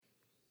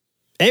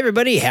Hey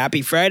everybody,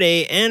 happy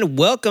Friday, and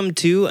welcome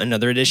to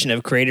another edition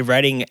of Creative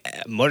Riding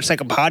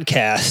Motorcycle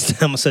Podcast.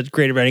 I almost said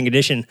Creative Riding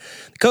Edition.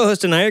 The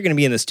co-host and I are going to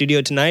be in the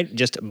studio tonight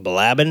just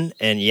blabbing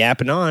and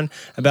yapping on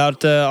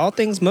about all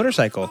things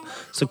motorcycle.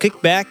 So kick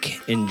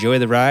back, enjoy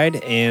the ride,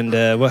 and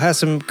we'll have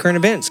some current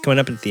events coming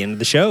up at the end of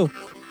the show.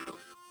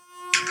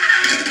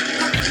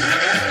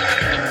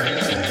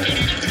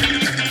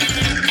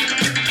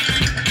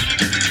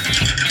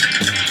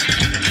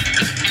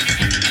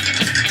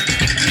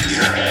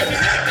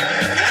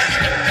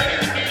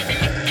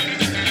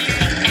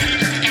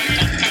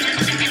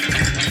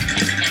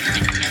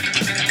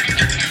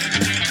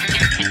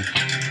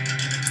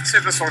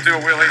 This will do a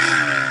wheelie.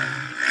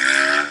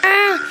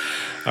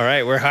 All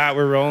right, we're hot,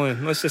 we're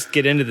rolling. Let's just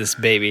get into this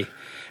baby.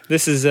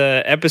 This is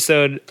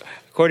episode,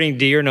 according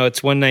to your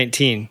notes,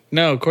 119.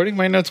 No, according to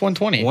my notes,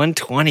 120.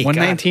 120.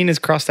 119 is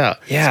crossed out.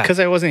 Yeah. It's because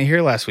I wasn't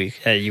here last week.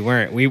 Yeah, you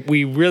weren't.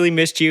 We really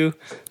missed you,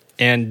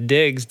 and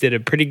Diggs did a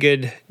pretty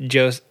good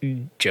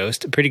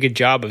pretty good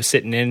job of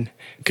sitting in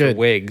for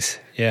Wiggs.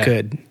 Yeah,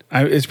 good.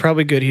 It's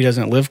probably good he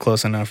doesn't live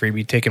close enough for he'd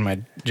be taking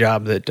my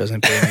job that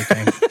doesn't pay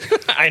anything.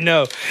 I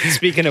know.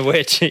 Speaking of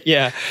which,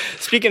 yeah.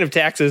 Speaking of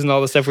taxes and all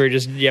the stuff we were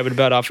just yabbing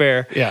about off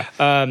air. Yeah.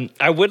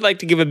 I would like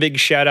to give a big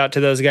shout out to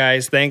those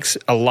guys. Thanks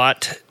a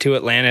lot to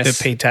Atlantis.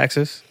 That pay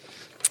taxes?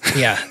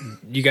 Yeah.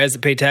 You guys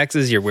that pay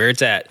taxes, you're where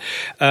it's at.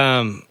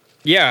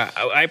 Yeah,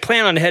 I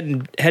plan on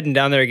heading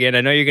down there again. I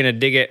know you're going to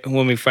dig it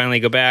when we finally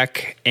go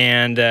back.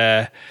 And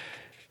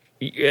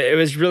it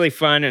was really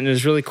fun and it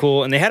was really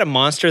cool. And they had a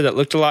monster that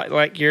looked a lot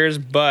like yours,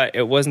 but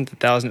it wasn't the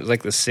 1000. It was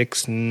like the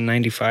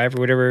 695 or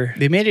whatever.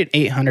 They made it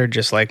 800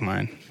 just like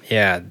mine.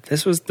 Yeah,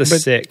 this was the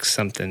 6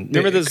 something.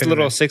 Remember those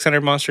little 600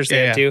 monsters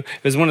they had too?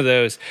 It was one of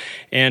those.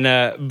 And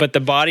but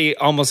the body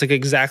almost like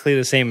exactly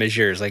the same as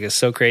yours. Like it's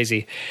so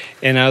crazy.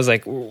 And I was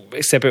like,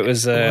 except it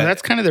was... well,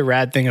 that's kind of the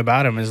rad thing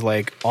about them is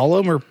like all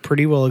of them are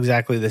pretty well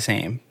exactly the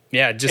same.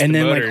 Yeah, just and the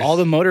then motors. like all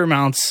the motor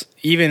mounts,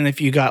 even if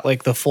you got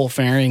like the full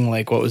fairing,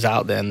 like what was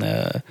out then,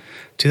 the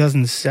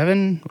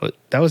 2007,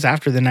 that was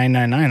after the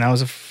 999. That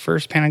was the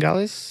first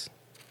Panigales.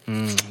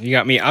 You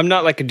got me. I'm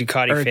not like a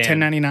Ducati or fan.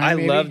 1099. I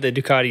maybe? love the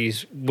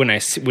Ducatis when I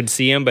would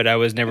see them, but I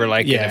was never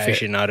like an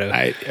aficionado.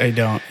 I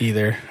don't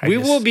either. We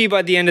will be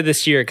by the end of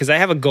this year because I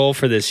have a goal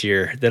for this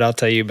year that I'll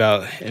tell you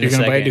about. You're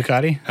going to buy a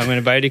Ducati? I'm going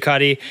to buy a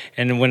Ducati,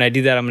 and when I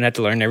do that, I'm going to have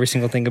to learn every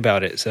single thing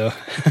about it. So,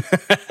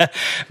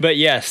 but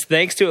yes,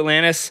 thanks to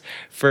Atlantis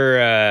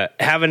for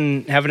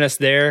having us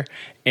there,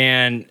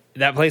 and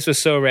that place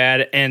was so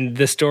rad, and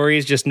the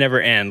stories just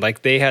never end.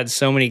 Like they had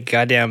so many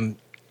goddamn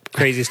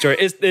crazy story.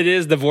 It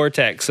is the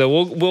Vortex.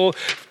 So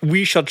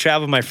we shall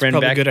travel, my friend.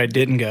 Probably back. Good I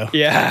didn't go.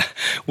 Yeah,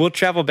 we'll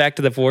travel back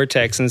to the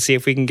Vortex and see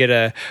if we can get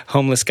a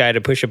homeless guy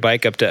to push a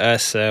bike up to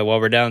us while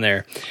we're down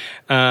there.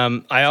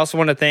 I also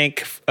want to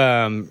thank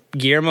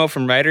Guillermo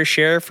from Riders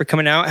Share for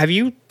coming out. Have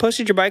you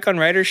posted your bike on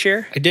Riders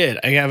Share? I did.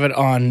 I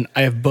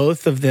have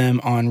both of them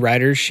on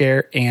Riders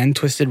Share and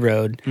Twisted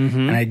Road,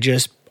 and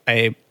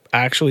I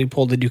actually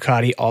pulled the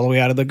Ducati all the way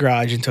out of the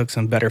garage and took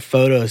some better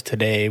photos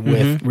today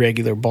with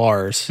regular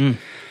bars.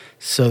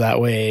 So that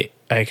way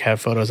I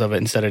have photos of it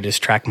instead of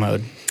just track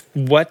mode.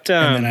 And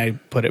then I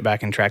put it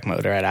back in track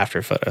mode right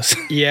after photos.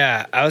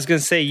 Yeah, I was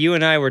going to say, you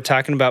and I were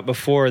talking about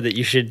before that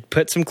you should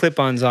put some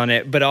clip-ons on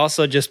it, but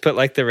also just put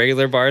like the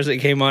regular bars that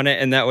came on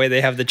it, and that way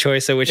they have the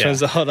choice of which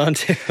ones to hold on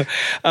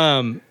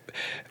to.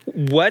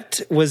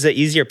 What was the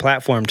easier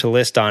platform to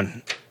list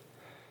on?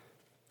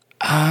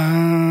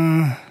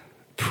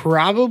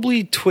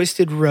 Probably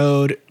Twisted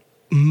Road,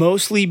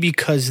 mostly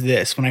because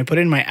when I put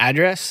in my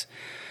address,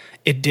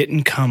 it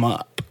didn't come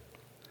up.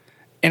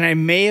 And I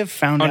may have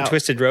found out... On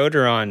Twisted Road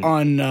or on...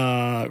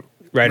 On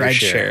Riders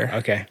Share.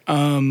 Okay.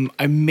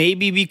 I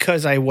maybe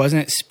because I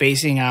wasn't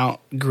spacing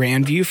out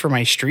Grandview for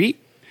my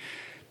street,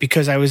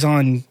 because I was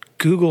on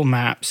Google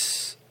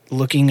Maps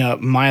looking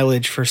up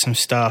mileage for some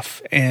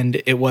stuff,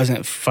 and it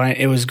wasn't fine.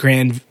 It was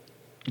Grand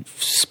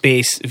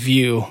Space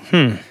View.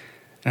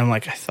 And I'm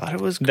like, I thought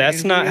it was Grandview.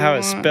 That's not how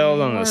it's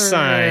spelled on the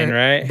sign,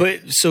 right?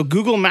 But so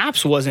Google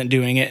Maps wasn't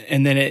doing it,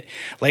 and then it,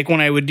 like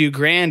when I would do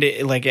Grand,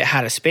 it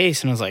had a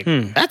space, and I was like,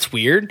 that's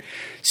weird.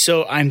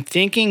 So I'm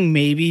thinking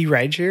maybe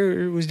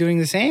Rideshare was doing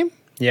the same.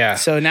 Yeah.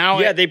 So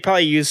now, they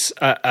probably use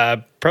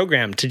a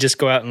program to just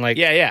go out and like,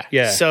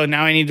 yeah. So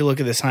now I need to look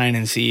at the sign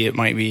and see it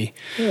might be.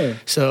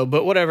 So,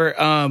 but whatever.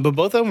 But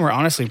both of them were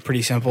honestly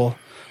pretty simple.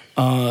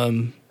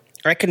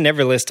 I could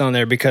never list on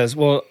there because,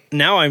 well,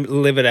 now I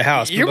live at a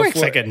house. Your bike's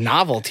like a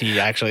novelty,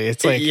 actually.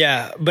 It's like...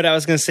 Yeah, but I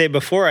was going to say,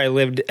 before I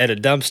lived at a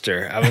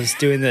dumpster, I was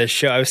doing the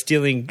show. I was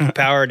stealing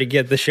power to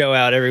get the show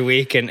out every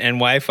week and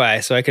Wi-Fi,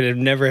 so I could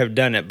never have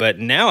done it. But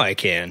now I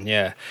can,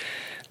 yeah.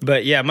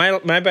 But yeah,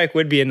 my bike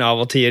would be a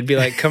novelty. It'd be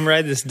like, come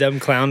ride this dumb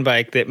clown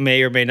bike that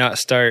may or may not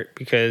start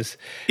because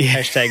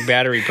hashtag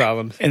battery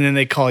problems. And then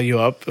they call you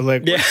up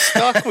like, we're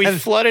stuck. We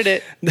flooded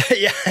it.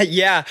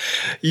 Yeah.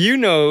 You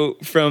know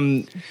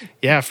from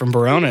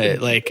Verona,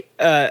 it like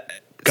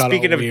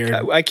speaking of weird.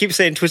 I keep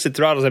saying Twisted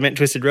Throttles. I meant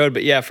Twisted Road,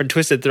 but yeah, for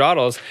Twisted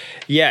Throttles,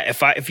 yeah.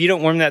 If you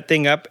don't warm that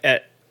thing up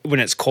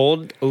when it's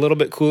cold, a little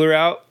bit cooler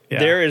out,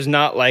 there is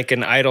not like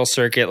an idle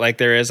circuit like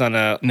there is on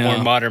a No.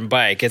 more modern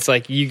bike. It's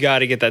like you got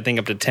to get that thing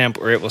up to temp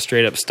or it will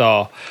straight up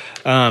stall.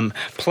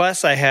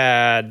 Plus, I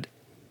had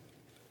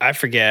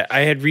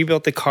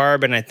rebuilt the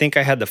carb and I think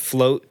I had the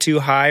float too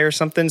high or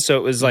something. So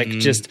it was like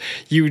just,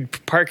 you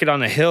would park it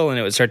on a hill and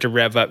it would start to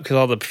rev up because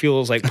all the fuel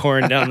was like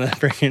pouring down the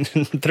freaking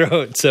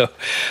throat.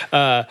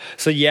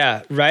 So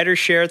yeah, Rider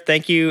Share,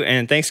 thank you.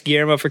 And thanks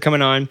Guillermo for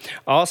coming on.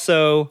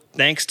 Also,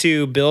 thanks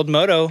to Build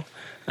Moto.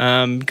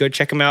 Go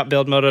check them out,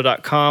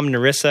 buildmoto.com.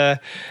 Narissa,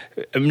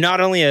 not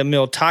only a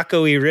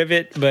Miltaco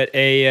rivet, but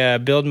a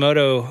Build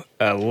Moto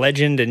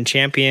legend and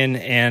champion.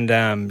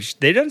 And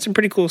they've done some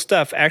pretty cool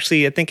stuff.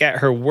 Actually, I think at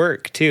her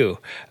work, too.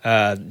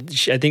 I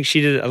think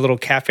she did a little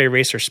Cafe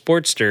Racer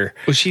Sportster.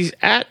 Well, she's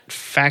at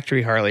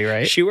Factory Harley,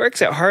 right? She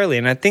works at Harley,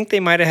 and I think they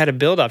might have had a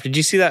build-off. Did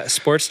you see that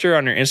Sportster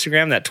on her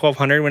Instagram, that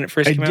 1200 when it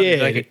first came out?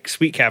 did. Like a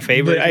sweet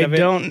cafe But version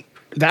of it?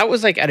 that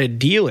was like at a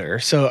dealer.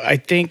 So I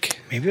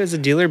think Maybe it was a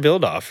dealer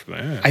build-off.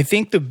 I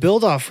think the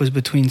build off was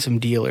between some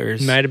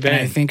dealers. Might have been.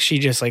 And I think she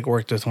just like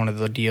worked with one of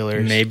the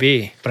dealers.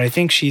 Maybe. But I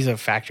think she's a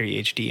Factory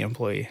HD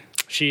employee.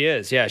 She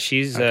is, yeah.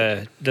 She's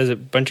does a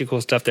bunch of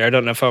cool stuff there. I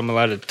don't know if I'm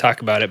allowed to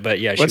talk about it, but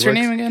yeah. What's she her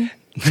works. name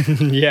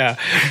again? Yeah.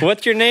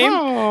 What's your name?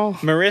 Oh.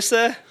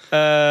 Marissa?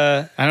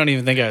 I don't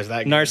even think I was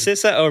that good.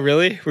 Narcissa? Oh,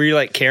 really? Were you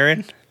like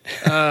Karen?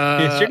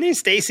 Is your name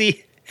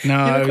Stacy? No, You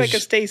I look was like a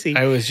Stacy.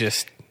 I was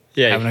just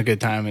having a good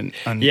time,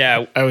 and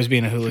Yeah. I was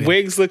being a hooligan.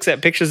 Wiggs looks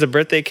at pictures of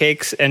birthday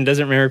cakes and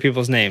doesn't remember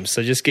people's names,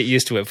 so just get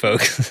used to it,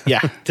 folks.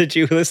 Yeah. Did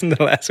you listen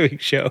to last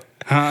week's show?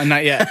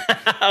 Not yet.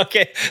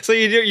 Okay, so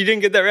you didn't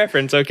get that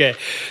reference. Okay,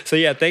 so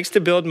yeah, thanks to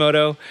Build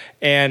Moto,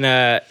 and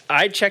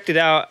I checked it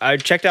out. I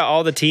checked out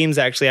all the teams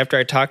actually after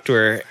I talked to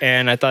her,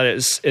 and I thought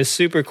it's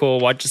super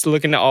cool. Just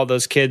looking at all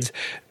those kids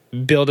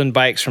building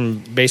bikes from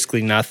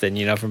basically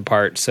nothing, from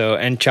parts. So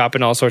and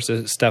chopping all sorts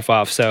of stuff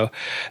off. So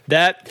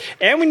that,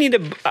 and we need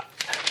to.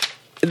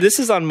 This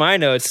is on my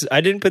notes. I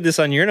didn't put this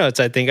on your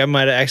notes. I think I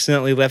might have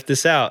accidentally left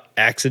this out.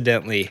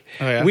 Accidentally.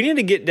 Oh, yeah? We need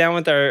to get down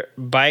with our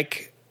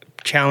bike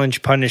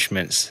challenge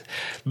punishments,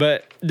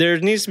 but there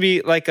needs to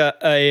be like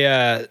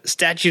a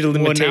statute of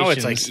Well, limitations. now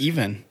it's like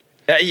even.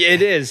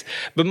 It is,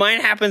 but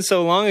mine happened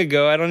so long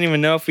ago. I don't even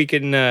know if we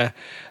can.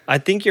 I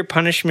think your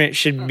punishment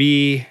should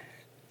be.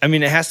 I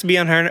mean, it has to be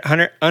on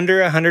under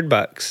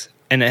 $100,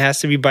 and it has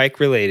to be bike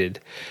related.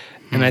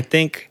 And I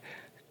think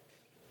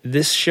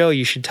this show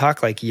you should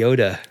talk like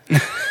Yoda.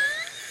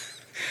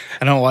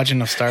 I don't watch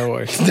enough Star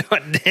Wars.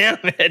 Damn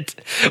it!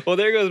 Well,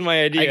 there goes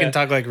my idea. I can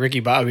talk like Ricky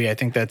Bobby. I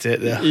think that's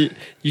it, though.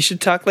 You should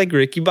talk like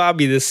Ricky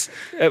Bobby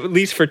at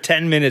least for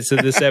 10 minutes of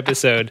this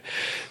episode.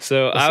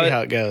 So We'll see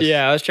how it goes.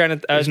 Yeah, I was trying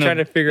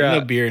to figure out.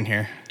 No beer in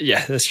here.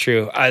 Yeah, that's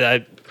true.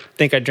 I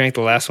think I drank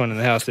the last one in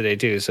the house today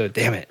too. So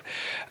damn it.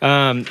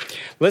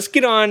 Let's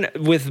get on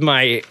with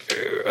my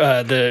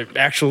the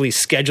actually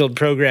scheduled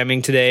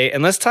programming today,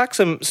 and let's talk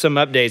some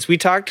updates. We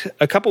talked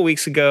a couple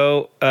weeks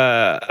ago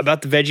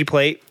about the veggie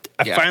plate.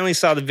 I finally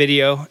saw the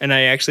video, and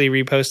I actually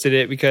reposted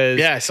it because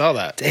I saw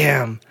that.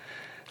 Damn,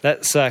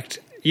 that sucked.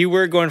 You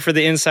were going for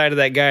the inside of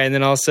that guy, and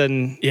then all of a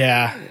sudden,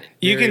 Yeah.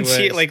 You There can he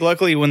see it, was. like,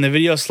 luckily, when the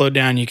video slowed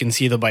down, you can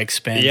see the bike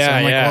spin. Yeah, so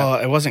I'm like, yeah. well,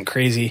 it wasn't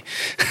crazy.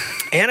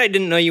 and I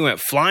didn't know you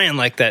went flying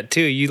like that too.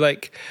 You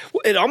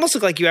it almost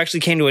looked like you actually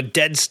came to a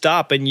dead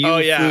stop, and you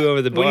flew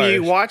over the bars. When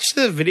you watch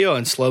the video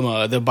in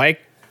slow-mo, the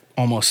bike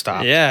almost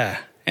stopped. Yeah,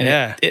 And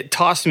yeah. it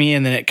tossed me,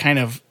 and then it kind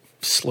of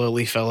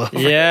slowly fell over.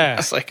 Yeah. I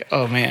was like,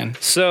 oh, man.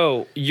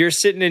 So you're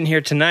sitting in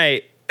here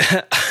tonight.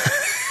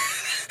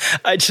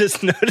 I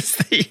just noticed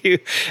that you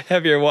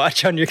have your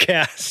watch on your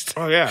cast.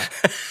 Oh, yeah.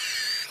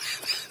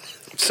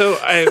 So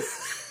I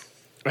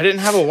didn't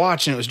have a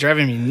watch, and it was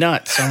driving me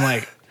nuts. So I'm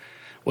like,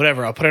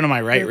 whatever, I'll put it on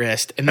my right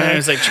wrist. And then I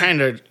was like trying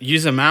to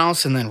use a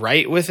mouse and then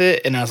write with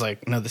it. And I was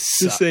like, no, this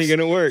sucks. This ain't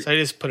gonna work. So I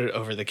just put it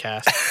over the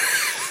cast.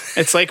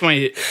 It's like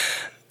my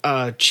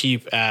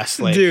cheap ass,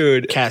 like,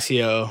 Dude.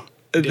 Casio.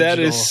 That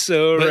digital. is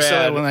so But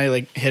rad. when I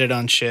like hit it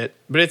on shit.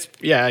 But it's,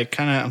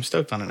 I'm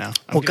stoked on it now.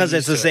 Well, because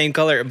it's the same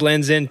color, it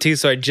blends in too.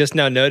 So I just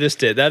now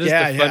noticed it. That is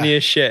Yeah, the yeah.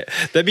 funniest shit.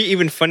 That'd be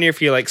even funnier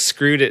if you like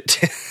screwed it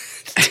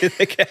to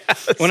the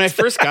cast. When I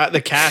first got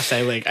the cast,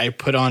 I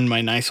put on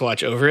my nice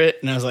watch over it,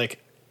 and I was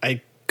like,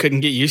 I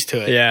couldn't get used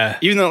to it. Yeah.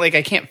 Even though like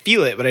I can't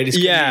feel it, but I just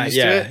couldn't get used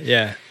to it.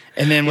 yeah.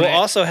 And then when Well,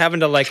 also having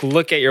to like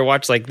look at your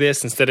watch like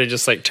this instead of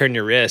just like turn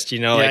your wrist,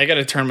 like, I got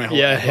to turn my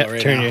whole elbow right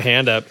turn now. your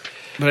hand up.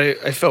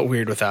 But I felt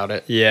weird without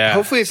it. Yeah.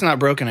 Hopefully it's not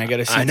broken. I got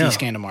a I know. CT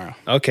scan tomorrow.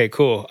 Okay,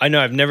 cool. I know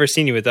I've never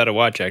seen you without a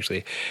watch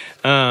actually.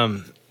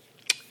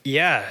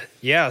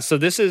 Yeah. So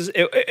this is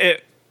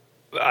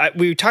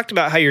we talked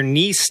about how your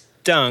knee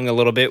stung a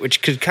little bit,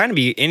 which could kind of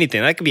be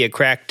anything. That could be a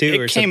crack too,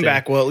 or It came something.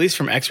 back well. At least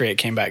from X-ray, it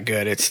came back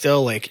good. It's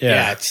still like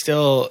it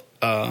still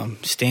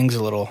stings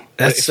a little.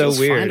 That's But it so feels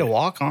weird. Fine to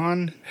walk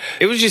on.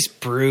 It was just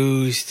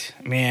bruised,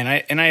 man.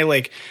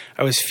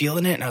 I was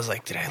feeling it, and I was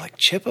like, did I like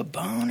chip a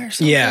bone or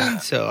something? Yeah.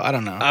 So I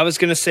don't know. I was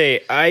gonna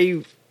say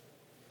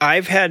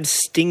I've had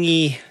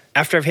stingy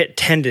after I've hit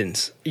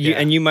tendons, Yeah.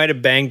 and you might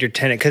have banged your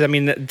tendon, because I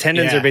mean the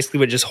tendons Yeah. are basically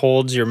what just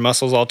holds your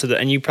muscles all to the,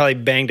 and you probably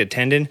banged a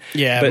tendon.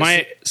 Yeah, but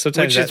my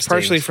sometimes which that is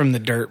partially stings. from the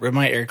dirt, but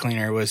my air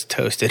cleaner was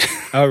toasted.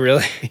 Oh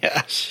really?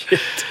 Yeah.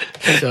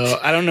 So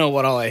I don't know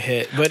what all I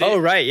hit, but Oh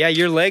right, yeah,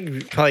 your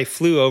leg probably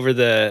flew over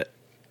the.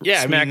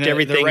 yeah, smacked the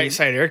everything. right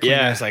side air cleaner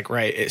Yeah. is like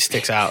right, it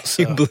sticks out.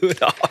 So You blew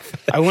it off.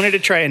 I wanted to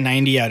try a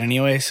 90 out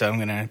anyway, so I'm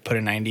gonna put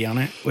a 90 on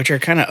it, which are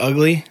kind of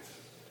ugly,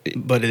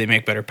 but they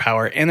make better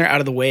power and they're out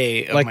of the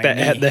way of Like my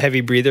that, knee. the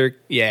heavy breather.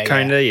 Yeah,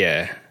 kind of.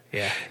 Yeah.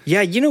 Yeah.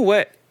 Yeah, you know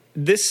what?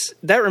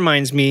 That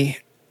reminds me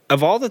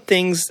of all the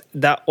things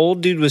that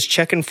old dude was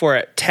checking for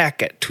at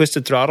Tech at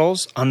Twisted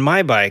Throttles on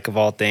my bike, of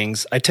all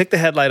things. I took the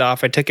headlight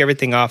off, I took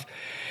everything off,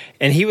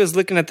 and he was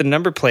looking at the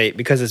number plate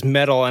because it's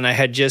metal, and I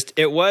had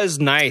it was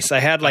nice. I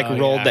had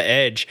rolled yeah. the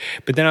edge,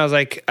 but then I was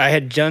like, I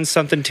had done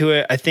something to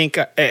it. I think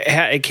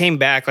it came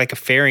back like a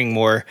fairing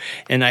more,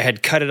 and I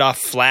had cut it off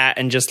flat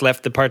and just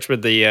left the parts where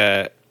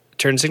the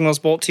turn signals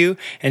bolt to,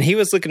 and he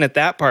was looking at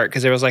that part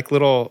because there was like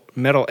little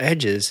metal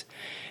edges.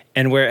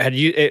 And where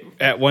it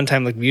at one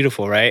time looked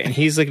beautiful, right? And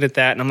he's looking at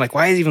that, and I'm like,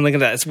 "Why is he even looking at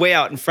that? It's way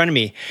out in front of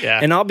me." Yeah.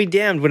 And I'll be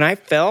damned. When I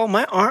fell,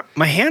 my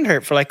hand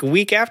hurt for like a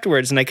week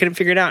afterwards, and I couldn't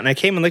figure it out. And I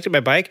came and looked at my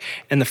bike,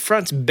 and the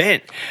front's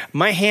bent.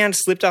 My hand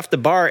slipped off the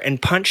bar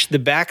and punched the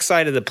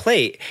backside of the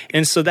plate.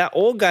 And so that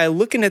old guy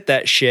looking at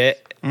that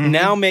shit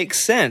now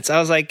makes sense. I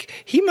was like,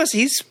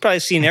 he's probably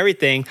seen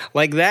everything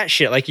like that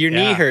shit. Like your knee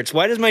Yeah. hurts.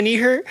 Why does my knee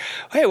hurt?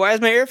 Hey, why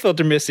is my air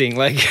filter missing?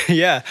 Like,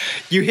 yeah,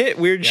 you hit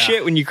weird Yeah.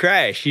 shit when you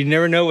crash. You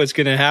never know what's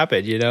going to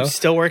happen, you know?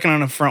 Still working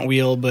on a front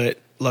wheel, but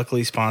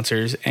luckily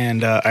sponsors,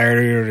 and I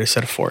already ordered a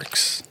set of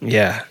forks.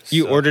 Yeah.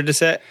 You So- ordered a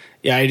set?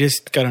 Yeah, I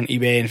just got on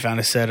eBay and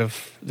found a set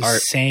of the Art.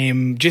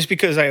 same. Just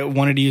because I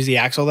wanted to use the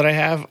axle that I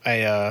have,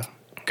 I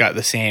got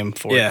the same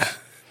forks. Yeah.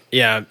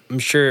 Yeah, I'm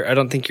sure. I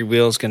don't think your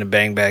wheel's going to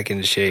bang back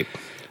into shape.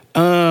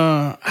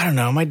 I don't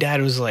know. My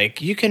dad was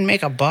like, "You can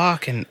make a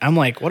buck," and I'm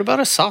like, "What about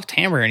a soft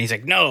hammer?" And he's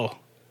like, "No."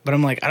 But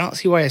I'm like, I don't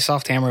see why a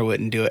soft hammer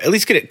wouldn't do it. At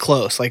least get it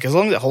close. Like as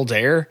long as it holds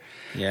air,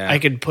 Yeah. I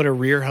could put a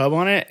rear hub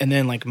on it, and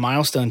then like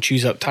Milestone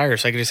chews up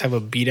tires, so I could just have a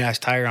beat ass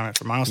tire on it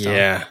for Milestone.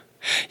 Yeah.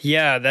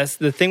 Yeah, that's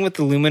the thing with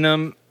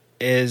aluminum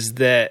is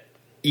that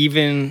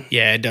even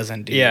Yeah, it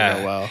doesn't do Yeah.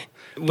 real well.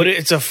 But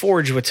it's a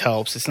forge, which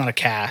helps. It's not a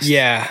cast.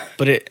 yeah.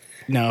 But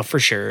no, for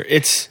sure.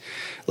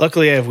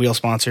 Luckily I have wheel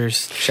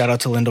sponsors. Shout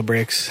out to Lindell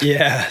Bricks.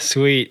 Yeah,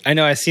 sweet. I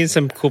know I've seen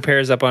some cool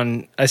pairs up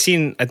on I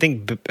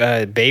think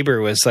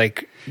Baber was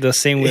like the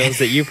same wheels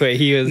that you put.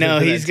 He was No,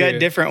 into he's that got too.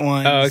 different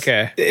ones. Oh,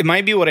 okay. It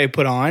might be what I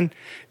put on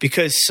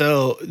because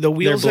the They're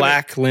wheels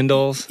black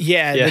Lindels.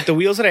 Yeah, but the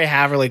wheels that I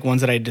have are like ones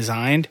that I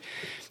designed.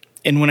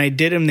 And when I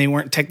did them, they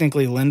weren't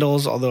technically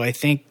Lindell's, although I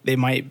think they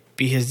might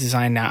be his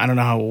design now. I don't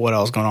know what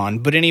else going on.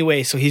 But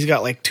anyway, so he's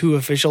got like 2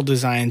 official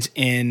designs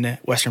in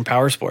Western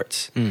Power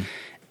Sports.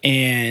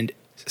 And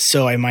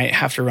so I might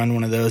have to run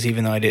one of those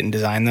even though I didn't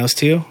design those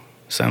 2.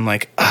 So I'm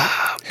like,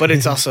 but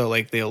it's also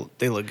like they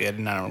look good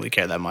and I don't really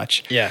care that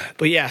much. Yeah.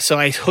 But yeah, so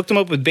I hooked him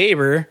up with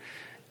Baber.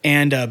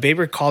 And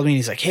Baber called me and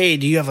he's like, "Hey,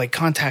 do you have like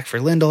contact for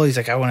Lindell?" He's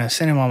like, "I want to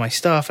send him all my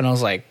stuff." And I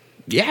was like,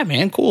 "Yeah,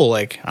 man, cool."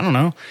 Like, I don't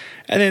know.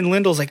 And then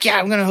Lindell's like, "Yeah,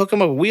 I'm going to hook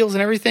him up with wheels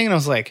and everything." And I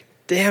was like,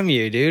 Damn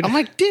you, dude. I'm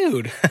like,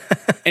 "Dude."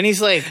 And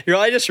he's like,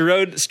 I just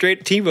rode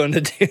straight T-bone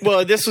to do.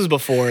 well, this was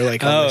before.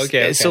 Like, all Oh, this.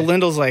 okay. So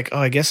Lindell's like, "Oh,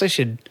 I guess I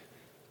should."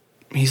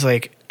 He's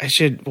like,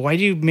 why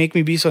do you make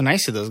me be so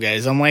nice to those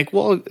guys? I'm like,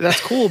 well,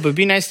 that's cool, but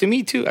be nice to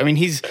me too. I mean,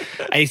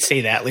 I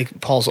say that, like,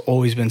 Paul's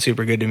always been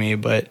super good to me,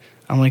 but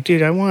I'm like,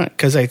 dude,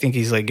 because I think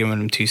he's like giving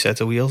him 2 sets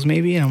of wheels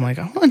maybe. And I'm like,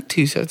 I want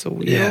 2 sets of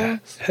wheels. Yeah.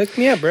 Hook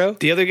me up, bro.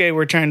 The other guy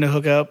we're trying to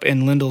hook up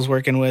and Lindell's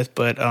working with,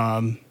 but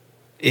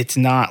it's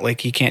not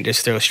like he can't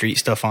just throw street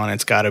stuff on.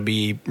 It's got to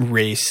be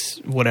race,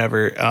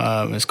 whatever,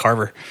 is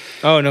Carver.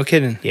 Oh, no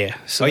kidding. Yeah.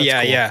 So Oh, that's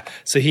yeah, cool. yeah.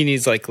 So he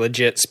needs like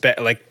legit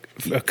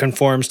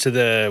conforms to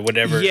the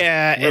whatever.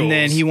 Yeah, and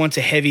then rules. he wants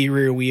a heavy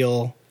rear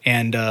wheel,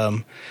 and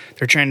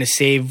they're trying to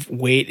save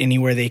weight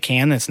anywhere they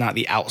can that's not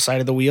the outside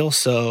of the wheel.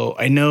 So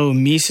I know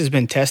Mies has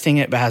been testing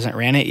it but hasn't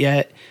ran it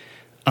yet.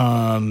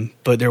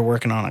 But they're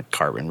working on a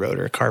carbon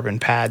rotor, carbon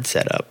pad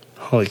setup.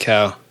 Holy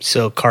cow.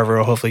 So Carver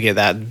will hopefully get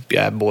that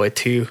bad boy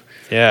too.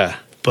 Yeah.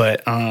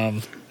 But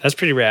That's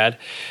pretty rad.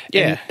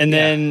 Yeah, And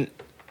then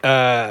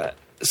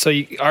so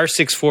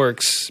R6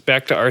 forks,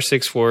 back to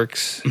R6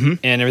 forks and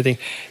everything.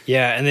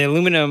 Yeah, and the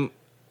aluminum,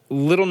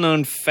 little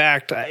known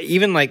fact,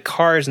 even like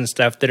cars and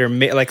stuff that are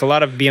like a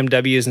lot of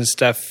BMWs and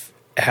stuff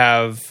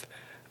have,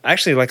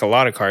 actually like a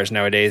lot of cars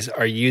nowadays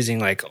are using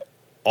like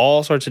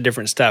all sorts of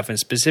different stuff. And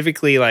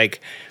specifically like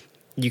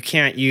you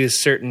can't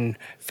use certain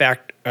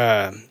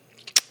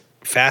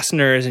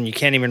fasteners and you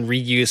can't even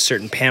reuse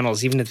certain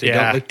panels even if they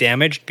don't look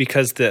damaged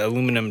because the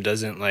aluminum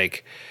doesn't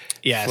like...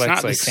 yeah, it's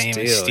not the same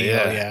as steel.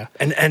 Yeah.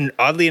 And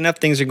oddly enough,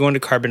 things are going to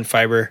carbon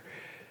fiber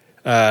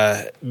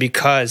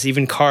because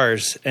even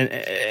cars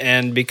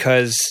and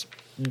because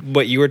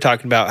what you were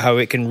talking about, how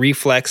it can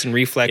reflex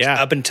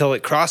Yeah. up until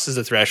it crosses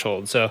the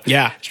threshold. So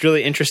Yeah. it's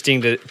really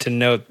interesting to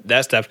know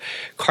that stuff.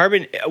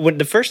 Carbon, when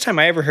the first time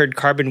I ever heard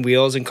carbon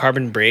wheels and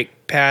carbon brake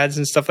pads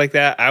and stuff like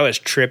that, I was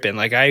tripping.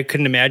 Like, I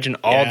couldn't imagine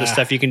all the Yeah.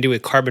 stuff you can do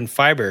with carbon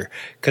fiber,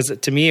 because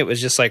to me it was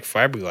just like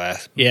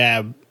fiberglass.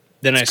 Yeah.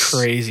 Then It's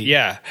crazy.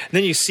 Yeah.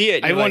 Then you see it.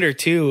 And I you're wonder like,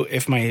 too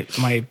if my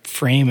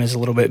frame is a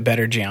little bit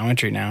better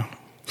geometry now.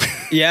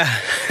 yeah.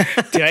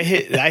 Dude, I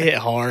hit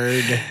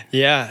hard.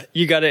 Yeah,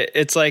 you got it.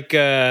 It's like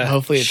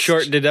Hopefully it's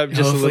shortened it up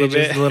just a hopefully little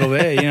bit. just a little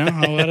bit, you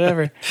know,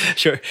 whatever.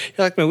 Sure, you're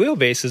like, my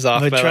wheelbase is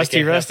off. But by Trusty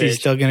like a half Rusty's inch.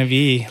 still gonna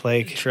be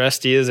like,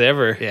 Trusty as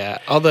ever. yeah.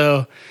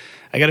 Although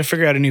I got to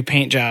figure out a new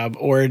paint job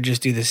or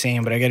just do the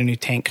same. But I got a new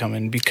tank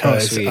coming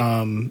because sweet.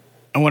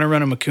 I want to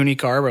run a Mikuni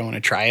carb. I want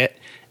to try it,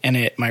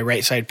 and my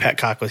right side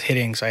petcock was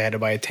hitting, so I had to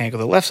buy a tank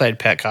with a left side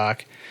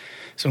petcock.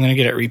 So I'm gonna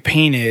get it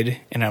repainted,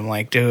 and I'm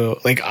like,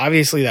 dude, like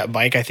obviously that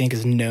bike I think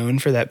is known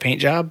for that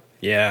paint job.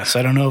 Yeah. So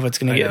I don't know if it's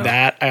gonna I get know.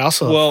 that. I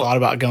also thought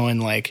about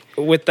going like,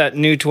 With that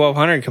new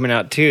 1200 coming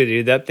out too,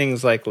 dude, that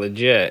thing's like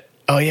legit.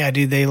 oh yeah,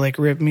 dude, they like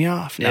ripped me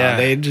off. No, Yeah.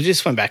 they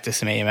just went back to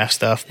some AMF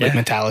stuff, like Yeah.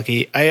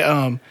 Metallic-y.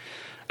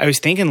 I was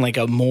thinking like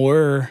a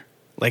more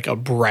like a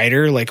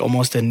brighter, like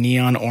almost a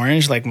neon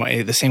orange, like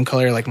the same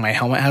color like my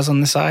helmet has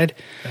on the side,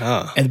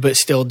 Oh, but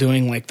still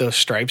doing like those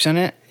stripes in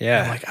it.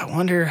 Yeah. I'm like, I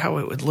wonder how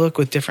it would look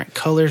with different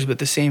colors but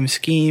the same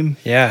scheme.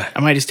 yeah,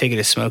 I might just take it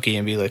as smoky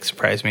and be like,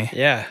 surprise me.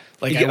 yeah.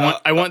 Like You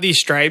get- I want these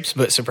stripes,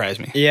 but surprise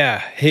me.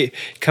 Yeah, he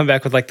come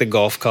back with like the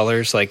Gulf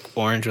colors, like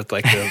orange with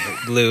like the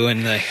blue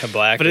and the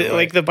black. But or it,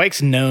 like the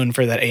bike's known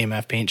for that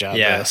AMF paint job.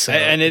 yeah, though, so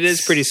and it is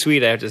it's- pretty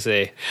sweet, I have to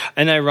say.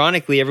 And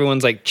ironically,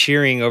 everyone's like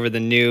cheering over the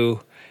new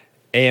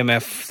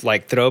AMF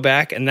like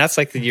throwback, and that's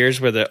like the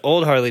years where the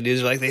old Harley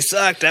dudes are like, they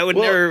sucked. I would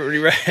Well,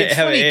 never It's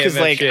have funny because AMF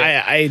like shit.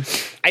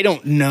 I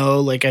don't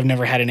know, like I've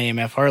never had an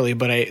AMF Harley,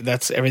 but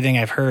that's everything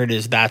I've heard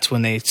is that's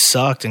when they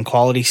sucked and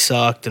quality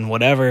sucked and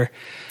whatever.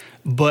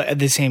 But at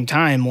the same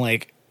time,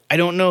 like I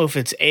don't know if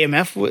it's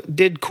AMF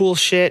did cool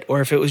shit or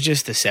if it was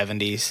just the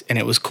 70s and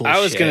it was cool. I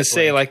was shit. gonna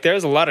say like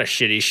there's a lot of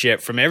shitty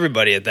shit from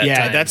everybody at that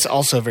yeah, time. that's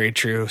also very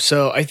true.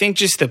 So I think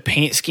just the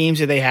paint schemes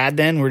that they had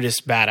then were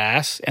just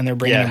badass, and they're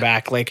bringing Yeah. them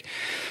back. Like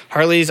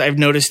Harleys, I've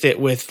noticed it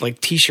with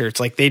like t-shirts.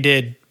 Like they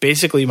did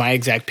basically my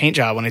exact paint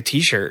job on a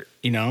t-shirt.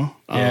 You know,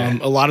 Yeah.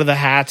 a lot of the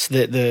hats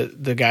that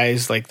the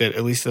guys like that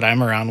at least that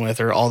I'm around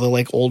with are all the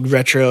like old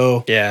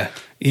retro, yeah.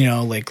 you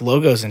know, like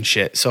logos and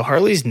shit. So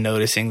Harley's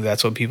noticing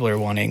that's what people are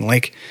wanting.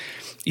 Like,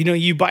 you know,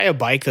 you buy a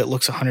bike that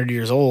looks 100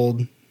 years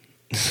old.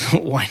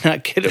 Why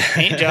not get a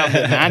paint job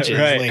that matches?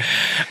 Right. Like,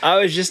 I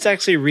was just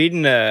actually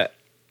reading a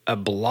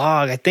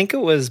blog. I think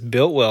it was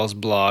Biltwell's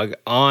blog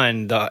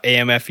on the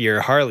AMF year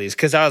Harleys,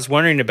 because I was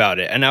wondering about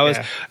it. And I was,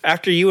 Yeah.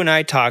 after you and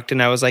I talked,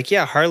 and I was like,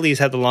 yeah, Harleys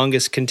had the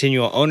longest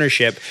continual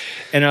ownership.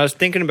 And I was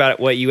thinking about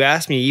what you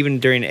asked me even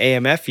during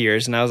AMF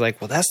years. And I was like,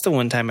 well, that's the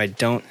one time I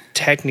don't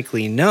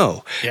technically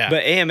know. Yeah.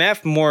 But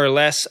AMF more or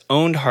less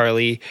owned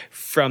Harley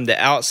from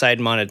the outside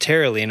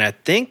monetarily. And I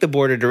think the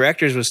board of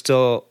directors was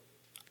still,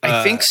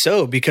 I think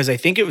so, because I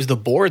think it was the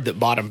board that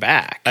bought him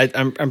back.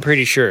 I'm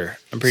pretty sure.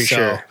 I'm pretty So-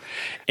 sure.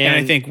 And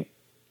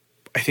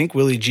I think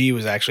Willie G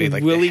was actually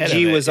like Willie the head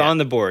G of it, was yeah. on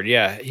the board,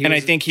 yeah. And I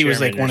think he was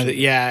like chairman or one of the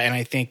something. and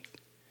I think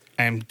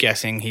I'm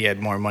guessing he had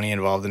more money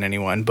involved than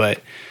anyone, but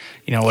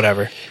you know,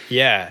 whatever.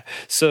 Yeah.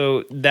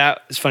 So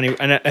that was funny.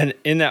 And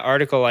in that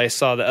article, I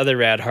saw the other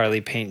rad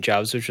Harley paint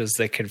jobs, which was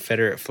the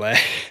Confederate flag,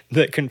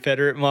 the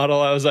Confederate model.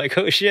 I was like,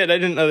 oh shit, I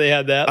didn't know they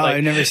had that. Oh, Like,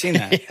 I've never seen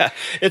that. yeah,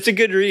 it's a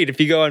good read. If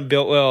you go on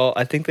Biltwell,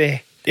 I think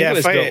it was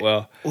if I-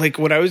 Biltwell. Like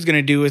what I was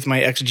gonna do with my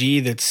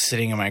XG that's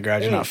sitting in my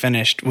garage and not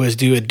finished was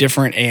do a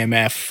different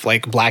AMF,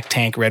 like black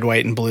tank, red,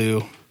 white, and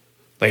blue,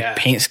 like Yeah.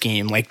 paint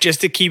scheme, like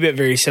just to keep it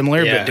very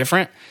similar Yeah. but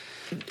different.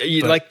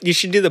 You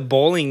should do the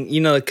bowling,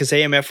 you know, because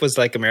AMF was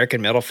like American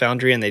Metal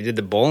Foundry, and they did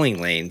the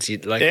bowling lanes. You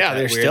like Yeah, that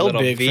they're weird still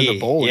little big for V. the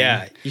bowling.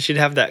 Yeah, you should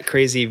have that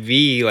crazy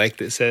V like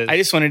that says. I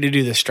just wanted to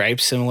do the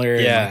stripes similar.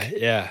 and, yeah, like,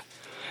 yeah.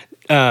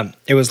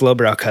 It was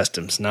Lowbrow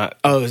Customs, not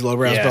oh, it was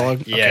Lowbrow's yeah,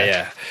 blog. yeah, Okay.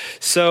 yeah.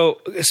 So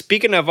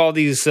speaking of all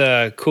these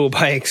cool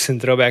bikes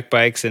and throwback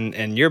bikes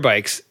and your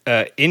bikes,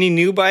 any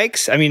new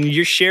bikes? I mean,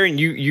 you're sharing.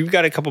 You've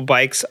got a couple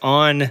bikes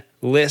on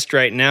list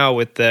right now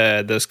with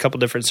those couple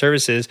different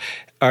services.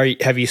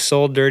 Have you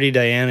sold Dirty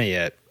Diana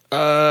yet?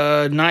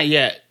 Not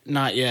yet.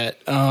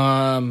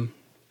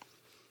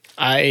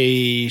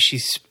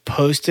 She's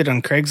posted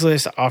on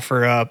Craigslist,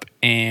 offer up,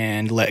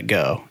 and let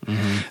go.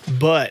 Mm-hmm.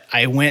 But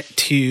I went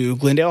to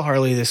Glendale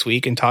Harley this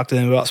week and talked to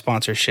them about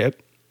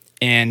sponsorship.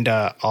 And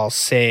I'll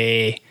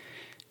say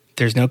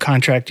there's no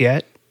contract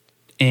yet.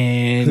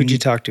 And Who'd you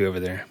talk to over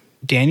there?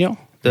 Daniel,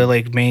 the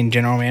like main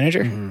general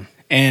manager.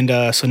 And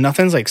so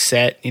nothing's like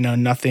set, you know,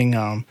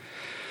 nothing.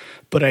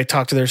 But I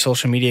talked to their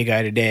social media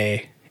guy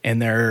today, And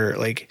they're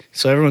like,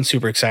 so everyone's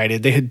super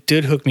excited. They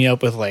did hook me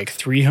up with like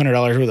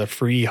 $300 worth of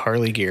free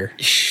Harley gear.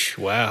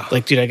 Wow.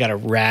 Like, dude, I got a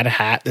rad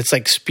hat that's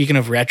like, speaking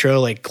of retro,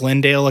 like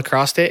Glendale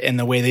across it, and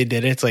the way they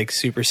did it's like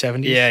super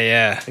 70s.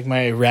 Yeah. Like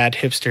my rad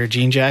hipster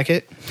jean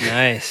jacket.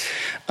 Nice.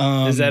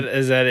 Is that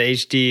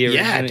HD?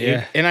 Yeah, dude.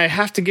 Yeah. And I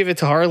have to give it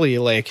to Harley.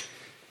 Like,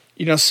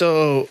 you know,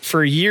 so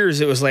for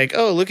years it was like,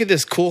 oh, look at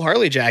this cool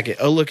Harley jacket.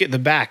 Oh, look at the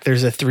back.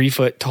 There's a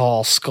 3-foot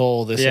tall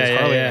skull that says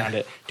Harley around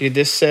it. Dude,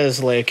 this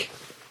says like,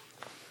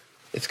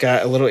 it's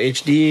got a little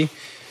HD.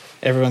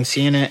 Everyone's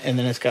seeing it. And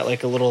then it's got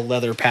like a little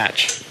leather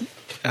patch.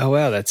 Oh,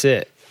 wow. That's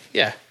it.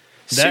 Yeah.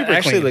 That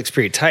actually looks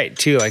pretty tight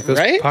too. Like those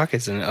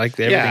pockets and like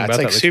everything about it's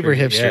like that super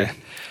hipster.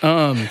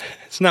 Yeah.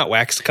 It's not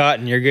waxed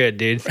cotton. You're good,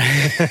 dude.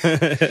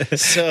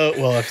 So,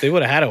 well, if they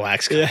would have had a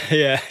wax cotton.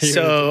 Yeah.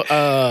 So,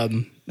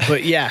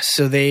 but yeah,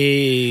 so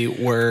they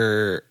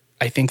were,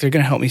 I think they're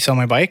going to help me sell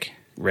my bike.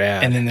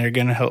 Rad. And then they're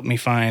going to help me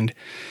find,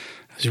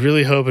 I was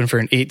really hoping for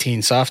an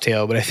 18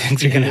 Softail, but I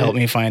think they're going to help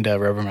me find a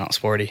Rubber Mount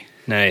Sporty.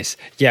 Nice.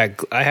 Yeah,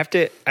 I have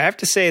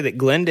to say that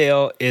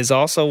Glendale is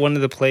also one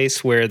of the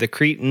place where a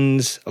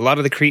lot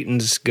of the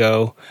Cretans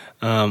go.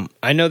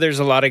 I know there's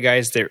a lot of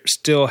guys that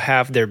still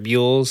have their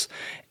Buells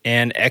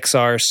and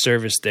XR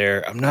service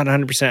there. I'm not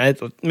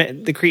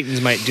 100%. The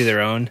Cretans might do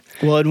their own.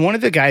 Well, and one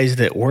of the guys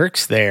that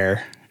works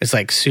there is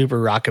like super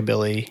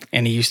rockabilly,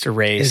 and he used to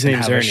race. His and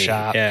name's have Ernie. a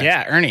shop.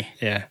 Yeah, Ernie.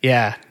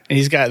 Yeah. And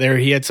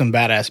he had some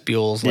badass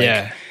Buells.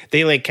 Like,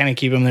 they like kind of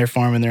keep them there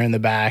for him, and they're in the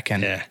back,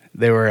 and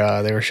they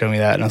were showing me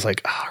that, and I was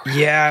like, oh,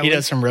 yeah. He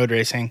does some road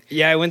racing.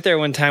 Yeah, I went there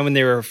one time when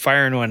they were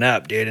firing one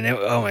up, dude, and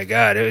oh my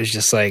god, it was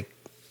just like,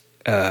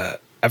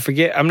 I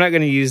forget. I'm not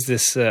going to use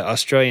this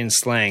Australian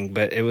slang,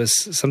 but it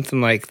was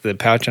something like the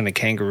pouch on a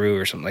kangaroo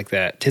or something like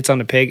that. Tits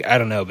on a pig. I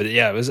don't know, but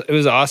yeah, it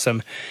was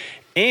awesome,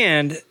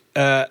 and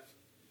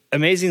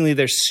amazingly,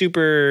 they're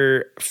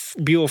super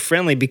Buell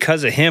friendly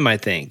because of him. I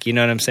think you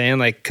know what I'm saying.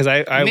 Like, because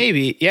I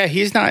maybe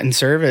he's not in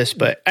service,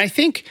 but I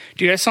think,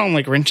 dude, I saw him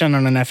like wrench on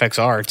an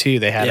FXR too.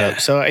 They had up,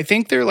 so I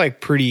think they're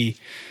like pretty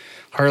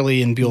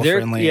Harley and Buell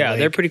friendly. Yeah, like,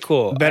 they're pretty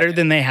cool. Better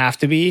than they have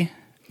to be,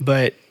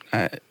 but.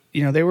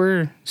 You know, they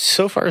were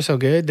so far so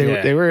good.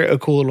 They were a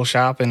cool little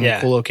shop and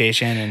a cool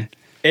location. And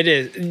it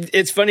is.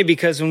 It's funny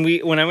because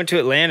when I went to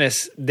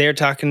Atlantis, they're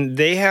talking.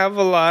 They have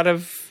a lot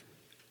of.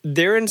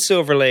 They're in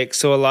Silver Lake,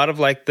 so a lot of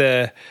like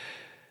the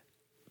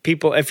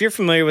people. If you're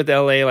familiar with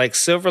LA, like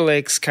Silver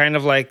Lake's kind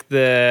of like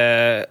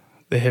the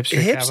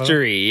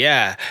hipstery,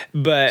 yeah.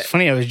 But it's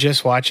funny. I was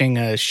just watching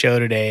a show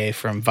today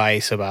from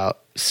Vice about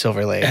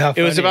Silver Lake.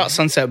 It was about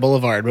Sunset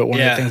Boulevard, but one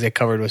of the things they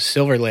covered was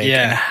Silver Lake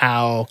and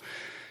how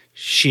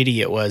shitty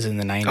it was in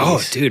the 90s.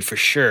 Oh, dude, for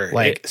sure.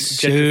 Like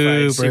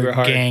super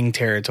gang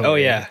territory. Oh,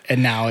 yeah.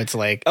 And now it's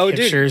like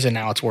hipsters, and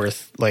now it's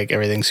worth like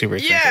everything super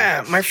expensive.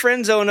 Yeah, my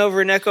friends own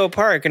over in Echo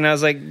Park, and I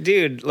was like,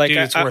 dude,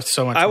 it's worth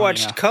so much money. I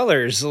watched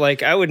Colors.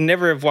 Like, I would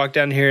never have walked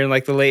down here in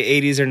like the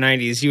late 80s or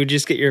 90s. You would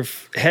just get your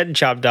head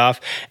chopped off,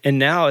 and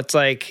now it's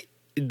like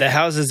the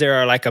houses there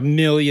are like $1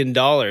 million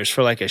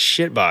for like a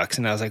shit box.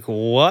 And I was like,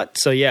 what?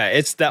 So yeah,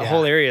 it's that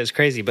whole area is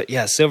crazy. But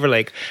yeah, Silver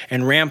Lake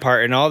and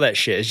Rampart and all that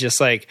shit is just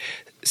like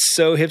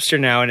so hipster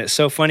now. And it's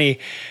so funny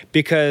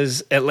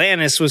because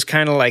Atlantis was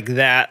kind of like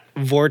that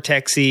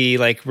vortexy,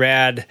 like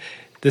rad.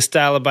 The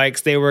style of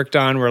bikes they worked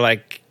on were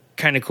like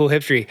kind of cool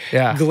hipstery.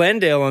 Yeah.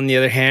 Glendale, on the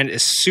other hand,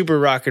 is super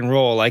rock and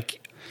roll. Like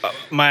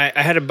I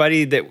had a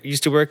buddy that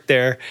used to work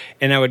there,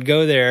 and I would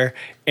go there,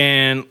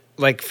 and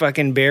like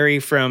fucking Barry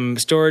from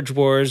Storage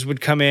Wars would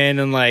come in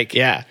and like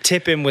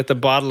tip him with a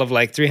bottle of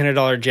like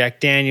 $300 Jack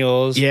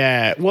Daniels.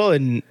 Yeah. Well,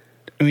 and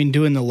I mean,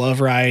 doing the Love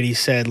Ride, he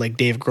said like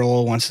Dave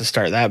Grohl wants to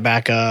start that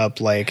back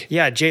up. Like,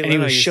 yeah, Jay Leno he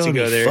was used showing to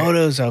go me there.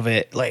 Photos of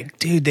it. Like,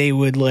 dude, they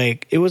would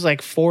like, it was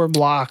like 4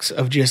 blocks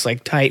of just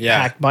like tight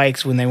packed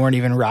bikes when they weren't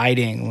even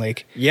riding.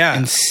 Like,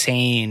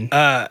 insane.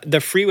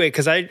 The freeway,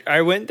 because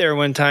I went there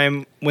one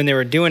time when they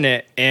were doing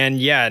it,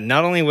 and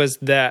not only was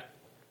that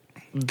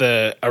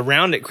the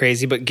around it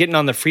crazy, but getting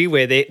on the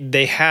freeway,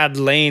 they had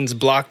lanes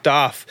blocked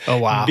off. Oh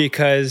wow!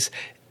 Because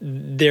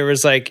there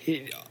was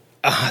like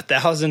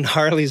 1,000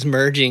 Harleys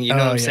merging. You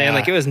know what I'm saying?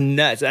 Like, it was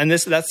nuts. And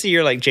that's the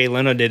year like Jay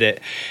Leno did it.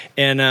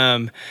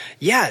 And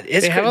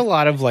it's they have a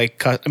lot of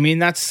like. I mean,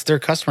 that's their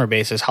customer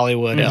base is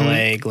Hollywood,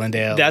 LA,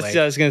 Glendale. That's what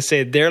I was gonna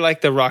say. They're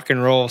like the rock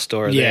and roll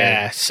store.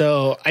 Yeah. There.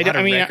 So I'm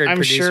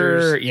producers.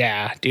 sure.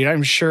 Yeah, dude,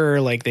 I'm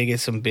sure like they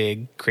get some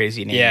big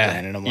crazy names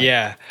in, and I'm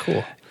like,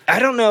 cool. I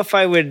don't know if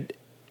I would.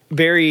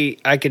 Barry,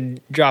 I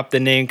could drop the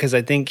name because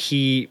I think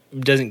he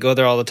doesn't go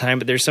there all the time,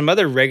 but there's some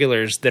other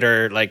regulars that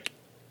are like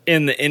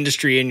in the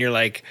industry, and you're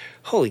like,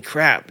 holy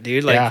crap,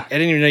 dude! Like, I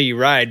didn't even know you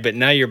ride, but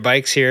now your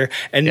bike's here.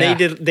 And they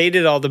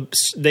did all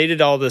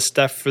the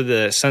stuff for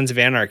the Sons of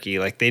Anarchy.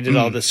 Like, they did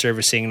all the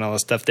servicing and all the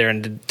stuff there,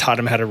 and taught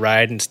him how to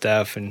ride and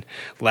stuff, and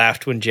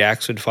laughed when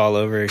Jax would fall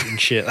over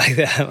and shit like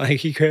that. Like,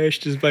 he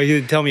crashed his bike.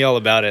 He'd tell me all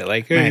about it.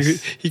 Like,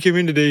 nice. he came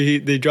in today.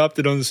 They dropped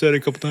it on the set a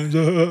couple times.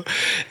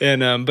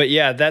 And but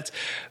yeah, that's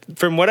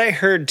from what I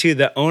heard too.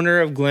 The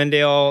owner of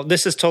Glendale.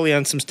 This is totally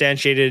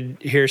unsubstantiated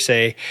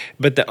hearsay,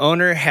 but the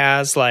owner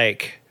has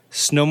like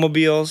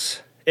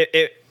snowmobiles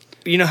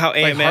You know how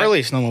Like AMF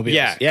Harley snowmobiles.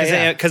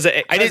 Yeah, because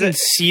I didn't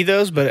see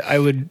those, but I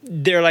would.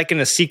 They're like in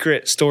a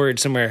secret storage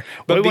somewhere.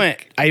 But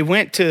I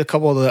went to a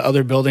couple of the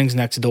other buildings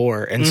next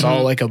door and saw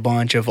Mm-hmm. like a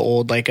bunch of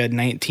old, like a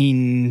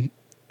 1907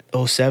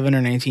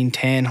 or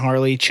 1910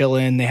 Harley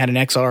chilling. They had an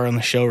XR on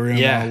the showroom,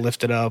 Yeah. all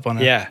lifted up on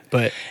it. Yeah.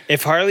 But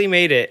if Harley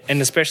made it,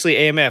 and especially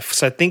AMF,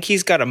 so I think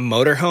he's got a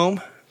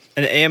motorhome,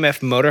 an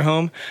AMF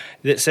motorhome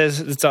that says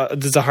it's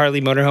a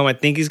Harley motorhome. I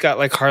think he's got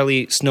like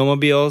Harley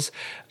snowmobiles.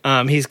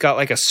 He's got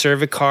like a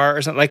Cervicar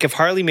or something. Like if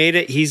Harley made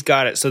it, he's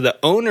got it. So the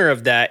owner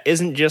of that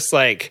isn't just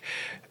like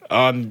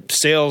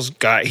sales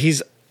guy.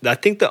 I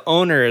think the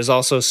owner is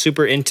also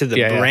super into the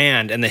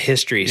brand and the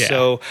history. Yeah.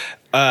 So,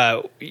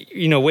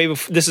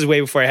 this is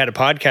way before I had a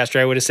podcaster.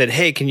 I would have said,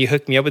 "Hey, can you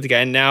hook me up with the guy?"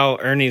 And now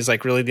Ernie's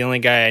like really the only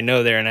guy I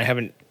know there, and I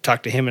haven't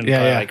talked to him in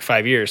probably like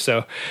 5 years.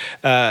 So,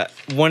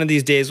 one of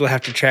these days we'll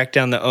have to track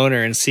down the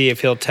owner and see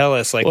if he'll tell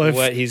us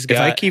what he's got.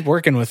 If I keep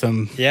working with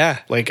them,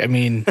 like I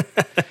mean,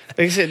 like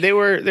I said, they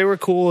were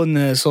cool, and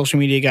the social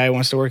media guy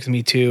wants to work with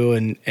me too,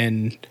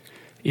 and.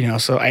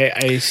 So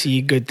I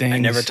see good things. I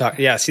never talk.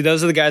 Yeah, see,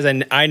 those are the guys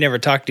I never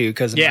talk to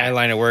because my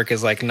line of work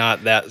is like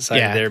not that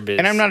side of their business.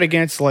 And I'm not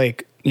against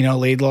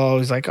Laidlaw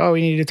was like, oh, we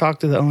need to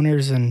talk to the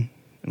owners, and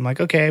I'm like,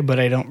 okay, but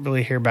I don't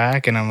really hear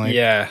back, and I'm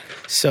like,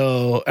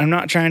 So I'm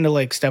not trying to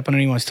like step on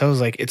anyone's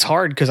toes. Like it's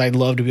hard because I'd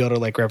love to be able to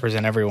like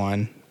represent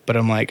everyone, but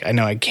I'm like, I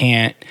know I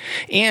can't,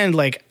 and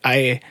like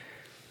I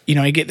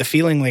get the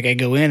feeling like I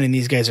go in and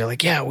these guys are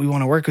like, yeah, we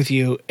want to work with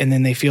you, and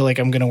then they feel like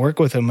I'm going to work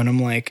with them, and I'm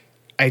like.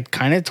 I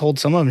kind of told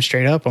some of them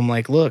straight up, I'm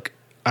like, look,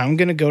 I'm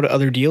going to go to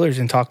other dealers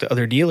and talk to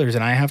other dealers,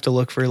 and I have to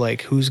look for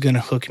like who's going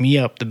to hook me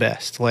up the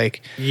best.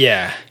 Like,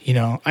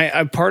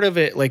 I part of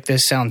it, like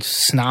this sounds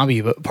snobby,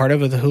 but part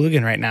of it, the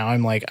hooligan right now,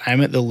 I'm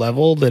at the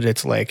level that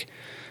it's like,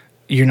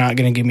 you're not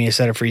going to give me a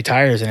set of free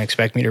tires and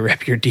expect me to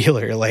rep your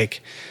dealer.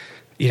 Like,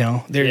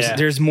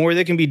 there's more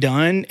that can be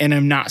done. And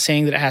I'm not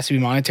saying that it has to be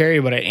monetary,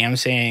 but I am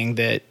saying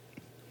that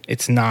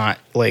it's not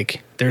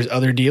like there's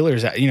other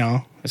dealers that,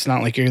 it's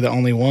not like you're the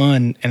only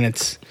one, and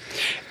it's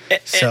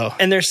so.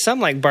 And there's some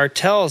like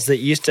Bartels that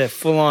used to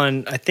full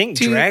on, I think,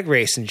 drag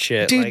race and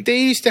shit. Dude,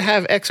 they used to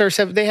have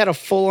XR7. They had a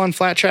full on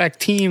flat track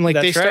team. Like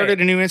they started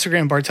a new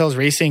Instagram, Bartels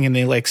Racing, and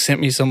they like sent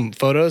me some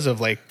photos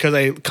of like because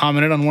I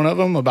commented on one of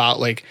them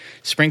about like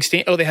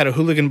Springsteen. Oh, they had a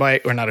hooligan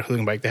bike, or not a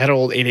hooligan bike. They had an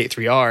old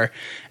 883R,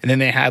 and then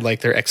they had like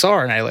their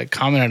XR, and I like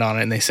commented on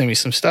it, and they sent me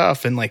some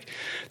stuff, and like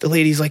the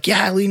lady's like,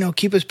 yeah,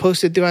 keep us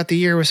posted throughout the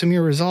year with some of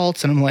your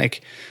results, and I'm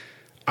like.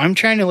 I'm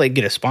trying to like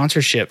get a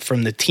sponsorship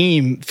from the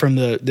team, from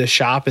the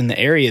shop in the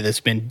area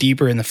that's been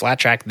deeper in the flat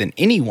track than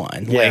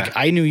anyone. Yeah. Like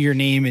I knew your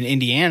name in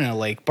Indiana.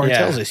 Like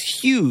Bartels is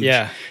huge.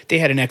 Yeah. They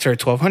had an XR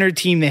 1200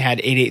 team. They had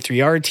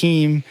 883R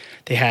team.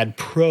 They had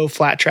pro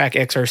flat track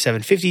XR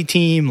 750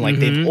 team. Like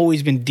they've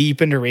always been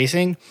deep into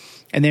racing.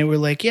 And they were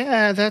like,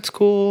 yeah, that's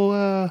cool.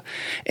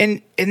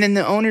 And then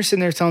the owner's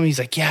sitting there telling me, he's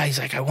like,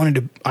 I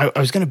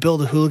was going to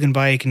build a hooligan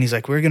bike. And he's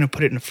like, we're going to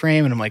put it in a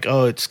frame. And I'm like,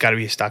 oh, it's got to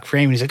be a stock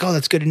frame. And he's like, oh,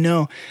 that's good to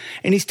know.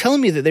 And he's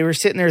telling me that they were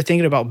sitting there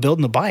thinking about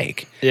building a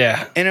bike.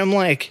 Yeah. And I'm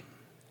like,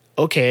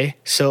 okay,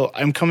 so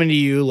I'm coming to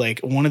you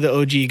like one of the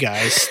OG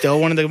guys, still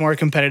one of the more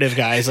competitive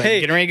guys, like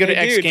getting ready to go to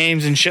X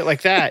Games and shit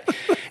like that.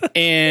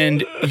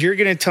 And you're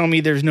going to tell me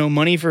there's no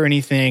money for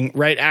anything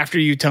right after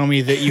you tell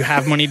me that you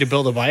have money to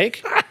build a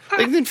bike?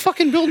 Like, then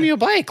fucking build me a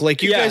bike.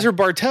 Like, you guys are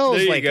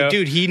Bartels. Like,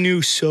 dude, he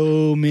knew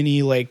so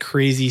many, like,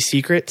 crazy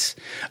secrets.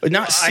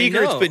 Not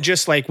secrets, but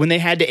just, like, when they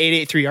had the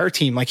 883R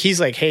team, like, he's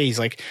like, hey,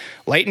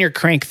 lighten your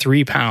crank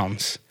 3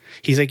 pounds.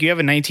 He's like, you have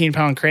a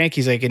 19-pound crank?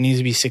 He's like, it needs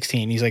to be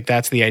 16. He's like,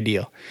 that's the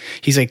ideal.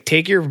 He's like,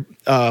 take your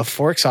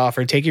forks off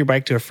or take your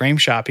bike to a frame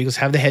shop. He goes,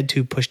 have the head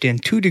tube pushed in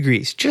 2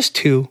 degrees, just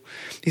 2.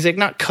 He's like,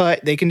 not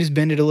cut. They can just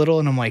bend it a little.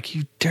 And I'm like,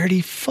 you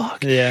dirty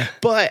fuck. Yeah.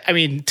 But, I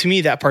mean, to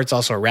me, that part's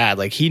also rad.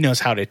 Like, he knows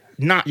how to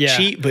not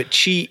cheat, but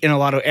cheat in a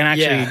lot of, and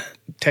actually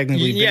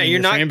technically you're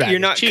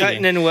not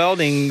cutting and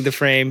welding the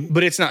frame,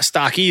 but it's not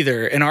stock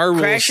either. And our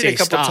rules say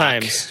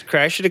stock.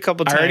 Crash it a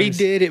couple times. I already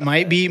did. It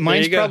might be.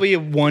 Mine's probably a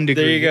 1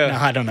 degree. There you go. No,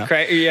 I don't know.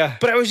 Yeah.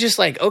 But I was just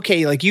like,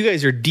 okay, like you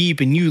guys are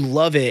deep and you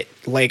love it.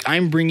 Like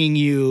I'm bringing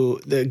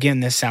you. Again,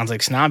 this sounds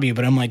like snobby,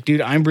 but I'm like,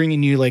 dude, I'm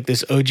bringing you like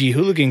this OG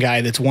hooligan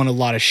guy that's won a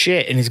lot of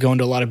shit and he's going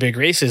to a lot of big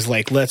races.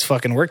 Like, let's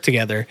fucking work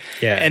together.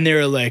 Yeah. And they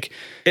were like,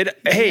 it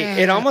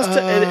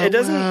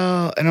doesn't.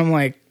 And I'm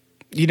like.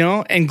 You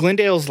know, and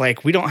Glendale's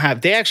like,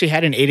 they actually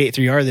had an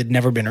 883R that'd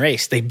never been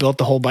raced. They built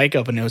the whole bike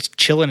up and it was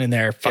chilling in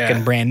there,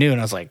 fucking brand new. And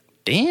I was like,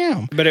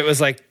 damn. But it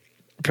was like,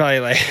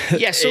 probably like,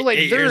 so like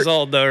 8 years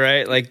old though,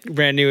 right? Like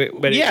brand new.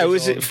 But yeah, it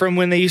was from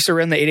when they used to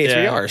run the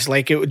 883Rs.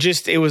 Like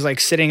it was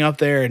like sitting up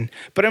there.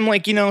 But I'm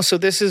like, so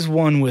this is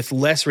one with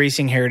less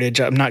racing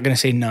heritage. I'm not going to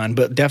say none,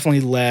 but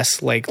definitely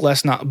less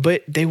not.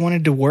 But they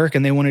wanted to work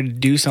and they wanted to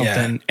do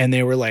something. Yeah. And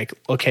they were like,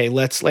 okay,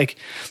 let's like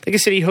I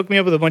said, he hooked me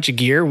up with a bunch of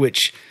gear,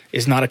 which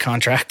is not a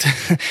contract,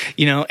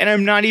 and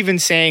I'm not even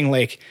saying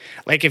like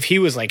if he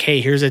was like, hey,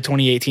 here's a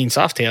 2018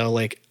 Softail,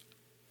 like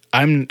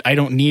I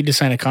don't need to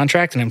sign a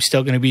contract, and I'm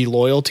still going to be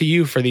loyal to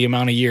you for the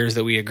amount of years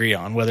that we agree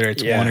on, whether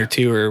it's 1 or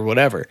 2 or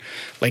whatever.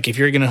 Like if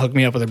you're going to hook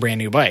me up with a brand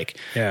new bike,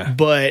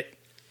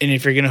 and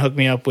if you're going to hook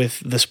me up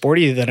with the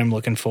sporty that I'm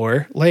looking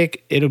for,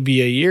 like it'll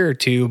be a year or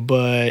 2,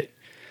 but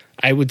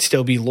I would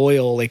still be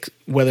loyal, like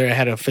whether I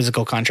had a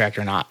physical contract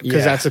or not,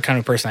 because that's the kind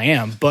of person I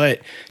am.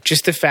 But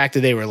just the fact that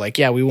they were like,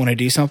 yeah, we want to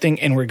do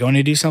something and we're going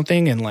to do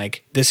something, and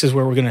like this is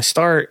where we're going to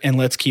start, and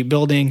let's keep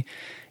building.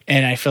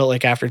 And I felt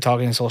like after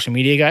talking to the social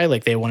media guy,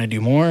 like they want to do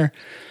more.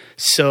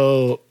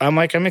 So I'm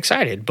like, I'm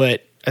excited.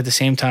 But at the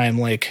same time,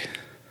 like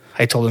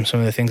I told him some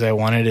of the things I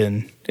wanted,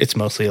 and it's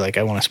mostly like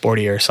I want a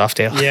sporty or a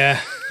Softail.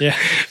 Yeah.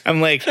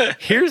 I'm like,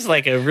 here's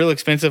like a real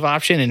expensive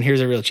option and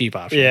here's a real cheap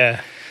option.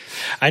 Yeah.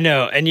 I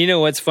know. And you know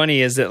what's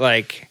funny is that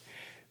like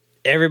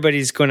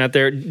everybody's going out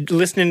there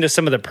listening to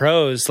some of the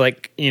pros,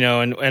 like, you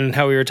know, and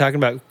how we were talking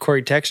about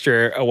Corey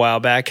Texture a while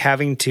back,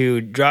 having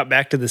to drop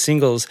back to the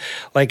singles.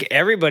 Like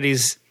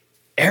everybody's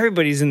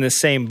in the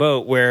same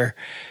boat where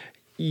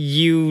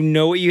you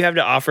know what you have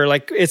to offer.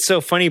 Like it's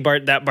so funny,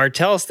 Bart, that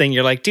Bartels thing.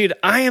 You're like, dude,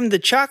 I am the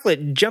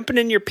chocolate jumping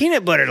in your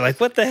peanut butter. Like,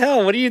 what the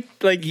hell? What are you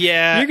like?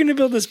 Yeah, you're gonna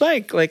build this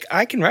bike. Like,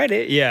 I can ride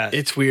it. Yeah,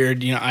 it's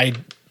weird. You know,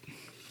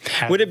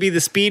 would it be the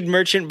Speed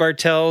Merchant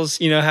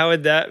Bartels? You know, how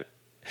would that?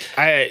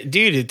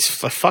 Dude,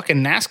 it's a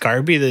fucking NASCAR.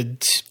 It'd be the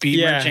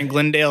Speed Merchant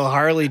Glendale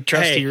Harley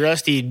trusty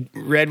rusty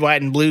red,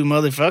 white, and blue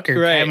motherfucker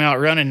coming out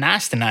running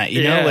nice tonight.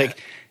 You know,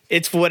 like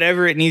it's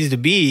whatever it needs to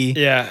be.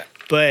 Yeah,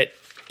 but.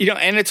 You know,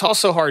 and it's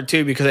also hard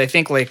too because I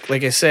think like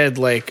I said,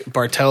 like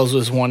Bartels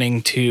was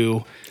wanting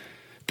to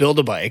build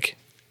a bike,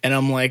 and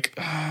I'm like,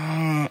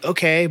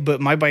 okay,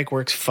 but my bike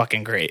works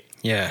fucking great.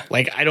 Yeah,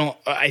 like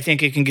I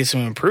think it can get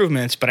some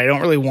improvements, but I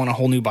don't really want a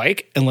whole new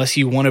bike unless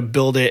you want to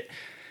build it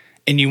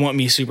and you want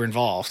me super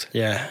involved.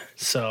 Yeah,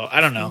 so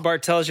I don't know.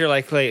 Bartels, you're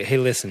like, hey,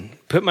 listen,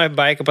 put my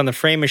bike up on the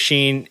frame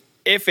machine.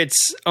 If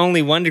it's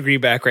only 1 degree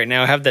back right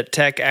now, have that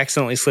tech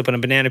accidentally slip on a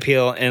banana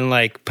peel and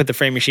like put the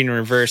frame machine in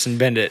reverse and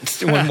bend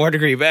it 1 more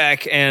degree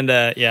back. And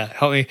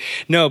help me.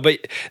 No,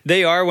 but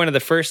they are one of the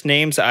first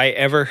names I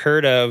ever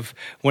heard of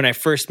when I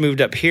first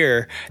moved up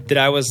here that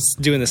I was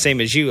doing the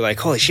same as you. Like,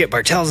 holy shit,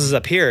 Bartels is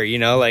up here. You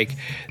know, like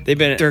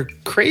they're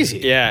crazy.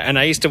 Yeah. And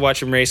I used to watch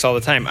them race all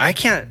the time. I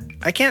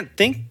can't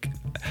think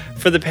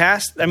for the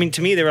past. I mean,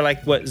 to me, they were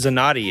like what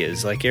Zanatti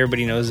is. Like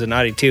everybody knows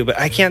Zanatti too, but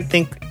I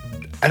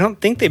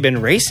don't think they've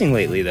been racing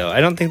lately, though. I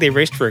don't think they've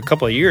raced for a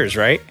couple of years,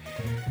 right?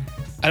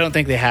 I don't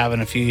think they have in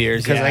a few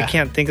years. Because I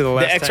can't think of the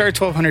last The XR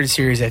 1200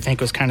 series, I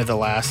think, was kind of the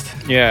last.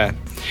 Yeah.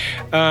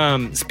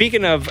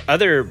 Speaking of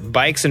other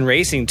bikes and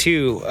racing,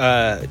 too,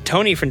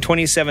 Tony from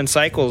 27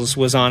 Cycles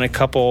was on a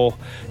few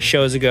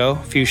shows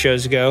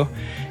ago,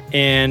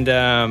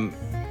 and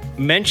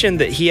mentioned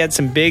that he had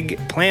some big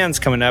plans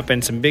coming up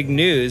and some big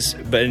news,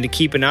 but to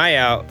keep an eye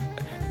out.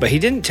 But he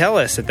didn't tell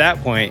us at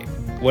that point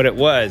what it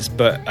was,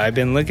 but I've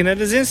been looking at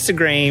his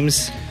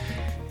Instagrams.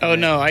 Oh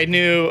no, I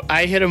knew.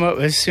 I hit him up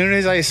as soon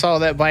as I saw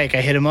that bike.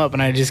 I hit him up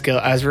and I just go,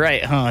 I was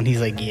right, huh? And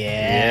he's like,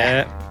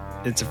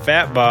 yeah, it's a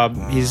Fat Bob.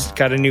 He's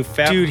got a new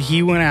Fat. Dude,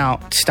 he went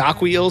out stock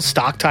wheels,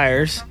 stock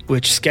tires,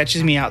 which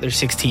sketches me out. They're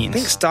 16s. I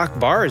think stock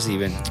bars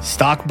even.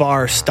 Stock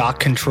bar, stock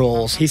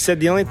controls. He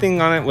said the only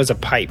thing on it was a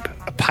pipe.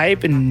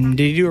 And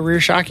did he do a rear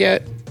shock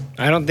yet?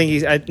 I don't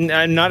think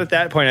I'm not at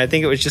that point. I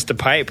think it was just a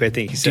pipe. I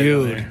think he said.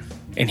 Dude.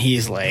 And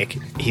he's like,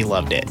 he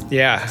loved it.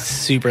 Yeah.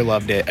 Super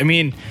loved it. I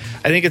mean,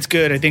 I think it's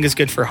good. I think it's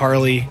good for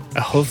Harley.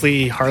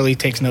 Hopefully Harley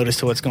takes notice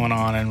to what's going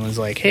on and was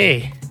like,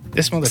 hey,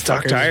 this motherfucker's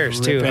stock tires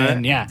ripping, too, huh?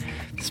 Yeah.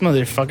 This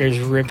motherfucker's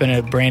ripping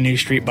a brand new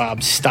Street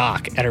Bob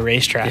stock at a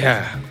racetrack.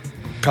 Yeah.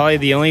 Probably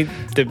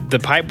the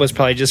pipe was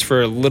probably just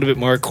for a little bit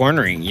more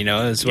cornering, you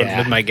know, is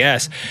what my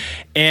guess.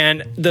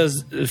 And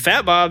those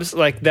Fat Bobs,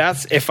 like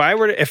that's if I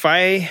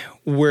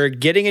were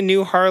getting a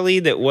new Harley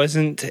that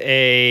wasn't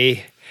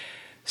a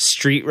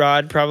street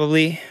rod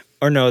probably,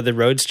 or no, the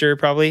Roadster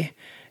probably,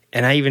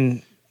 and I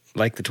even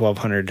like the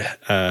 1200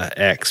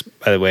 X,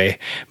 by the way,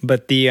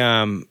 but the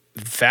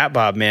Fat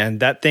Bob, man,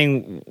 that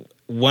thing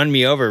won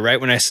me over right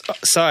when I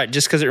saw it,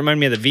 just because it reminded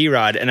me of the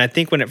V-Rod. And I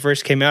think when it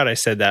first came out, I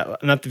said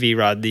that, not the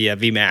V-Rod, the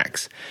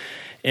V-Max.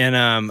 And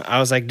I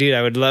was like, dude,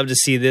 I would love to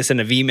see this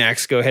and a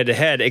V-Max go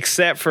head-to-head,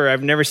 except for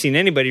I've never seen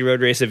anybody road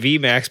race a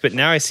V-Max, but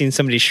now I've seen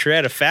somebody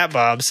shred a Fat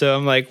Bob, so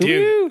I'm like,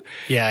 dude, woo!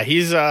 Yeah,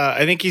 he's,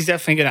 I think he's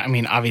definitely going to, I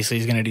mean, obviously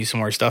he's going to do some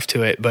more stuff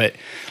to it, but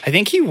I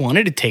think he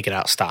wanted to take it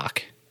out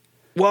stock.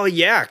 Well,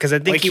 yeah, because I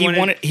think like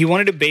he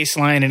wanted a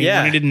baseline and he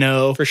wanted to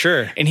know. For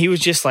sure. And he was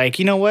just like,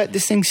 you know what?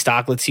 This thing's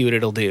stock. Let's see what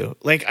it'll do.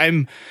 Like,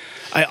 I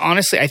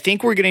honestly, I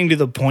think we're getting to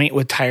the point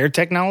with tire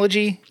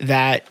technology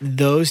that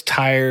those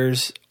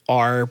tires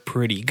are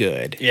pretty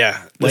good.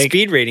 Yeah. The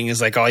speed rating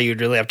is like all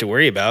you'd really have to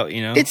worry about,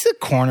 you know? It's the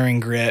cornering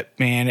grip,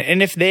 man.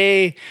 And if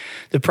the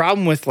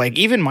problem with like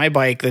even my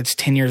bike that's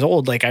 10 years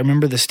old, like I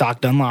remember the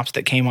stock Dunlops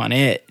that came on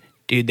it,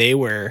 dude, they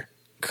were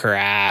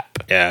crap.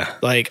 Yeah.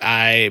 Like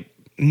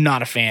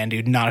not a fan,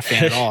 dude. Not a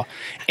fan at all.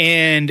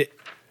 And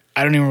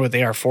I don't even remember what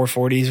they are,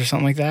 440s or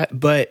something like that.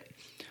 But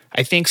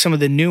I think some of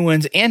the new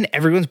ones, and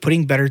everyone's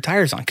putting better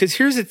tires on. Because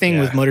here's the thing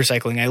with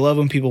motorcycling. I love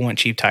when people want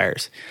cheap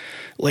tires.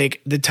 Like,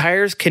 the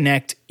tires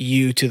connect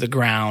you to the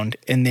ground,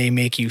 and they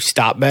make you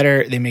stop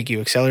better. They make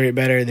you accelerate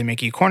better. They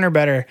make you corner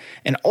better.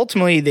 And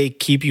ultimately, they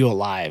keep you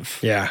alive.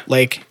 Yeah.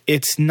 Like,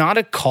 it's not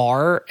a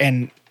car,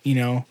 and, you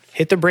know,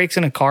 hit the brakes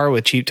in a car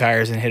with cheap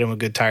tires and hit them with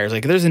good tires.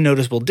 Like, there's a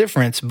noticeable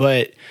difference,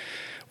 but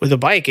with a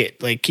bike,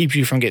 it, like, keeps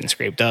you from getting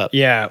scraped up.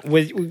 Yeah.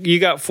 You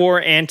got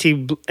 4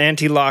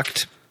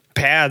 anti-locked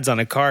pads on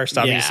a car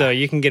stopping, so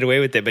you can get away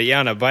with it. But yeah,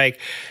 on a bike,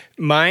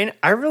 mine,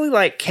 I really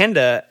like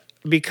Kenda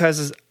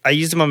because I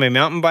used them on my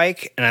mountain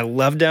bike and I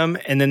loved them.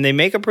 And then they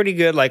make a pretty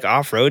good like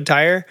off-road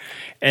tire.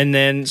 And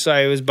then so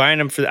I was buying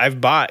them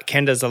I've bought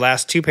Kendas the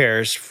last 2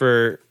 pairs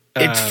for.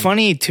 It's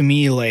funny to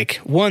me,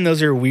 like, one,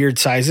 those are weird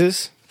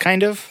sizes,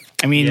 kind of.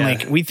 I mean,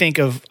 like, we think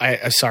of,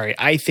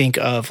 I think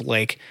of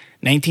like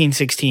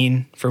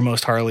 1916 for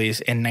most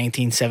Harleys and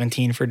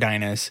 1917 for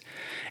Dynas.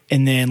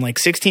 And then like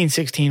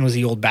 1616 was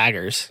the old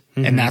baggers,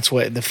 and that's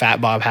what the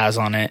Fat Bob has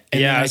on it.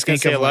 And I was going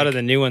to say a lot of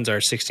the new ones are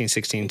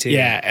 1616 too.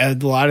 Yeah, a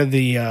lot of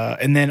the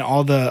and then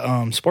all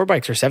the sport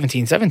bikes are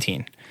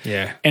 1717.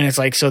 Yeah, and it's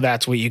like, so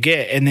that's what you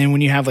get. And then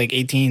when you have like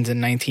 18s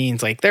and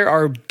 19s, like there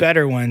are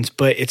better ones,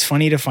 but it's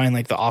funny to find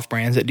like the off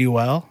brands that do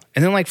well.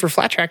 And then like for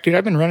flat track, dude,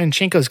 I've been running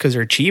Chinkos because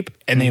they're cheap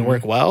and they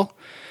work well.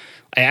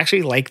 I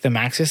actually like the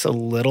Maxxis a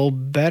little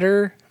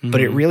better, but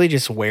it really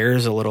just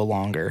wears a little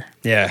longer.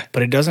 Yeah.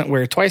 But it doesn't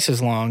wear twice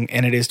as long,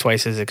 and it is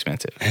twice as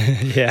expensive.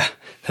 Yeah,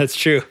 that's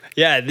true.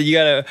 Yeah, you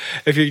got to,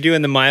 if you're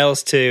doing the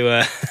miles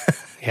to,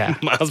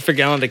 miles per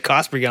gallon to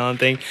cost per gallon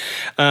thing.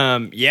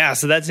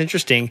 So that's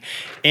interesting.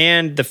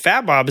 And the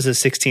Fat Bob is a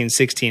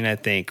 1616, I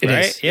think,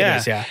 right? It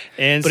is, yeah.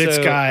 And but it's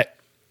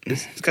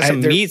got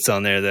some meats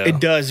on there, though. It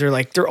does.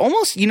 They're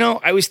almost, you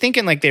know, I was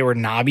thinking like they were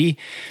knobby.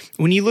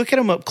 When you look at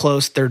them up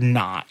close, they're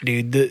not,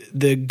 dude.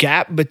 The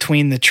gap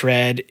between the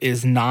tread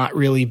is not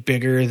really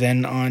bigger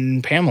than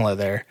on Pamela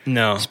there.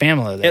 No.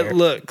 Spamela there. It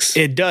looks.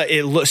 It does.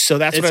 It looks. So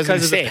that's what I was going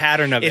to say. It's because of the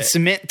pattern of it. It's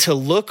meant to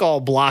look all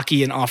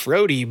blocky and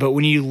off-roady, but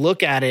when you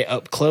look at it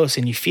up close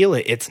and you feel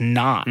it, it's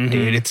not,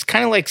 dude. It's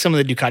kind of like some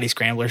of the Ducati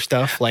Scrambler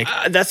stuff. Like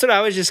that's what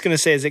I was just going to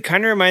say, is it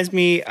kind of reminds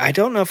me, I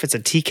don't know if it's a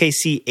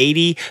TKC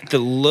 80 that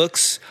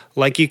looks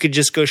like you could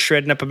just go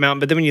shredding up a mountain,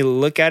 but then when you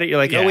look at it, you're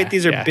like, oh wait,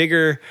 these are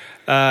bigger.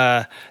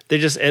 They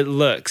just, it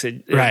looks,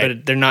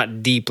 but they're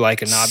not deep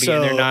like a knobby,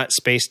 and they're not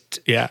spaced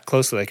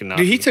closely like a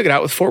knobby. Dude, he took it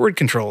out with forward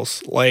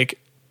controls. Like,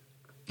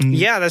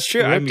 yeah, that's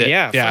true. I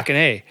mean, fucking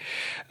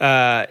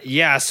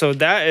A. So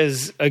that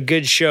is a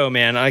good show,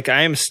 man. Like,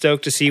 I am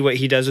stoked to see what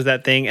he does with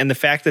that thing, and the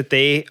fact that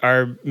they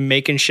are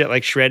making shit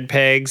like shred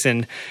pegs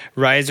and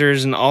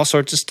risers and all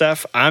sorts of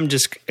stuff. I'm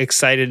just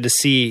excited to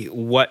see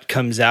what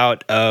comes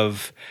out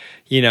of,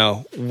 you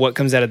know, what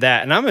comes out of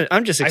that. And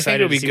I'm just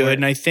excited. I think it'll be good.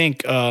 And I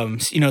think,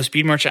 you know,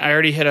 Speed Merchant, I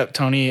already hit up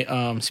Tony.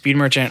 Speed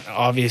Merchant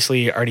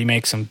obviously already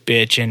makes some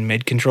bitch and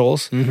mid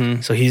controls.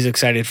 So he's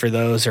excited for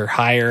those. They're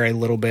higher a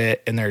little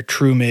bit and they're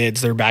true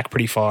mids. They're back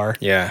pretty far.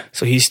 Yeah.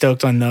 So he's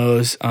stoked on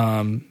those.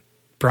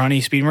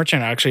 Brawny Speed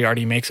Merchant actually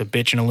already makes a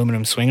bitch and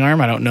aluminum swing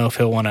arm. I don't know if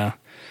he'll want to,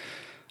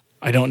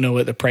 I don't know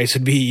what the price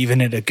would be even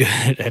at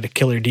a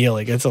killer deal.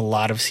 Like, it's a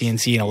lot of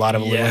CNC and a lot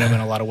of aluminum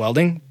and a lot of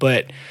welding,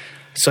 but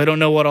so I don't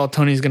know what all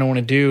Tony's going to want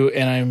to do,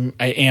 and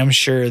I am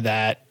sure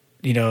that,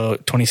 you know,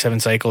 27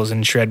 Cycles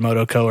and Shred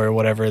Moto Co. or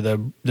whatever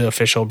the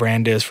official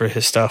brand is for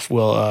his stuff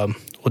will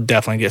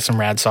definitely get some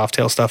rad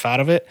Softail stuff out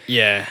of it.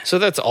 Yeah. So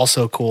that's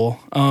also cool.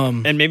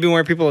 And maybe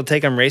more people will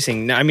take them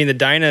racing. I mean, the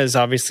Dynas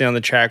obviously on the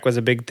track was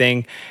a big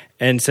thing,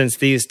 and since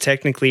these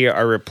technically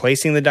are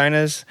replacing the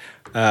Dynas,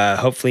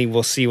 hopefully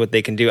we'll see what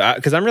they can do.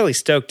 Because I'm really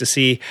stoked to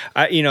see,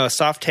 you know, a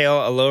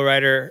Softail, a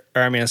lowrider,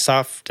 or I mean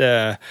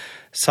a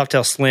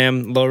Softail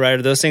Slim,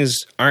 lowrider, those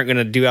things aren't going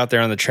to do out there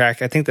on the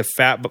track. I think the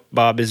Fat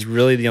Bob is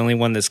really the only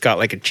one that's got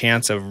like a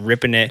chance of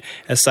ripping it,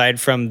 aside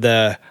from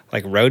the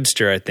like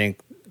Roadster. I think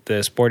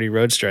the sporty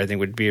Roadster, I think,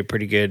 would be a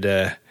pretty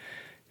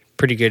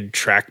good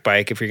track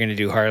bike if you're going to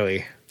do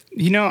Harley.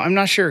 You know, I'm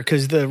not sure,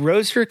 because the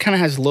Roadster kind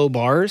of has low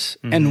bars.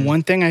 And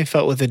one thing I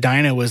felt with the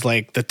Dyna was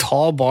like the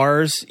tall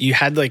bars, you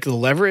had like the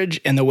leverage,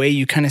 and the way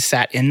you kind of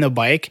sat in the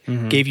bike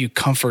gave you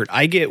comfort.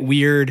 I get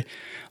weird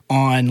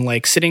on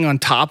like sitting on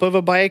top of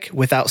a bike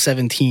without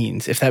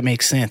 17s, if that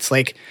makes sense.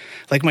 Like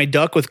my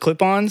Duck with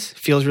clip-ons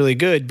feels really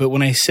good, but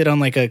when I sit on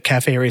like a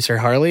Cafe Racer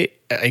Harley,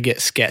 I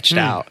get sketched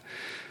out.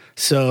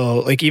 So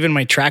like even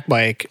my track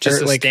bike,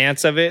 just the like,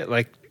 stance of it,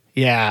 like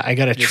I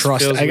gotta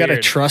trust. I gotta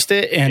trust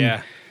it,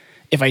 and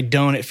if I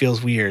don't, it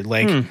feels weird.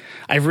 Like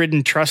I've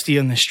ridden Trusty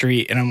on the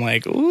street, and I'm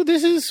like, "Ooh,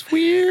 this is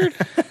weird."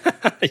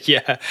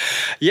 Yeah.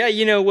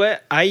 You know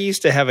what? I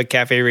used to have a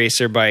Cafe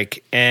Racer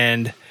bike,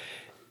 and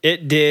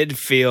it did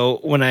feel,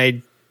 when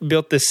I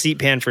built the seat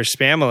pan for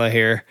Spamula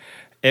here,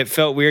 it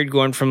felt weird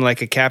going from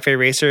like a Cafe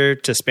Racer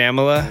to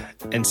Spamula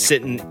and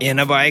sitting in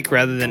a bike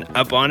rather than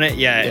up on it.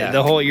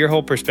 Your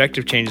whole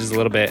perspective changes a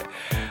little bit.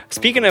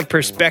 Speaking of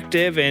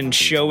perspective and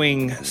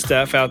showing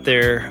stuff out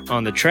there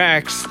on the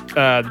tracks,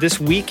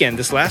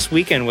 this last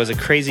weekend was a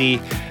crazy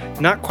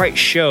not quite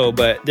show,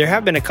 but there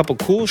have been a couple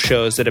cool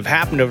shows that have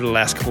happened over the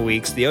last couple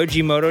weeks. The OG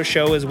Moto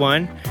show is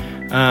one.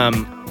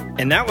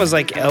 And that was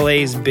like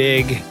LA's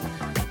big,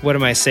 what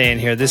am I saying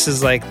here? This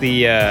is like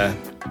the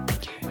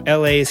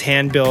LA's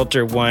hand-built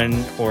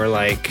or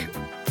like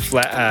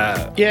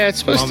flat. Yeah, it's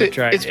supposed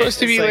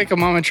to be like a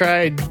Mama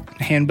Tried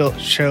hand-built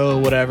show,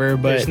 whatever.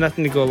 But there's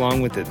nothing to go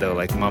along with it though,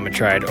 like Mama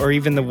Tried, or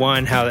even the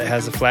one how it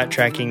has the flat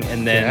tracking,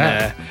 and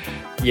then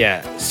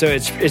so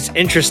it's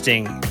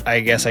interesting,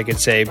 I guess I could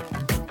say,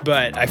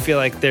 but I feel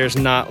like there's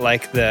not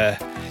like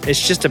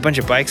it's just a bunch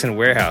of bikes in a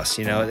warehouse,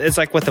 you know. It's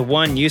like what the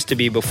one used to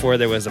be before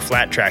there was the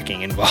flat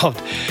tracking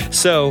involved.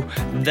 So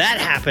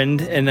that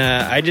happened, and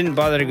I didn't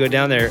bother to go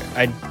down there.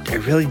 I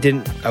really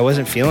didn't. I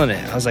wasn't feeling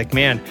it. I was like,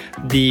 man,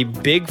 the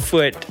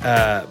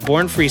Bigfoot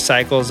Born Free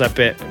cycles up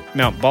at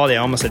Mount Baldy, I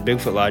almost said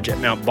Bigfoot Lodge, at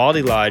Mount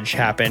Baldy Lodge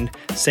happened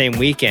same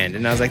weekend.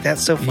 And I was like,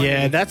 that's so funny.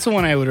 Yeah, that's the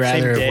one I would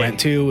rather have went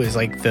to, is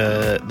like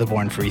the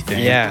Born Free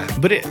thing. Yeah.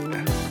 But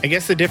I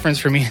guess the difference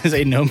for me is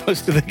I know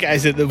most of the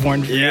guys at the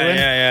Born Free one.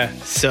 Yeah.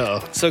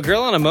 So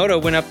Girl on a Moto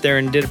went up there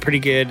and did a pretty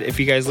good, if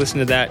you guys listen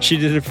to that, she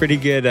did a pretty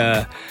good,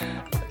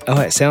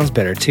 it sounds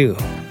better too.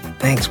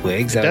 Thanks,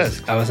 Wiggs. I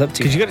was up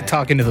too high. Because you got to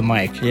talk into the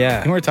mic.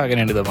 Yeah. And we're talking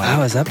into the mic. I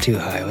was up too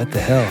high. What the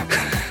hell?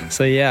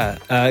 So yeah,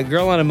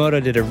 Girl on a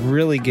Moto did a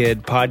really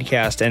good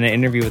podcast and an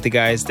interview with the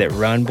guys that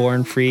run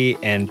Born Free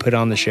and put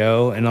on the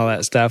show and all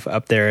that stuff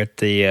up there at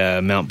the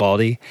Mount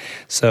Baldy.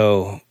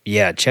 So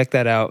yeah, check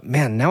that out.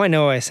 Man, now I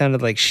know I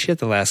sounded like shit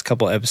the last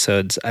couple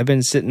episodes. I've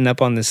been sitting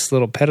up on this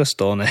little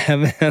pedestal and I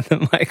haven't had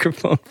the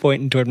microphone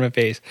pointing toward my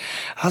face.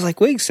 I was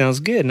like, Wiggs sounds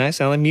good, and I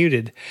sound like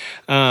muted.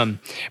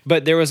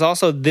 But there was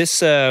also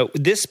this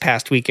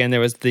past weekend,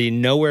 there was the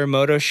Nowhere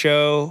Moto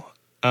show.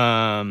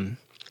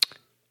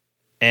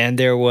 And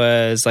there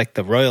was like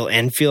the Royal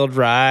Enfield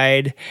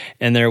ride,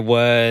 and there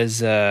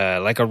was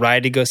like a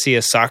ride to go see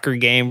a soccer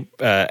game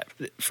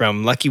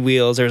from Lucky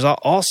Wheels. There's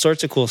all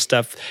sorts of cool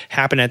stuff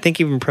happening. I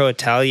think even Pro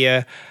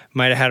Italia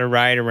might have had a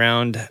ride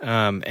around,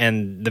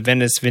 and the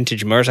Venice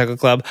Vintage Motorcycle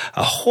Club.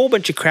 A whole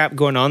bunch of crap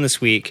going on this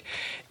week.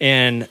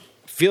 And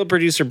field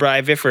producer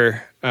Bri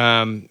Viffer,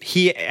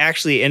 he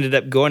actually ended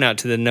up going out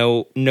to the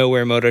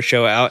Nowhere Moto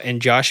show out in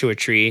Joshua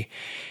Tree.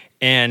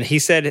 And he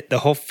said the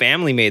whole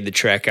family made the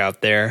trek out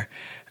there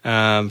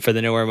for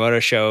the Nowhere Moto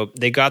show.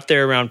 They got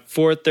there around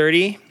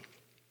 4:30,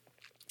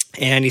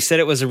 and he said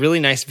it was a really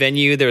nice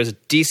venue. There was a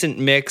decent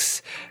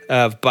mix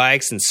of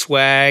bikes and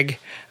swag.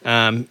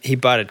 He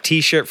bought a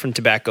T-shirt from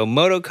Tobacco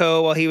Moto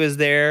Co. while he was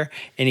there,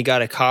 and he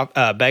got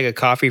a bag of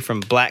coffee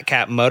from Black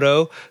Cat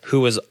Moto, who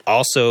was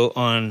also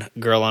on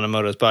Girl on a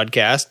Moto's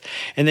podcast.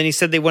 And then he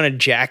said they won a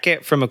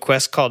jacket from a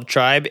quest called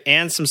Tribe,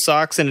 and some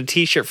socks and a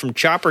T-shirt from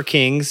Chopper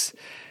Kings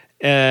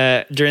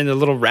during the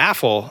little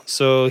raffle.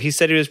 So he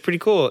said it was pretty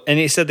cool. And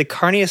he said the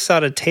carne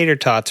asada tater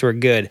tots were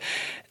good.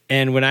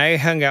 And when I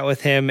hung out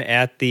with him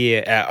at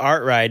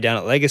Art Ride down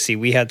at Legacy,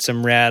 we had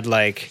some rad,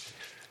 like,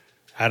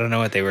 I don't know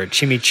what they were,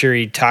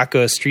 chimichurri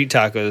tacos, street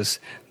tacos.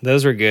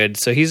 Those were good.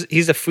 So he's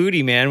a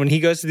foodie, man. When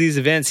he goes to these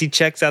events, he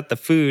checks out the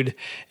food.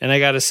 And I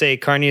got to say,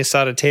 carne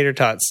asada tater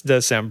tots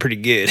does sound pretty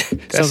good.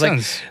 Sounds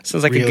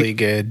like really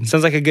good.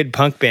 Sounds like a good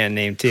punk band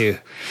name too.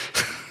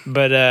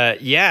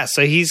 But yeah,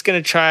 so he's going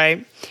to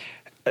try.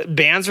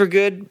 Bands were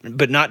good,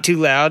 but not too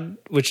loud,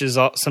 which is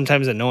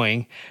sometimes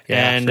annoying.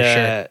 Yeah, and for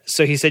sure.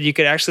 So he said you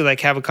could actually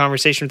like have a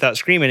conversation without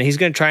screaming. And he's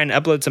going to try and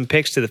upload some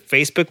pics to the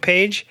Facebook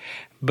page.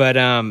 But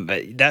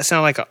that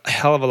sounded like a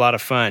hell of a lot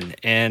of fun.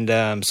 And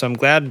so I'm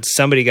glad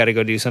somebody got to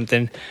go do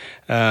something.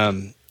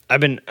 I've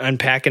been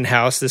unpacking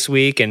house this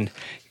week, and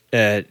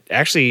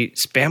actually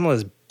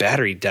Spamla's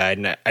battery died.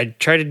 And I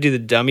tried to do the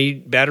dummy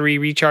battery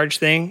recharge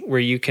thing where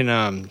you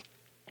can,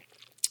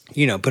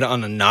 put it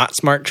on a not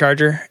smart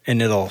charger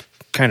and it'll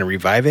kind of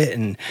revive it,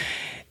 and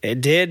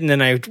it did. And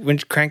then I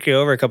cranked it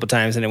over a couple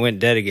times and it went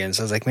dead again.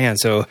 So I was like, man,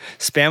 so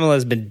Spamla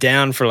has been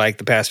down for like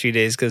the past few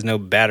days because no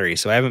battery.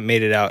 So I haven't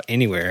made it out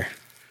anywhere.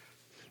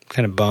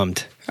 Kind of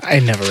bummed. I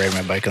never ride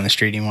my bike on the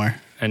street anymore.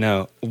 I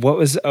know.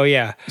 Oh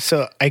yeah.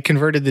 So I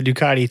converted the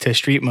Ducati to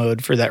street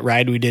mode for that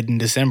ride we did in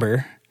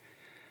December.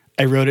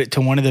 I rode it to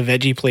one of the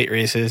veggie plate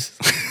races.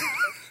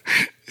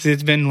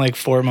 It's been like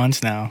 4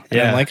 months now.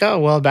 And I'm like, oh,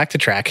 well, back to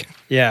track.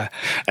 Yeah.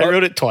 I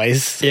rode it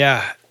twice.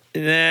 Yeah.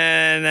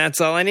 Then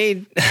that's all I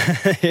need.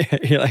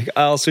 You're like,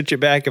 I'll switch it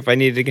back if I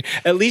need it.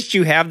 At least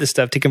you have the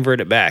stuff to convert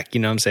it back. You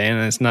know what I'm saying?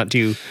 And it's not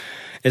too.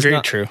 It's very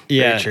not, true.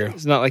 Yeah, very true.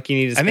 It's not like you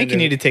need to. I think you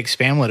need to take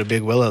Spamla to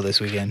Big Willow this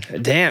weekend.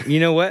 Damn.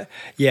 You know what?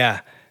 Yeah.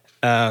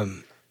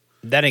 That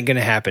ain't gonna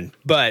happen.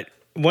 But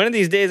one of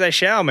these days I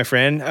shall, my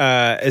friend.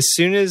 As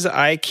soon as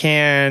I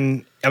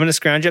can. I'm going to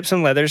scrounge up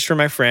some leathers for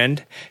my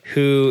friend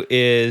who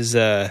is,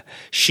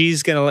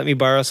 she's going to let me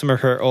borrow some of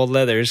her old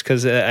leathers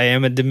because I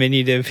am a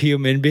diminutive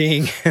human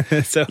being.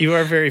 So you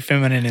are very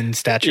feminine in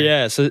stature.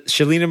 Yeah. So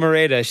Shalina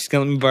Moreta, she's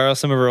going to let me borrow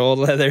some of her old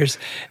leathers.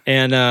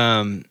 And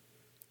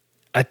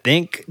I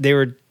think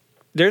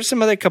there's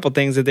some other couple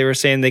things that they were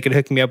saying they could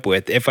hook me up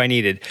with if I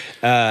needed.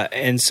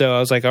 And so I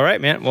was like, all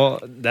right, man, well,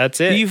 that's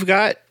it. You've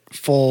got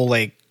full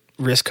like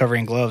wrist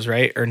covering gloves,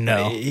 right? Or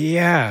no?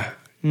 Yeah.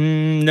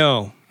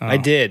 No, I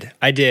did.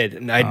 I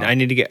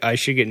need to get. I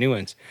should get new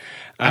ones.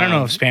 I don't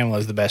know if Spamla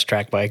is the best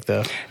track bike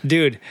though.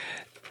 Dude,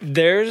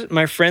 there's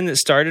my friend that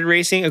started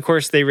racing. Of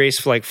course, they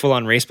race like full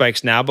on race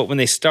bikes now, but when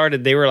they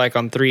started, they were like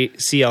on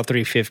CL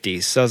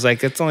 350s. So I was like,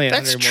 that's only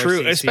 100 That's more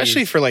true, CCs.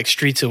 especially for like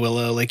Streets of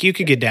Willow. Like you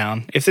could get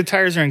down if the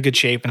tires are in good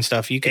shape and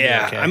stuff. You could.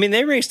 Yeah, be okay. I mean,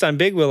 they raced on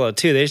Big Willow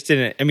too. They just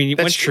didn't. I mean,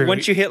 That's true.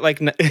 once you hit like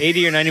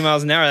 80 or 90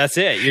 miles an hour, that's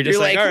it. You're just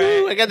you're like, all right.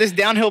 "Ooh, I got this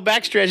downhill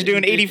backstretch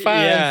doing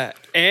 85. Yeah,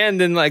 and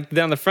then like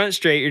down the front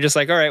straight, you're just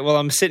like, all right, well,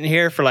 I'm sitting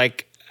here for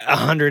like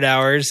 100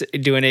 hours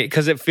doing it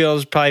because it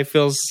probably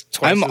feels.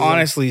 Twice I'm as long.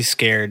 honestly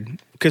scared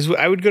because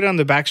I would go down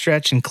the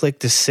backstretch and click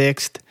to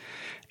 6th,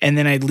 and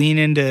then I'd lean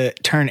into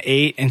turn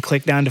 8 and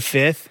click down to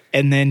 5th,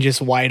 and then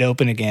just wide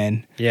open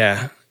again.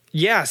 Yeah.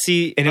 Yeah,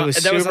 see, And it was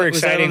that super was that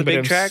exciting. on the big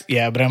but track.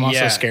 Yeah, but I'm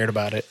also Yeah. scared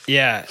about it.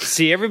 Yeah,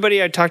 see,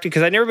 everybody I talked to,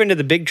 because I've never been to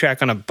the big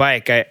track on a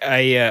bike.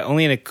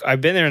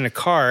 I've been there in a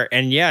car,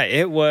 and yeah,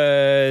 it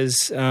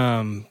was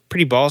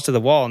pretty balls to the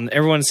wall. And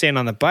everyone's saying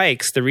on the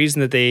bikes, the reason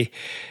that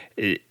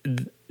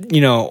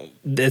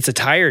it's a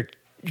tire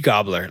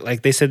gobbler.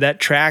 Like they said, that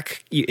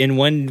track in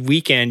one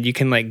weekend you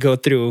can like go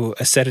through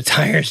a set of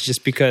tires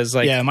just because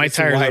like Yeah, my it's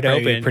tires are wide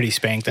probably open. pretty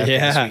spanked after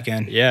this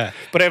weekend. Yeah.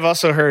 But I've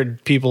also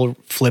heard people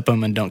flip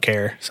them and don't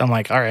care. So I'm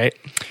like, all right.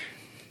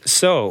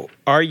 So,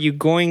 are you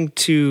going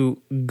to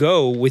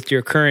go with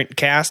your current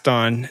cast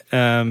on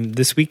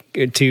this week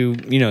to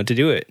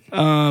do it? Well,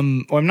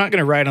 I'm not going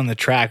to ride on the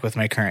track with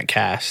my current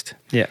cast.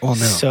 Yeah. Well,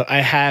 no. So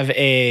I have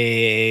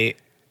a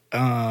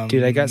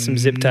Dude, I got some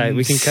zip tie.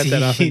 We can cut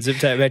that off and zip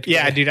tie it back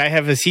together. Yeah, dude, I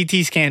have a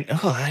CT scan.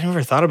 Oh, I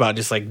never thought about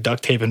just like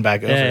duct taping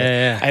back over it.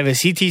 Yeah. I have a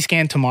CT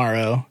scan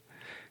tomorrow,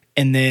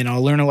 and then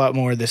I'll learn a lot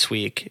more this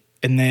week.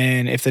 And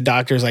then if the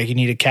doctor's like, you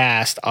need a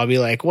cast, I'll be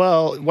like,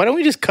 well, why don't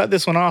we just cut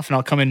this one off and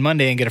I'll come in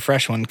Monday and get a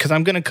fresh one? Because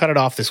I'm going to cut it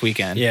off this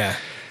weekend. Yeah.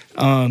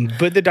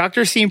 But the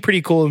doctors seem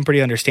pretty cool and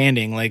pretty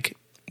understanding. Like,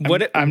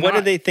 What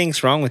do they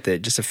think's wrong with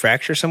it? Just a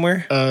fracture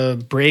somewhere? a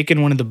break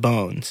in one of the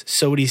bones.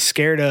 So what he's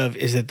scared of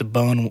is that the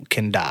bone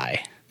can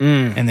die.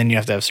 And then you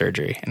have to have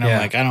surgery. And Yeah. I'm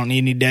like, I don't need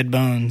any dead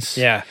bones.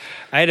 Yeah.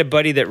 I had a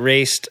buddy that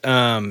raced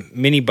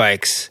mini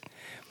bikes.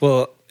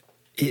 Well,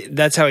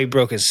 that's how he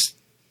broke his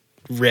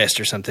wrist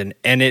or something,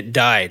 and it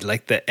died.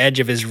 Like the edge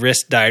of his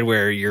wrist died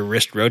where your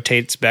wrist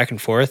rotates back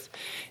and forth.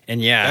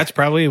 And yeah, That's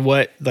probably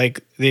what,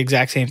 like, the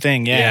exact same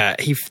thing. Yeah.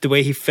 the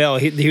way he fell,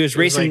 he was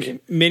racing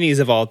like- minis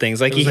of all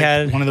things. Like It was he like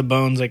had one of the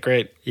bones, like,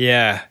 right.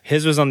 Yeah,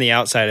 his was on the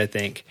outside, I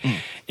think.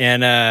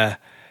 And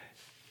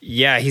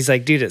yeah, he's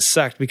like, dude, it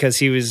sucked because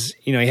he was,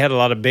 he had a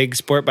lot of big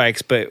sport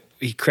bikes, but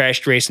he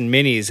crashed racing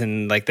minis,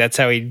 and like that's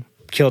how he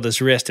killed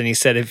his wrist. And he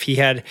said if he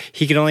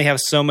could only have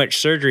so much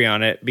surgery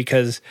on it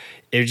because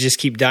it would just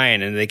keep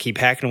dying and they keep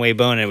hacking away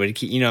bone and it would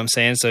keep, what I'm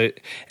saying? So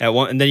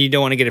and then you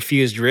don't want to get a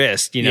fused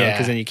wrist,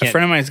 because then you can't. A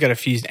friend of mine's got a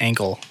fused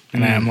ankle,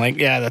 and I'm like,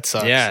 yeah, that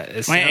sucks. Yeah, it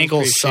my sounds ankles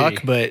pretty suck,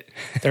 shitty. but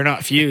they're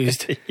not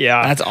fused.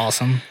 Yeah. That's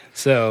awesome.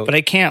 So, But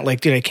I can't,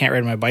 like, dude, I can't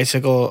ride my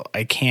bicycle.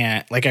 I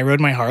can't. Like, I rode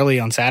my Harley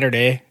on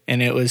Saturday,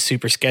 and it was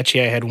super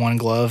sketchy. I had one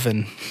glove,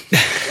 and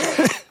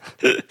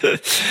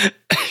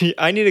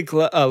I need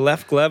a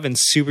left glove and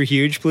super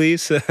huge,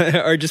 please,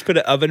 or just put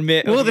an oven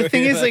mitt. well, over the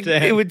thing your is, like, left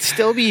hand. it would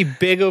still be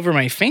big over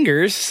my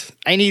fingers.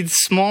 I need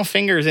small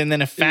fingers and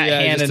then a fat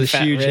hand just and a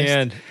fat huge wrist.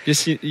 hand.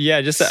 Just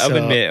an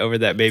oven So, mitt over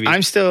that baby.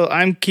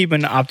 I'm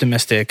keeping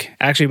optimistic.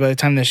 Actually, by the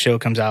time this show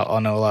comes out,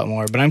 I'll know a lot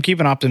more. But I'm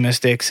keeping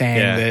optimistic, saying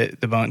that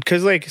the bone,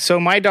 because like, so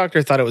my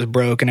doctor thought it was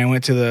broke, and I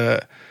went to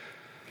the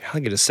I'll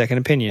get a second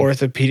opinion.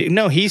 orthopedic.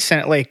 No, he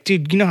sent, like,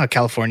 dude, you know how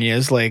California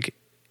is. Like,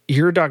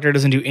 your doctor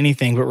doesn't do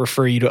anything but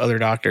refer you to other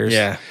doctors.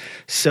 Yeah.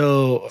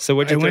 So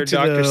what'd your I went third to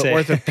doctor the say?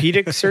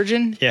 orthopedic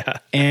surgeon. Yeah.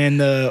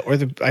 And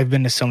I've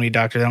been to so many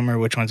doctors, I don't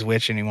remember which one's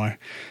which anymore.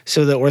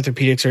 So the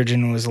orthopedic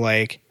surgeon was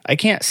like, I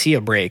can't see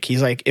a break.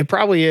 He's like, it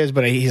probably is,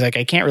 but he's like,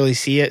 I can't really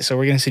see it, so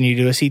we're going to send you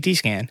to a CT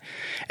scan.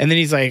 And then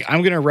he's like,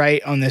 I'm going to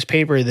write on this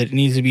paper that it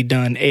needs to be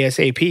done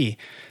ASAP.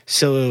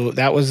 So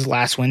that was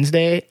last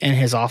Wednesday, and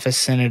his office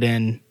sent it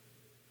in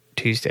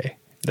Tuesday.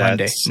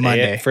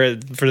 Monday. For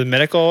the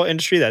medical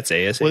industry, that's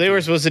ASAP. Well, they were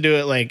supposed to do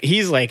it like,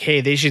 he's like,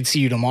 hey, they should see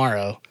you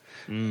tomorrow.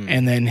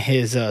 And then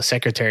his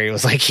secretary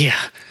was like, yeah,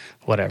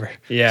 whatever.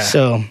 Yeah.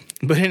 So,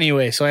 but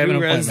anyway, so I have Who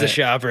an runs appointment. the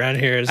shop around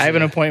here? I have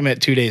an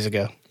appointment 2 days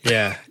ago.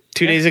 Yeah.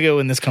 2 days ago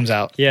when this comes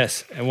out.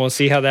 Yes, and we'll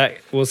see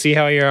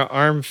how your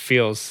arm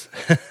feels.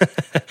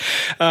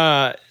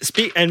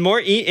 And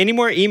more any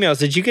more emails?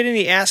 Did you get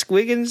any Ask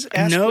Wiggins?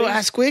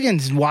 Ask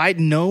Wiggins. Why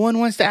no one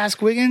wants to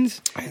ask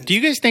Wiggins? Do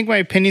you guys think my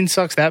opinion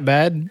sucks that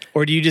bad?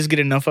 Or do you just get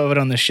enough of it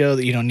on the show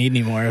that you don't need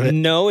any more of it?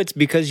 No, it's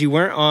because you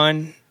weren't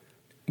on.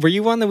 Were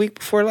you on the week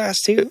before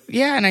last too?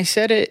 Yeah, and I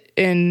said it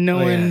and no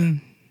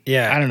one...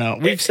 Yeah, I don't know.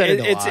 We've said it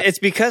a lot. It's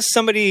because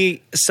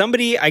somebody,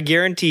 I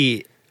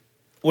guarantee,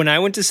 when I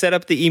went to set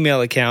up the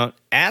email account,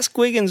 Ask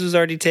Wiggins was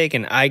already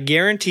taken. I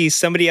guarantee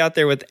somebody out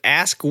there with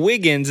Ask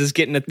Wiggins is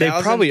getting 1,000.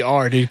 They probably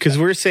are, dude, because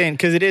we're saying,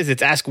 because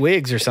it's Ask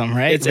Wiggs or something,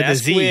 right? It's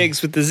Ask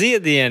Wiggs with the Z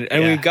at the end.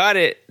 And we got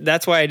it.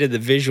 That's why I did the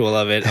visual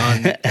of it on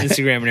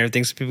Instagram and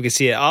everything so people can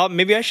see it.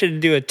 Maybe I should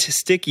do a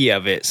sticky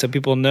of it so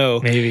people know.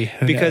 Maybe.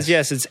 Because,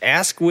 yes, it's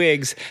Ask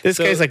Wiggs. This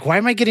guy's like, why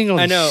am I getting all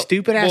these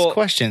stupid-ass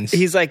questions?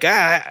 He's like,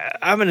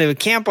 I'm going to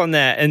camp on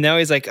that. And now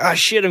he's like, oh,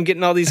 shit, I'm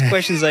getting all these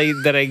questions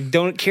that I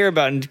don't care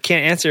about and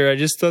can't answer. I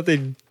just thought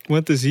they'd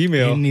want this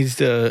email. He needs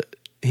to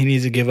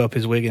give up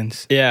his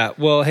Wiggins. Yeah.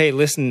 Well, hey,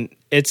 listen,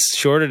 it's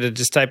shorter to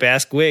just type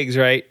Ask Wiggs,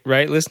 right?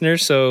 Right,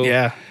 listeners? So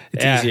yeah,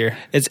 it's easier.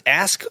 It's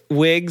Ask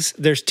Wiggs.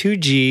 There's 2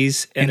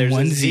 G's and there's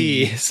one a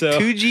Z. So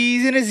 2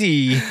 G's and a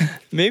Z.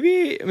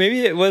 maybe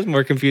it was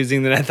more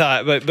confusing than I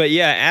thought. But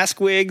yeah,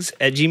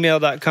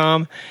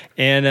 askwiggs@gmail.com.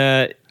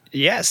 And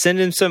send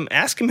him some.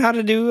 Ask him how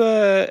to do.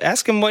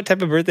 Ask him what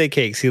type of birthday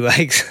cakes he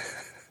likes.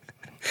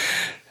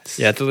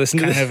 You have to listen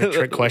to kind of a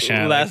trick question.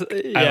 I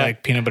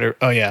like peanut butter.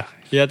 Oh yeah,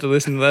 you have to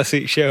listen to last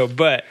week's show.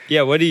 But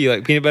yeah, what do you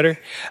like? Peanut butter.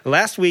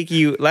 Last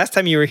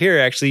time you were here,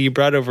 actually, you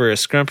brought over a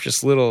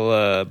scrumptious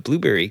little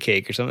blueberry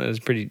cake or something that was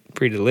pretty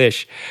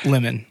delish.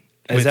 Lemon.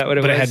 Is that what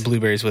it was? But it had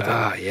blueberries with it.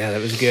 Oh yeah, that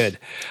was good.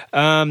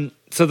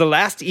 So the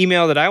last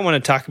email that I want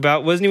to talk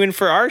about wasn't even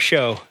for our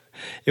show.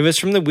 It was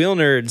from the Wheel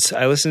Nerds.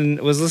 I was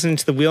listening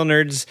to the Wheel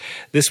Nerds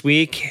this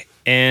week,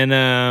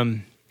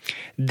 and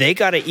they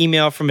got an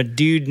email from a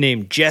dude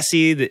named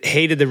Jesse that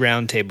hated the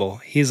round table.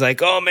 He's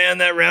like, oh man,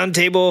 that round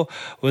table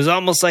was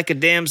almost like a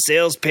damn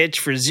sales pitch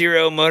for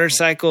Zero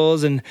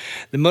motorcycles and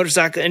the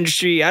motorcycle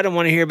industry. I don't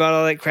want to hear about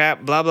all that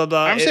crap, blah, blah,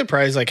 blah. I'm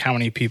surprised like how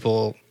many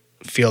people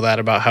feel that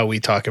about how we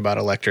talk about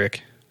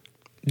electric.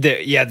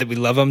 That we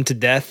love them to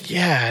death.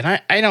 Yeah,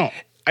 and I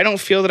don't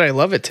feel that I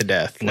love it to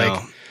death. No.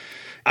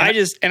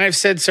 Like, and I've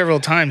said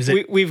several times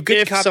that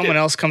if someone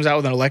else comes out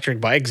with an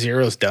electric bike,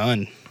 Zero's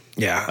done.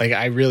 Yeah. Like,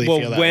 I really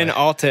feel that when way.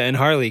 Alta and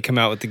Harley come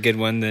out with the good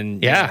one, then...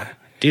 Yeah.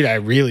 Dude, I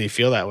really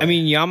feel that way. I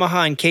mean,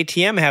 Yamaha and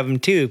KTM have them,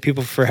 too.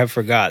 People have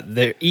forgot.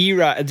 The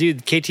E-Ride...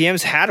 Dude,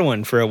 KTM's had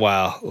one for a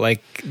while.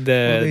 Like,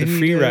 the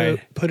free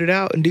ride. Put it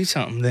out and do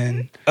something,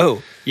 then.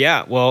 Oh,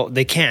 yeah. Well,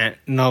 they can't.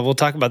 No, we'll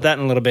talk about that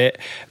in a little bit.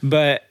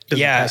 But,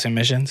 Doesn't pass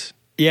emissions?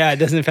 Yeah, it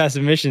doesn't pass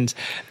emissions.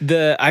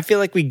 I feel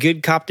like we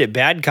good copped it,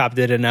 bad copped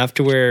it enough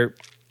to where...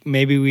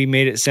 Maybe we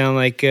made it sound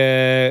like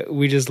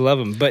we just love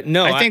them. But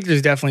no. I think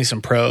there's definitely some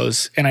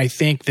pros. And I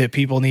think that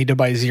people need to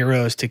buy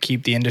Zeros to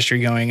keep the industry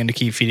going and to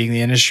keep feeding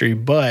the industry.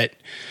 But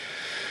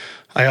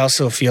I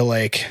also feel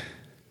like...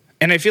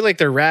 And I feel like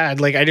they're rad.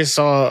 Like, I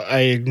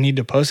need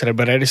to post it,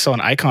 but I just saw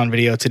an Icon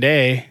video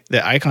today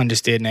that Icon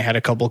just did, and they had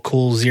a couple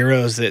cool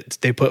Zeros that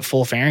they put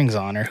full fairings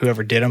on, or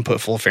whoever did them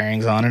put full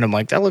fairings on, and I'm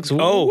like, that looks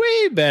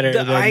way better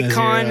than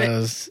Icon, the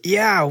Zeros.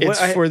 Yeah.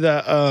 It's for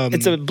the...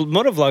 it's a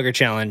motovlogger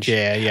challenge.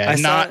 Yeah.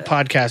 Not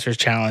podcasters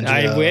challenge.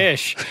 I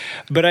wish.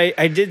 But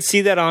I did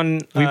see that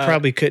on... we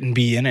probably couldn't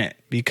be in it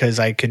because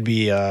I could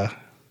be...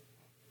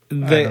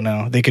 I don't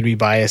know. They could be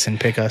biased and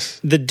pick us.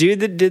 The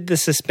dude that did the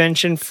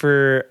suspension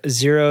for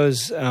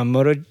Zero's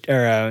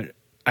Island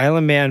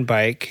Man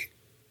bike,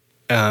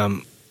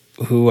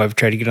 who I've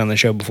tried to get on the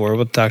show before.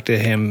 We'll talk to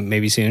him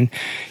maybe soon.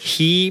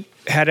 He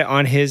had it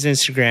on his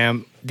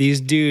Instagram.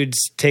 These dudes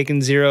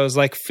taking Zeros,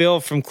 like Phil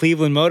from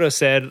Cleveland Moto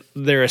said,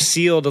 they're a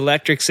sealed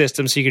electric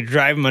system, so you could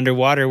drive them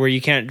underwater, where you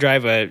can't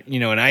drive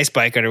an ice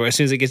bike underwater. As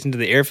soon as it gets into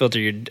the air filter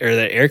or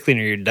the air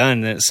cleaner, you're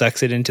done. Then it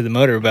sucks it into the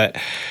motor, but.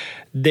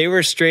 They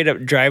were straight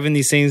up driving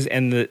these things,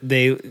 and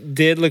they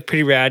did look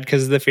pretty rad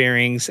because of the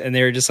fairings, and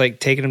they were just like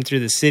taking them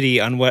through the city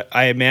on what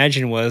I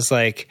imagine was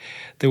like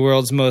the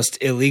world's most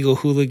illegal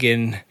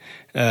hooligan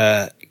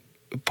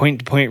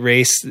point-to-point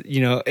race.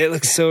 It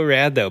looks so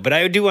rad though. But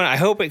I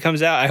hope it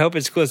comes out. I hope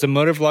it's cool. It's a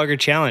motovlogger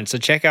challenge. So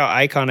check out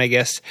Icon, I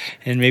guess,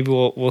 and maybe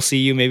we'll see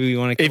you. Maybe we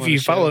want to. If you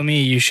follow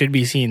me, you should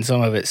be seeing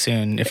some of it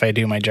soon if I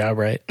do my job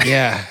right.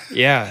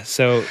 Yeah.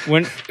 So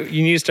when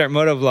you need to start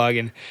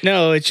motovlogging.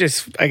 No, it's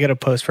just I got to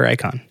post for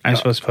Icon. I'm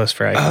supposed to post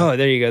for Icon. Oh,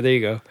 there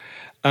you go.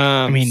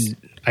 I mean,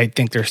 I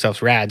think their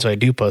stuff's rad, so I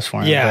do post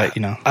for them. Yeah,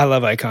 but, I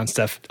love Icon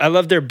stuff. I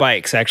love their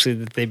bikes, actually,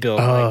 that they build.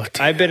 Oh,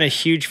 I've been a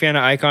huge fan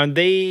of Icon.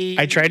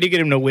 I tried to get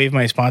them to waive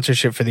my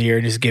sponsorship for the year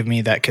and just give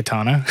me that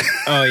katana.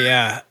 Oh,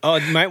 yeah.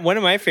 Oh, one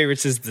of my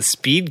favorites is the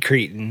Speed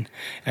Cretin.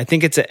 I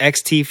think it's an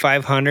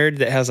XT500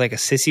 that has like a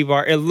sissy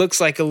bar. It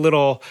looks like a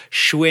little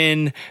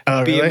Schwinn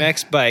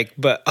BMX bike,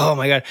 but oh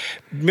my God.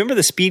 Remember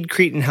the Speed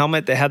Cretin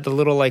helmet that had the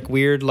little like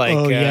weird like...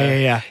 Oh,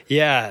 yeah.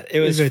 Yeah, it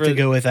was to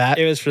go with that.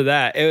 It was for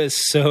that. It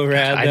was so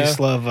rad, I just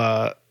love...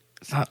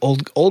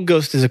 Old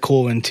Ghost is a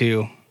cool one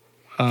too.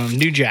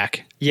 New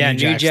Jack. Yeah,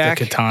 New Jack.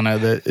 The katana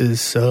that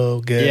is so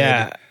good.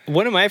 Yeah.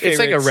 One of my favorites.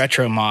 It's like a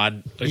retro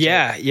mod.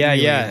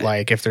 Yeah.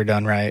 Like if they're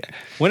done right.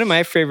 One of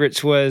my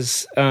favorites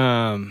was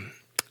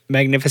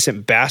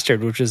Magnificent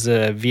Bastard, which is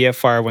a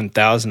VFR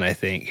 1000, I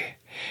think.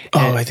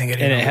 I think it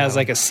is. And it has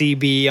like a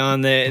CB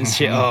on it and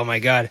shit. Oh my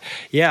God.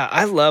 Yeah,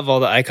 I love all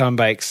the Icon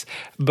bikes.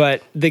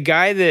 But the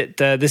guy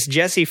that this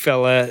Jesse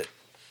fella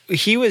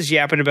he was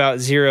yapping about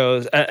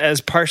zeros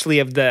as partially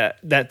of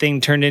that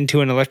thing turned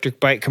into an electric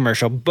bike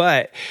commercial,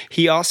 but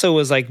he also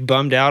was like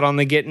bummed out on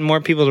the getting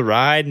more people to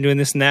ride and doing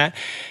this and that.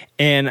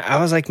 And I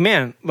was like,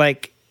 man,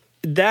 like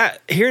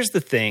that. Here's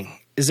the thing: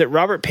 is that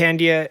Robert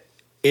Pandya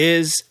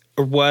is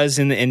or was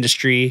in the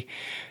industry.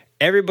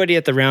 Everybody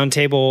at the round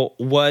table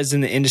was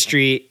in the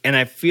industry, and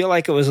I feel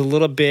like it was a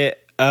little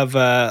bit of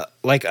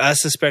like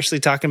us, especially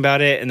talking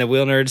about it, and the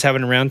Wheel Nerds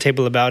having a round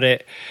table about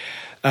it,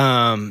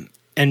 and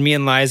me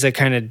and Liza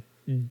kind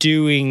of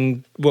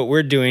doing what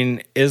we're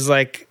doing is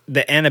like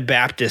the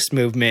Anabaptist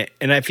movement.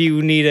 And if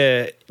you need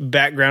a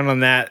background on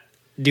that,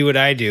 do what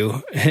I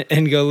do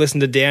and go listen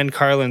to Dan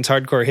Carlin's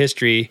Hardcore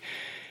History.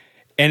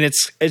 And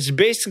it's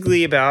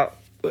basically about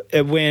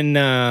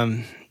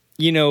when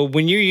you know,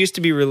 when you used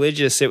to be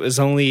religious, it was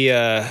only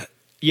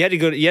you had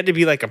to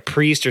be like a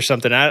priest or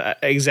something. I don't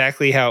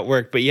exactly how it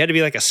worked, but you had to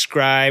be like a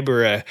scribe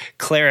or a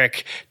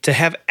cleric to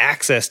have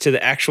access to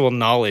the actual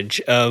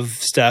knowledge of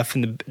stuff.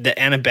 And the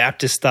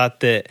Anabaptists thought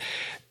that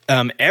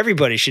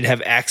everybody should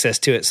have access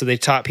to it. So they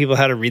taught people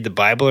how to read the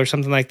Bible or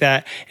something like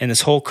that. And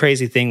this whole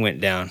crazy thing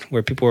went down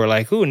where people were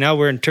like, ooh, now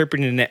we're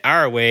interpreting it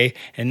our way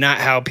and not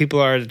how people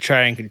are to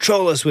try and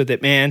control us with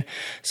it, man.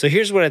 So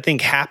here's what I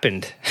think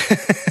happened.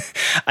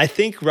 I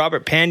think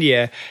Robert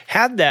Pandya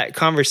had that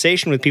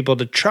conversation with people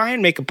to try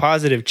and make a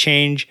positive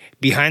change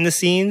behind the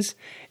scenes.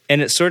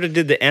 And it sort of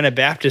did the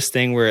Anabaptist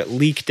thing where it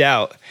leaked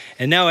out.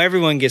 And now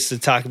everyone gets to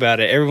talk about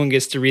it. Everyone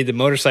gets to read the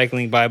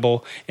motorcycling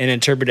Bible and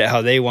interpret it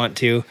how they want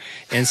to.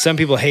 And some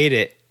people hate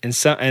it.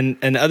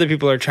 And other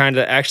people are trying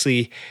to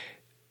actually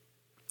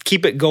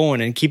keep it going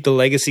and keep the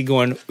legacy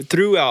going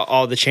throughout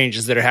all the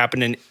changes that are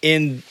happening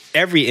in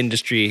every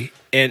industry.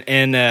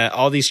 And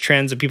all these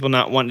trends of people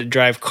not wanting to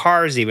drive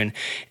cars even.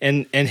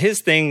 And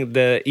his thing,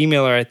 the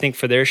emailer, I think,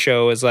 for their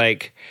show is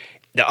like,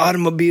 the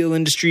automobile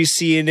industry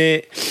seeing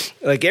it,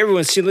 like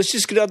everyone's seeing, let's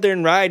just get out there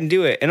and ride and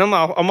do it. And I'm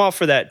all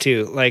for that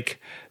too.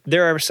 Like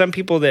there are some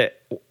people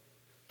that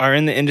are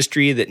in the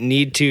industry that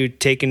need to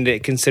take into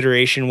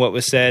consideration what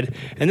was said.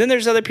 And then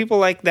there's other people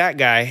like that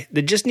guy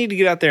that just need to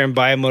get out there and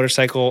buy a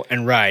motorcycle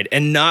and ride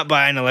and not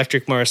buy an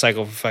electric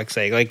motorcycle for fuck's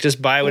sake. Like just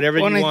buy whatever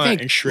you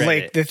want and shred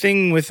like, it. The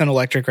thing with an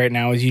electric right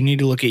now is you need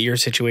to look at your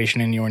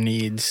situation and your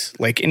needs,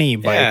 like any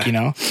bike, you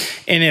know?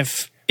 And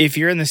if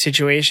you're in the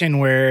situation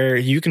where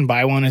you can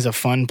buy one as a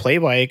fun play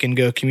bike and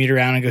go commute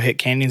around and go hit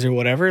canyons or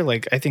whatever,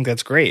 like I think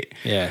that's great.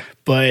 Yeah.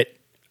 But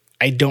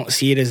I don't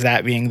see it as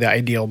that being the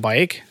ideal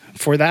bike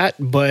for that.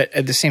 But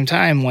at the same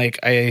time, like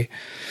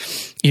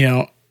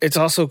it's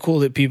also cool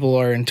that people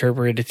are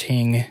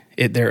interpreting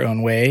it their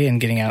own way and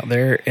getting out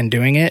there and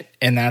doing it.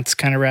 And that's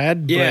kind of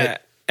rad. Yeah.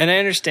 And I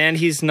understand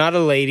he's not a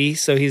lady,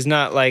 so he's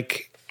not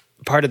like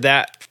part of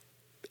that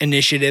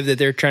initiative that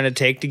they're trying to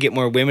take to get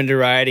more women to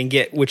ride and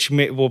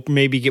will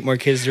maybe get more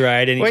kids to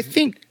ride. And well, I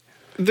think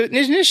the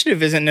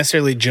initiative isn't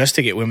necessarily just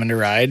to get women to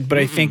ride, but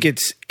I think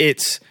it's.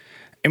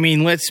 I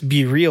mean, let's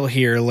be real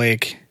here.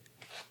 Like,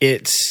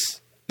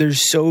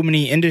 there's so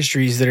many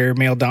industries that are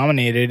male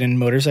dominated, and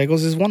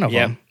motorcycles is one of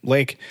them.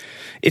 Like,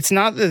 it's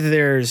not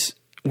that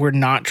we're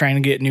not trying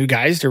to get new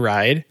guys to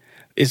ride.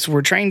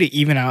 We're trying to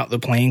even out the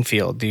playing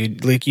field,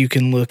 dude. Like, you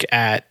can look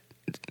at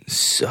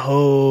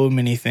so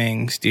many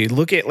things, dude.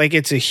 Look at, like,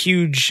 it's a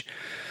huge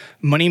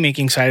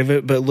money-making side of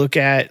it, but look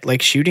at,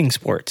 like, shooting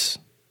sports.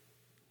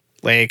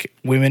 Like,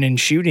 women in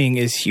shooting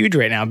is huge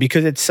right now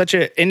because it's such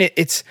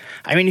it's,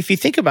 I mean, if you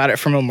think about it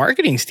from a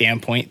marketing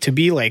standpoint, to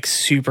be, like,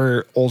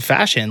 super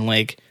old-fashioned,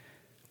 like,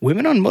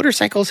 women on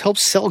motorcycles help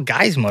sell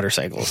guys'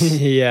 motorcycles.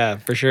 Yeah,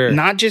 for sure.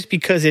 Not just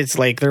because it's,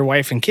 like, their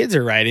wife and kids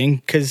are riding,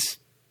 because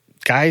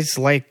guys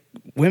like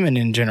women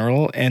in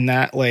general, and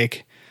that,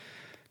 like...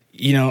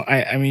 You know,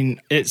 I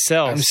mean... It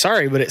sells. I'm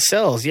sorry, but it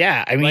sells,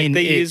 yeah. I mean... Like,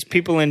 they use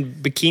people in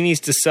bikinis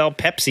to sell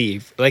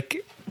Pepsi.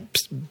 Like,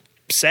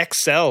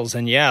 sex sells,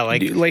 and yeah,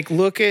 like... Like,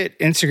 look at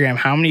Instagram.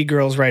 How many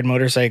girls ride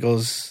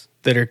motorcycles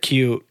that are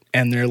cute,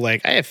 and they're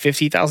like, I have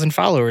 50,000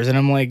 followers, and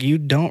I'm like, you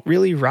don't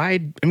really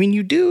ride... I mean,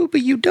 you do,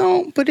 but you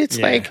don't, but it's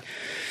like...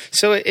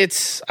 So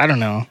it's... I don't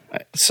know.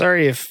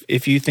 Sorry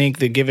if you think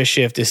the Give a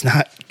Shift is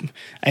not...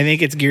 I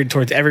think it's geared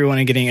towards everyone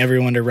and getting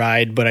everyone to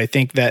ride, but I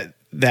think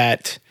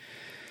that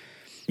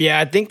yeah,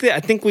 I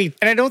think we,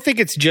 and I don't think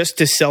it's just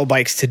to sell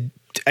bikes to,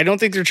 I don't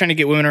think they're trying to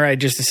get women to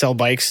ride just to sell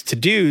bikes to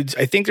dudes.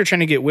 I think they're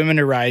trying to get women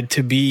to ride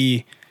to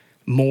be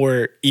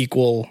more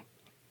equal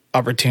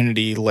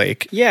opportunity.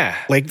 Like, yeah,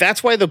 like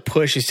that's why the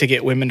push is to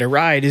get women to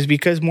ride, is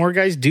because more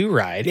guys do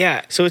ride.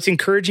 Yeah. So it's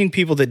encouraging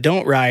people that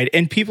don't ride,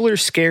 and people are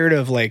scared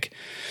of, like,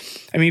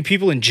 I mean,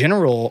 people in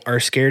general are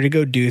scared to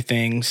go do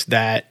things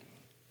that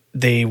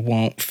they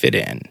won't fit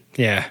in.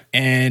 Yeah.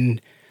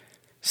 And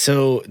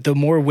so the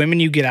more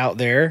women you get out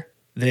there,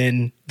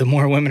 then the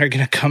more women are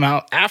going to come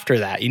out after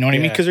that. You know what I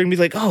mean? Because they're going to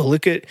be like, oh,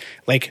 look at,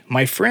 like,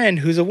 my friend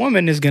who's a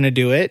woman is going to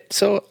do it,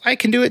 so I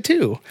can do it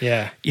too.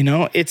 Yeah. You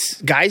know, it's,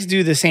 guys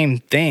do the same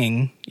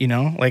thing, you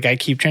know? Like, I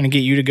keep trying to get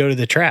you to go to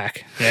the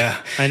track.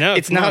 Yeah, I know.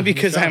 It's not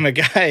because I'm a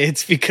guy.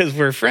 It's because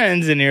we're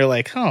friends, and you're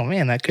like, oh,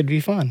 man, that could be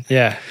fun.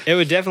 Yeah, it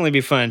would definitely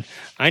be fun.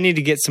 I need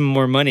to get some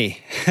more money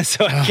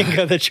so I can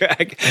go to the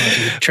track.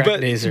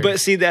 Track days are...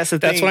 But see, that's the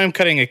thing. That's why I'm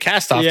cutting a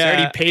cast off. Yeah, I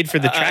already paid for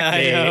the track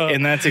day,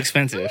 and that's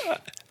expensive.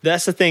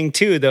 That's the thing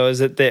too, though, is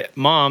that the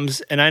moms,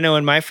 and I know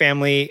in my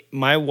family,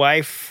 my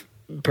wife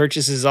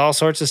purchases all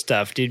sorts of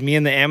stuff. Dude, me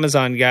and the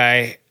Amazon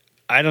guy,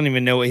 I don't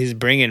even know what he's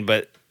bringing,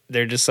 but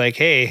they're just like,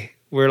 hey,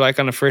 we're like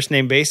on a first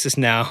name basis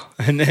now.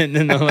 And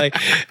then they're like,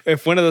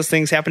 if one of those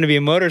things happened to be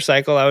a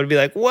motorcycle, I would be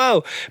like,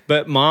 whoa.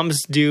 But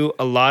moms do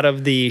a lot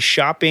of the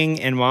shopping,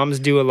 and moms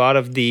do a lot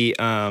of the,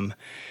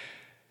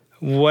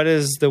 what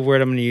is the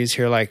word I'm going to use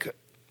here? Like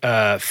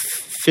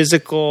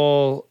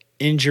physical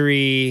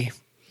injury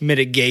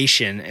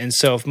mitigation. And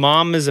so if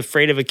mom is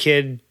afraid of a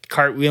kid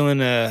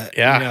cartwheeling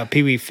a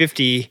Pee Wee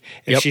 50,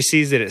 if she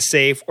sees that it's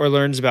safe, or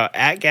learns about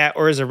ATGAT,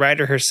 or is a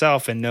rider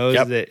herself and knows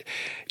that,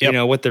 you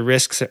know, what the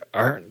risks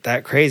aren't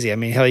that crazy. I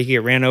mean, hell, you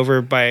get ran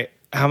over by,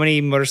 how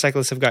many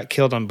motorcyclists have got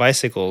killed on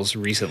bicycles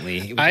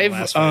recently?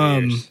 I've,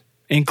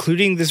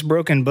 including this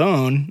broken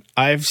bone,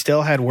 I've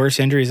still had worse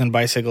injuries on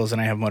bicycles than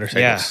I have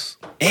motorcycles.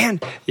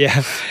 And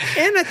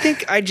I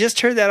think I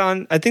just heard that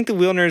I think the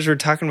Wheel Nerds were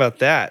talking about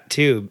that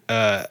too,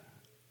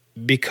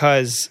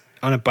 because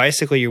on a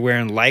bicycle, you're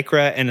wearing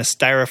Lycra and a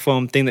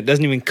styrofoam thing that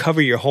doesn't even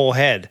cover your whole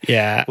head.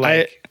 Yeah.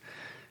 Like,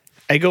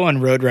 I go on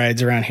road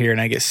rides around here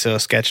and I get so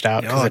sketched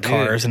out because of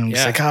cars. And I'm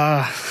just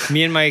like,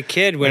 Me and my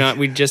kid went on,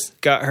 we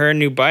just got her a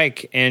new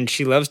bike and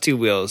she loves two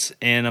wheels.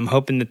 And I'm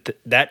hoping that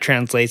that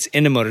translates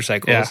into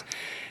motorcycles. Yeah.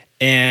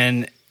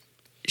 And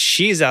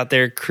she's out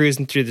there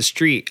cruising through the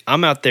street.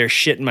 I'm out there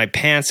shitting my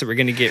pants that we're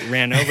going to get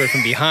ran over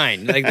from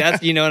behind. Like,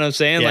 that's, you know what I'm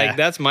saying? Yeah. Like,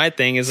 that's my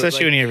thing. Is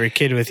especially when you have a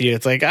kid with you.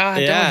 It's like, don't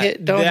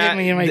hit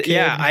me and my kid.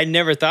 Yeah, I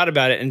never thought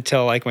about it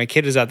until like my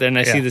kid is out there and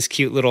I see this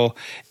cute little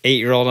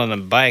 8-year-old on a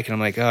bike and I'm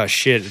like, oh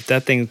shit, if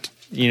that thing,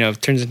 you know,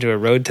 turns into a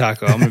road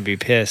taco, I'm going to be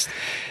pissed.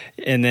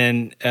 And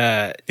then,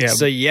 but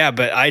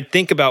I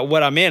think about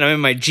what I'm in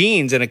my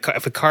jeans, and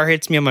if a car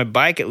hits me on my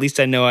bike, at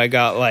least I know I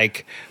got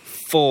like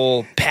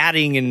full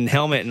padding and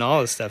helmet and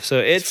all this stuff. So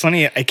it's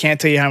funny. I can't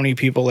tell you how many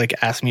people like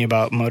ask me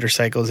about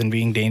motorcycles and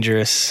being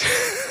dangerous.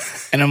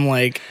 And I'm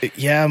like,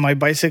 yeah, my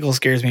bicycle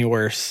scares me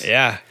worse.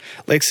 Yeah.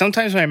 Like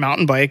sometimes my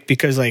mountain bike,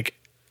 because like,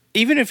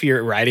 even if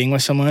you're riding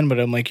with someone, but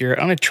I'm like, you're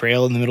on a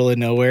trail in the middle of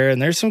nowhere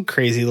and there's some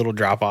crazy little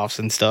drop offs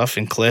and stuff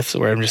and cliffs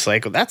where I'm just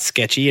like, well, that's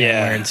sketchy. And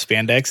I'm wearing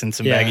spandex and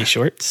some baggy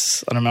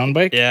shorts on a mountain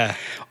bike. Yeah.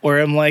 Or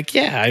I'm like,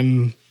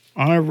 I'm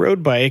on a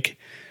road bike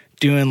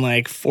doing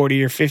like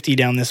 40 or 50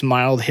 down this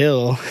mild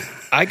hill.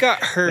 I got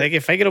hurt. Like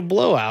if I get a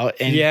blowout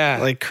and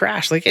like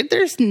crash, like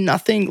there's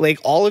nothing, like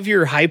all of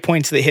your high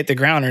points that hit the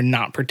ground are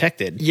not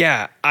protected.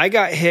 Yeah. I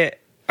got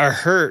hit or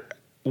hurt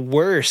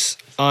worse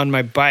on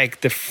my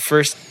bike the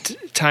first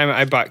time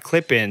I bought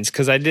clip-ins,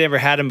 because I never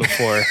had them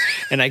before.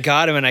 And I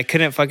got them and I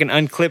couldn't fucking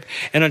unclip,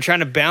 and I'm trying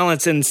to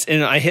balance and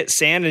I hit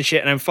sand and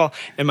shit and I fall,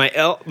 and my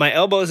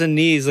elbows and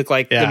knees look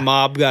like the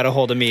mob got a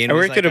hold of me. And I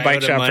worked at a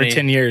bike shop for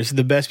 10 years.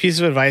 The best piece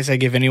of advice I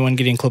give anyone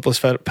getting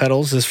clipless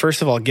pedals is,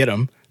 first of all, get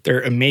them.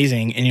 They're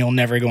amazing and you'll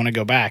never want to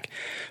go back.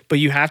 But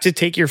you have to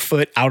take your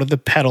foot out of the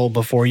pedal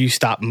before you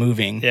stop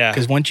moving. Yeah.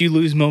 Because once you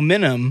lose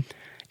momentum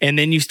and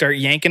then you start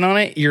yanking on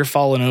it, you're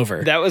falling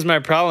over. That was my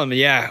problem.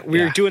 Yeah. We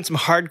were doing some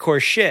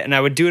hardcore shit and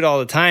I would do it all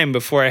the time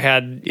before I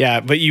had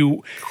but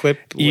you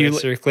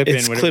clipless or clip in.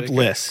 It's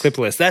clipless.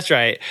 Clipless. That's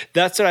right.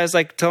 That's what I was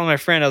like telling my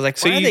friend. I was like,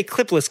 why are they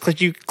clipless? Because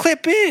you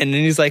clip in. And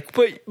he's like,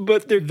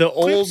 but they're the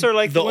clips old are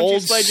like the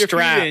old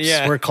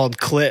straps were called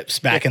clips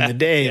back in the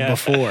day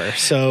before.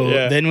 So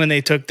then when they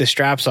took the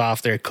straps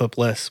off, they're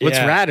clipless. What's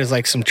rad is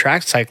like some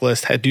track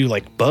cyclists do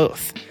like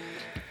both.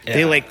 Yeah.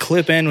 They like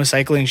clip in with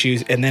cycling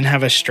shoes and then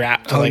have a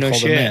strap to hold them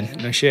in.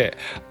 No shit.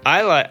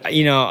 I'm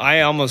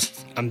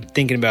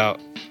thinking about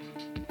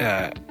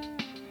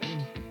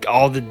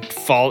all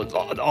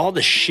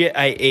the shit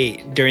I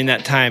ate during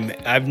that time.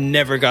 I've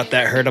never got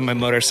that hurt on my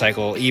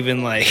motorcycle,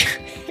 even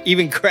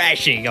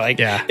crashing. Like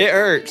it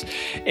hurts.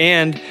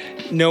 And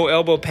no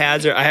elbow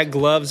pads, or I had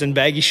gloves and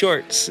baggy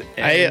shorts.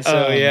 And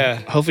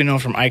hopefully no one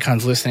from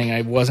Icon's listening.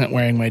 I wasn't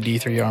wearing my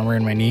D3 armor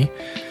in my knee.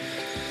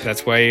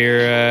 That's why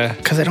you're...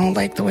 Because I don't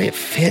like the way it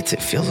fits.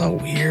 It feels all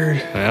weird.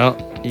 Well,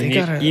 you need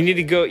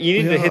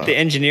to hit the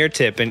engineer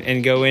tip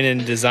and go in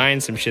and design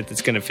some shit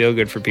that's going to feel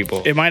good for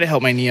people. It might have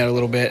helped my knee out a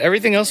little bit.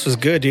 Everything else was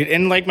good, dude.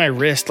 And like my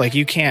wrist, like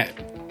you can't...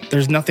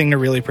 There's nothing to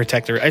really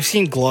protect her. I've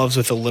seen gloves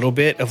with a little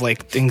bit of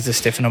like things to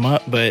stiffen them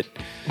up, but...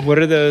 What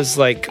are those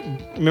like...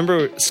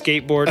 Remember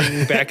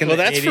skateboarding back in the 80s?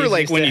 Well, that's for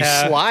like when you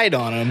slide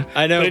on them.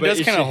 I know, but it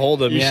does kind of hold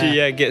them. You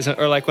should get some,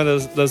 or like one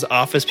of those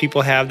office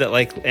people have that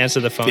like answer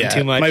the phone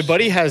too much. My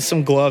buddy has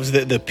some gloves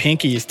that the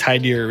pinky is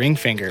tied to your ring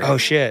finger. Oh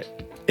shit!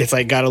 It's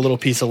like got a little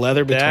piece of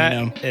leather between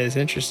them. That is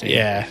interesting.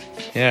 Yeah.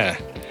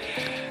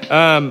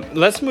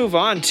 Let's move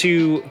on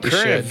to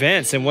current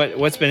events and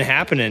what's been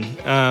happening.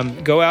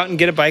 Go out and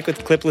get a bike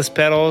with clipless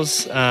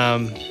pedals,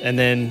 and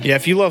then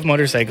if you love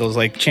motorcycles,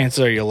 like chances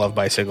are you'll love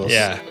bicycles.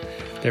 Yeah,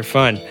 they're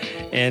fun.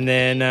 And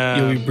then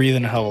you'll be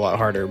breathing a hell of a lot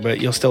harder,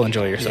 but you'll still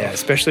enjoy yourself. Yeah,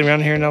 especially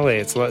around here in LA,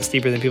 it's a lot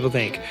steeper than people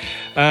think.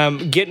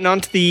 Getting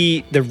onto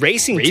the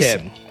racing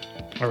tip.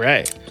 All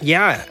right.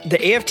 Yeah,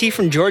 the AFT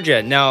from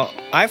Georgia. Now,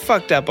 I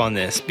fucked up on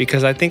this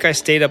because I think I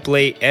stayed up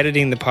late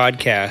editing the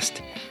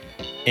podcast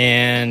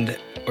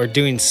or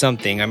doing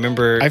something. I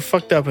remember I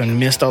fucked up and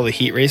missed all the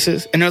heat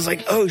races. And I was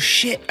like, oh,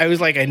 shit. I was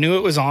like, I knew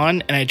it was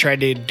on, and I tried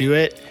to do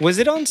it. Was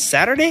it on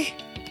Saturday?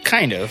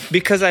 Kind of.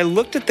 Because I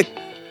looked at the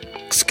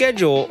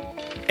schedule,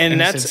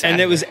 and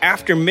it was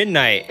after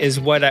midnight is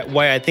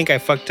why I think I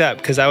fucked up,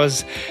 because I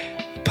was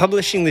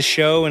publishing the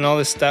show and all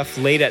this stuff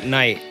late at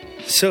night.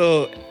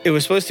 So it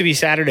was supposed to be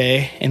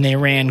Saturday, and they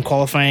ran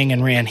qualifying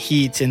and ran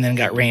heats, and then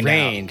got rained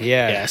out.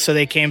 Yeah. So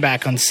they came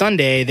back on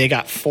Sunday. They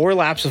got 4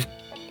 laps of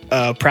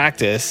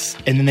practice,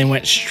 and then they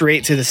went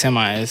straight to the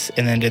semis,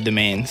 and then did the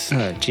mains.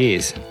 Oh,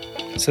 jeez.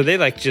 So they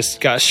just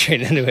got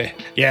straight into it.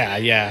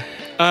 Yeah.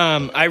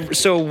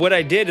 So what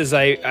I did is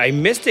I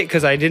missed it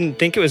because I didn't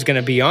think it was going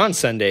to be on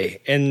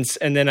Sunday, and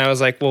then I was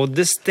like, well,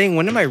 this thing,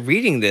 when am I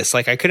reading this?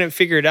 I couldn't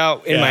figure it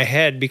out in my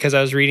head because I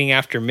was reading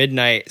after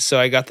midnight, so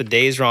I got the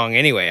days wrong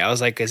anyway. I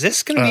was like, is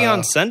this going to be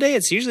on Sunday?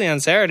 It's usually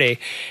on Saturday,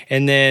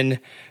 and then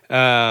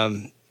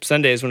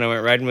Sunday is when I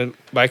went riding with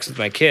bikes with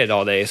my kid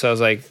all day. So I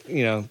was like,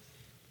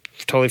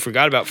 totally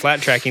forgot about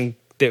flat tracking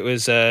that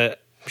was on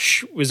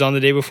the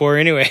day before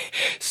anyway.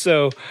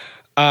 So.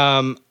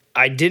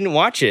 I didn't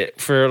watch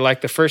it for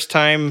the first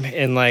time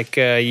in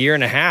a year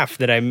and a half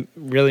that I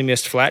really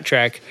missed flat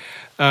track.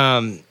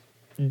 I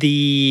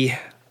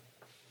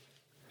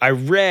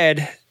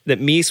read that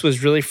Mies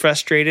was really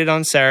frustrated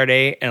on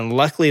Saturday, and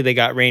luckily they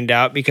got rained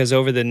out because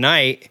over the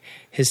night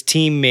his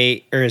team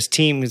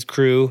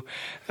crew,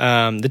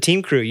 the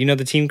team crew.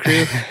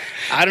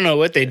 I don't know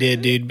what they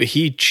did, dude, but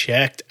he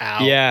checked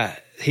out. Yeah.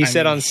 He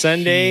said on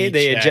Sunday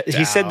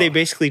he said they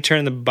basically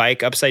turned the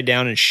bike upside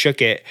down and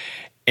shook it.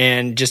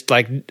 And just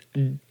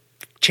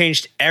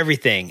changed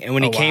everything. And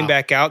when he came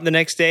back out the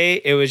next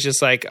day, it was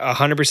just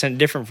 100%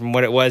 different from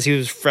what it was. He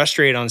was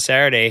frustrated on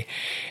Saturday.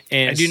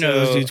 And I do know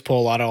those dudes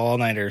pull a lot of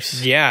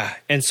all-nighters. Yeah.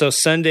 And so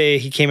Sunday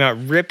he came out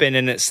ripping,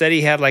 and it said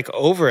he had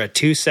over a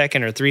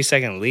 2-second or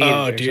 3-second lead.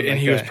 Oh, dude. And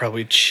he was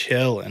probably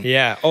chilling.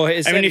 Yeah. Oh,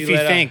 if you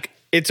think,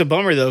 it's a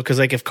bummer though, because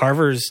if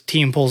Carver's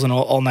team pulls an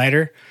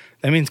all-nighter,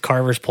 that means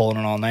Carver's pulling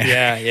an all-nighter.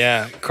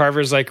 Yeah.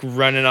 Carver's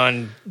running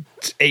on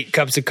 8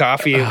 cups of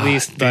coffee at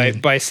least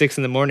by 6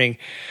 in the morning.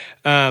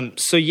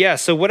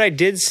 So what I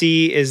did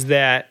see is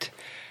that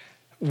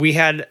we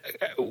had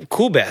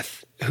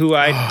Coolbeth, who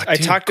I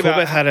talked about.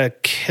 Coolbeth had a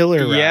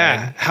killer ride.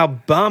 Yeah, how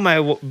bummed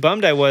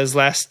I was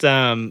last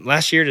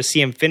year to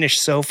see him finish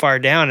so far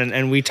down,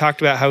 and we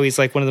talked about how he's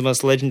one of the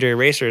most legendary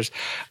racers.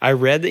 I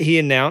read that he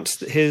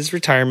announced his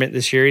retirement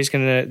this year. This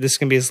is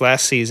gonna be his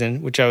last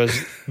season, which I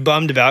was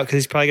bummed about because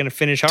he's probably gonna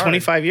finish hard.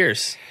 25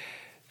 years.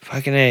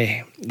 Fucking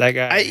A, that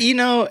guy.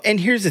 And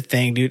here's the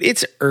thing, dude.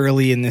 It's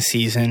early in the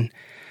season.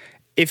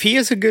 If he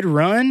has a good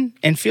run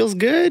and feels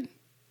good,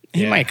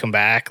 he might come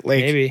back.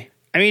 Maybe.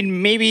 I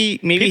mean, maybe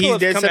he's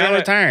dead set on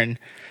retiring.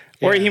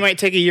 Or he might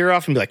take a year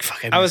off and be like,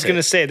 fuck, I was going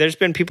to say, there's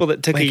been people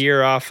that took a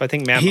year off. I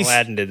think Matt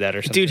Mladen did that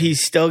or something. Dude,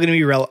 he's still going to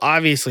be relevant.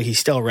 Obviously, he's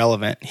still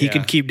relevant. He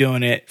could keep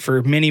doing it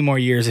for many more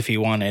years if he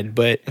wanted.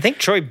 But I think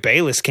Troy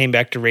Bayliss came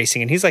back to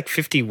racing, and he's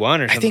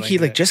 51 or something. I think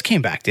he just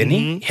came back, didn't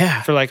he?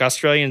 Yeah. For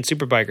Australian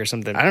Superbike or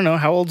something. I don't know.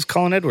 How old's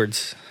Colin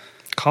Edwards?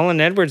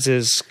 Colin Edwards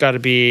has got to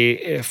be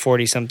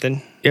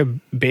 40-something. Yeah,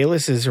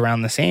 Bayliss is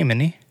around the same, isn't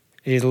he?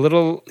 He's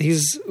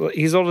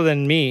he's older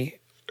than me.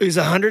 He's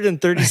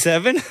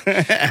 137.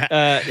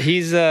 I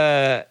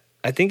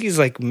think he's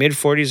mid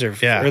 40s or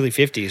early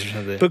 50s or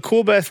something. But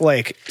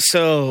Coolbeth,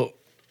 so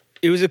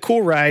it was a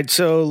cool ride.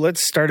 So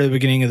let's start at the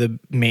beginning of the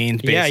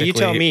mains. Basically. Yeah, you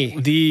tell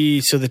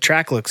me. So the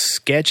track looks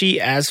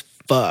sketchy as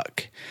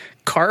fuck.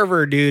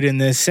 Carver, dude, in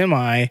this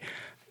semi,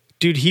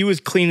 dude, he was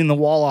cleaning the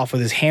wall off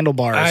with his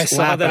handlebars. I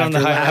saw that on the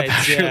highlights.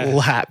 Lap after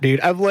lap,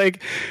 dude. I'm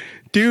like,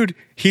 dude,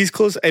 he's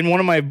close. And one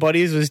of my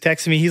buddies was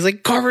texting me. He's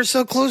like, Carver's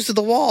so close to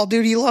the wall,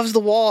 dude. He loves the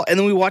wall. And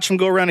then we watch him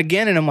go around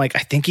again, and I'm like, I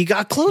think he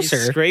got closer.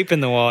 He's scraping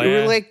the wall. We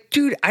were like,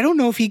 dude, I don't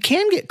know if he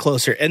can get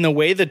closer. And the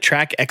way the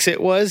track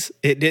exit was,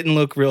 it didn't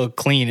look real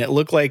clean. It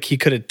looked like he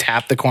could have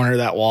tapped the corner of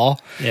that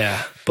wall.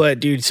 Yeah. But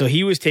dude, so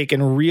he was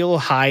taking real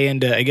high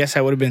into, I guess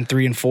I would have been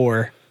 3 and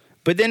 4.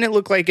 But then it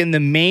looked like in the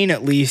main,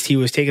 at least, he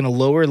was taking a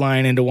lower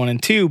line into 1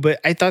 and 2. But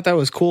I thought that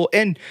was cool.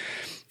 And,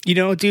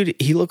 dude,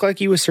 he looked like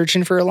he was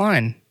searching for a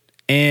line.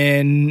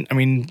 And,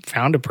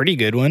 found a pretty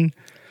good one.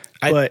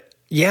 I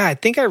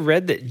think I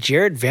read that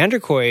Jared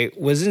Vanderkoy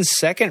was in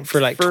second for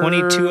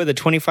 22 of the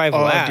 25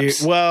 laps.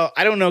 Dude. Well,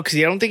 I don't know, because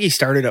I don't think he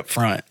started up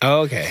front.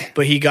 Oh, okay.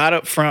 But he got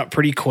up front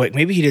pretty quick.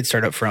 Maybe he did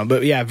start up front.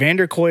 But yeah,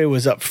 Vanderkoy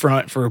was up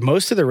front for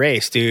most of the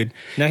race, dude.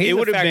 Now he's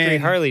a factory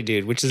Harley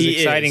dude, which is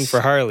exciting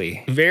for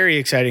Harley. Very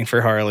exciting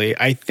for Harley.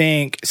 I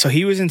think, so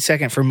he was in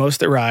second for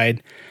most of the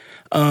ride.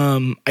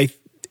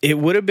 It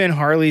would have been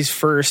Harley's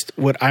first,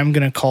 what I'm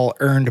going to call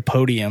earned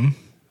podium,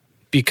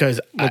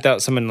 because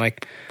without someone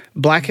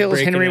Black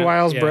Hills, Henry out.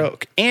 Wiles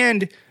broke.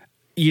 And,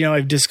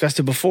 I've discussed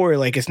it before.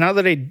 It's not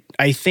that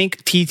I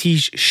think TT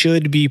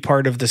should be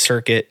part of the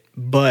circuit,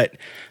 but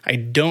I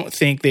don't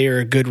think they are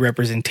a good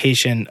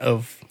representation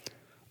of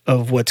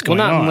of what's going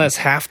not on. unless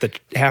half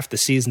the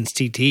season's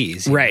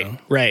TTs. Right,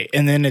 right.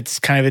 And then it's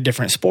kind of a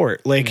different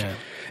sport. Like,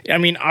 I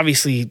mean,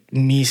 obviously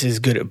Mies is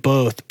good at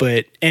both,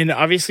 and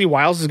obviously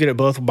Wiles is good at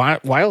both.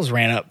 Wiles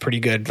ran up pretty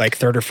good, like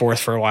third or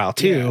fourth for a while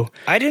too.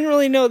 Yeah. I didn't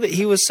really know that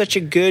he was such a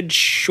good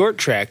short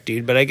track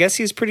dude, but I guess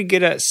he's pretty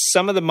good at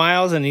some of the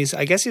miles, and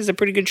I guess he's a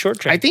pretty good short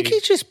track. I think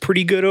he's just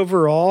pretty good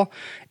overall.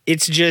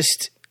 It's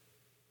just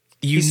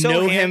you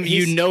know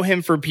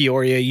him for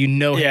Peoria, you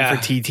know him for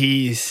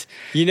TTs.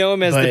 You know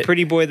him as the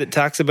pretty boy that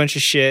talks a bunch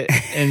of shit,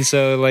 and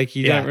so like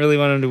you don't really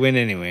want him to win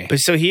anyway. But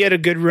so he had a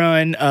good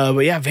run.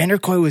 But yeah, Van der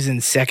Kooi was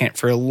in second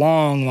for a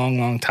long, long,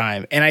 long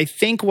time. And I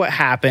think what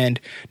happened,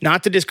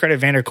 not to discredit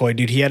Van der Kooi,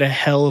 dude, he had a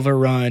hell of a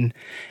run,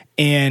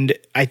 and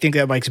I think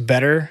that bike's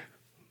better.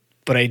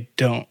 But I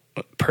don't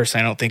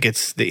think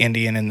it's the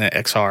Indian and the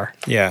XR.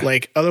 Yeah,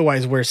 like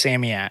otherwise, where's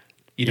Sammy at?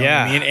 You know what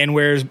I mean? And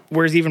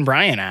where's even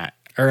Brian at?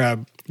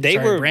 Or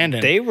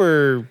Brandon. They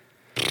were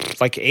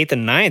like 8th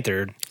and 9th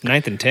or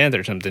 9th and 10th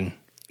or something.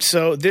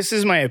 So this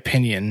is my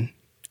opinion.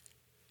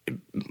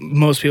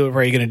 Most people are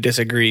probably going to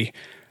disagree.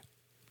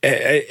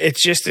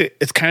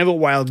 It's kind of a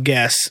wild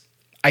guess.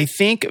 I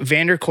think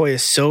Van der Kooi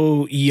is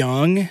so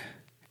young,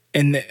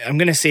 and I'm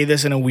going to say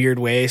this in a weird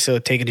way, so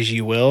take it as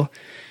you will.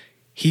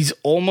 He's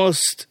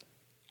almost,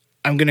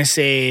 I'm going to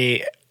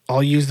say,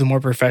 I'll use the more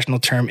professional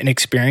term,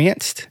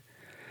 inexperienced,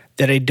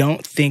 that I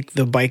don't think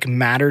the bike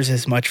matters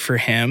as much for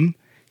him.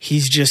 He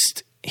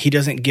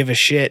doesn't give a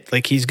shit.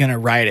 Like, he's going to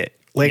ride it.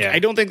 Like, I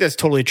don't think that's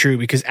totally true,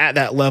 because at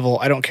that level,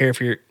 I don't care if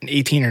you're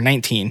 18 or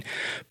 19,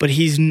 but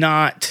he's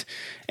not.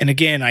 And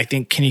again, I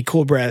think Kenny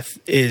Coolbeth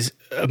is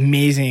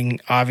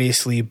amazing,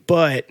 obviously,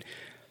 but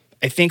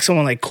I think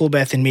someone like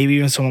Coolbeth and maybe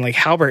even someone like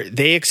Halbert,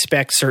 they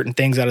expect certain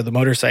things out of the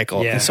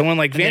motorcycle. Yeah. And someone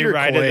like Van der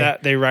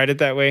Kooi, they ride it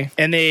that way.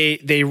 And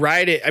they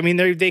ride it. I mean,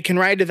 they can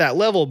ride to that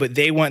level, but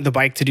they want the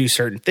bike to do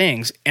certain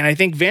things. And I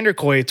think Van der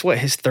Kooi, it's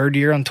his third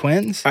year on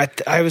Twins?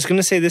 I was going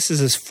to say this is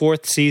his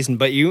fourth season,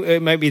 but it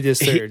might be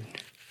this third.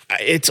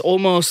 It's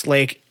almost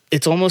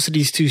that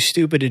he's too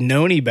stupid to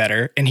know any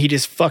better, and he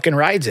just fucking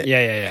rides it.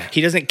 Yeah.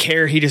 He doesn't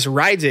care. He just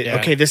rides it. Yeah.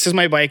 Okay, this is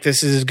my bike.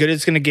 This is as good as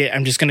it's going to get.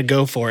 I'm just going to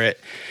go for it.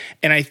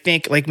 And I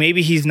think like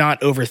maybe he's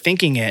not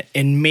overthinking it,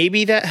 and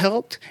maybe that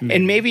helped.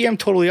 And maybe I'm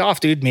totally off,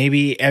 dude.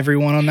 Maybe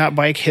everyone on that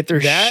bike hit their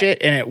shit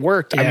and it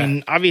worked. Yeah. I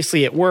mean,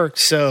 obviously it worked.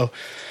 So,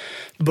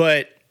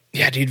 but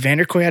yeah, dude, Van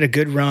der Kooi had a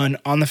good run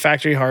on the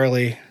factory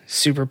Harley.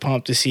 Super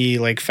pumped to see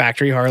like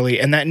factory Harley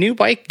and that new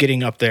bike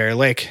getting up there.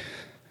 Like,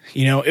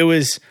 you know, it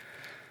was.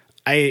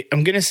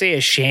 I'm going to say a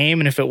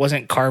shame, and if it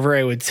wasn't Carver,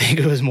 I would think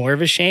it was more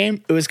of a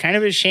shame. It was kind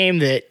of a shame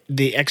that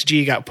the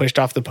XG got pushed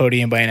off the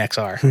podium by an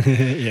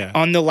XR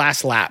on the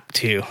last lap,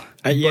 too.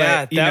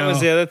 That was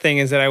the other thing,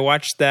 is that I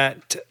watched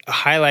that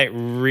highlight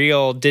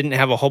reel, didn't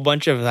have a whole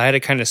bunch of, I had to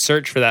kind of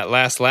search for that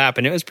last lap,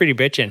 and it was pretty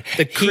bitching.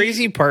 The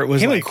crazy part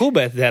was him and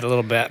Coolbeth had a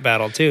little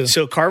battle, too.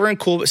 So Carver and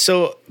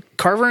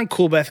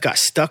Coolbeth got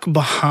stuck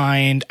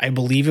behind, I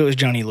believe it was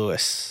Johnny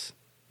Lewis.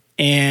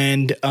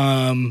 And,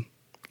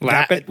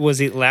 was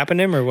he lapping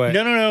him or what?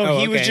 No. Oh,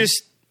 he was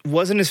just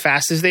wasn't as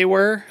fast as they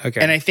were.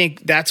 Okay. And I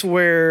think that's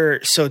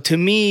where, so to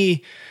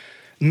me,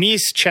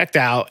 Mies checked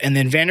out, and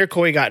then Van der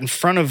Kooi got in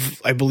front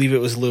of, I believe it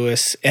was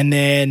Lewis, and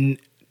then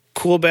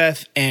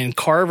Coolbeth and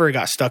Carver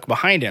got stuck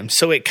behind him.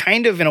 So it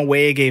kind of, in a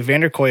way, gave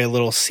Van der Kooi a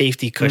little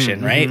safety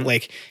cushion, right?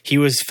 Like, he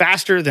was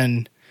faster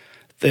than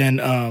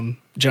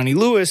Johnny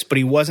Lewis, but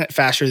he wasn't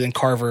faster than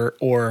Carver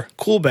or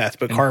Coolbeth.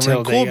 But Carver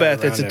and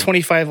Coolbeth, it's a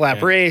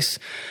 25-lap race.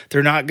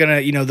 They're not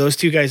going to, those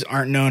two guys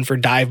aren't known for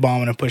dive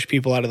bombing and push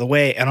people out of the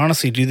way. And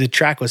honestly, dude, the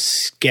track was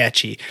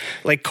sketchy.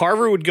 Like,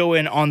 Carver would go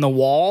in on the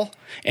wall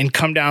and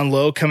come down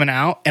low coming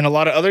out, and a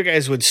lot of other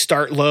guys would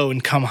start low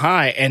and come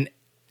high. And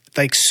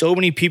like, so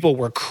many people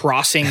were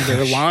crossing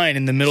their line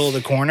in the middle of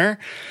the corner.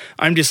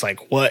 I'm just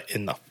like, what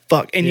in the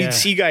fuck? And you'd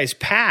see guys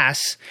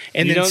pass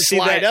and then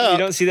slide up. You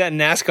don't see that in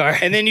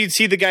NASCAR. And then you'd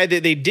see the guy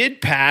that they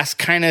did pass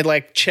kind of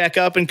like check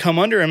up and come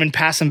under him and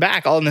pass him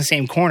back all in the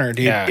same corner,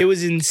 dude. Yeah. It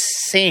was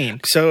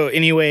insane. So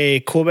anyway,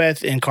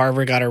 Coolbeth and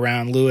Carver got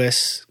around.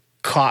 Lewis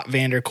caught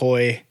Van der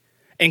Kooi.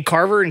 And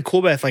Carver and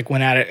Coolbeth like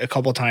went at it a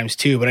couple times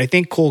too. But I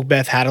think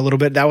Coolbeth had a little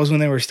bit. That was when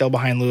they were still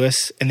behind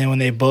Lewis. And then when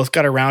they both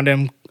got around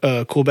him,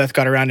 Coolbeth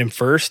got around him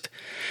first.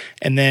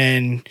 And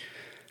then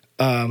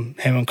him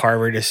and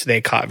Carver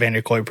they caught Van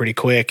der Kooi pretty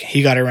quick.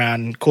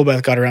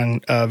 Coolbeth got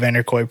around Van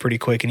der Kooi pretty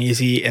quick and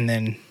easy, and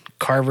then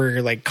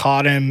Carver like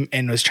caught him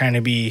and was trying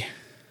to be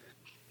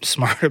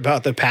smart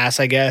about the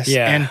pass, I guess.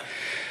 Yeah.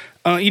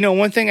 And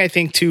one thing I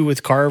think too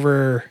with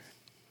Carver,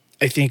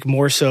 I think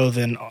more so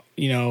than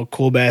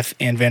Coolbeth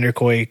and Van der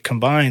Kooi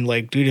combined,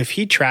 like, dude, if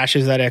he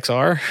trashes that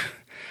XR,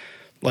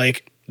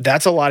 like,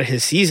 that's a lot of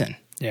his season.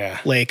 Yeah.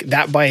 Like,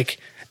 that bike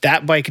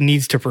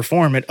needs to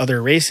perform at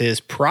other races.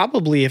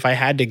 Probably, if I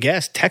had to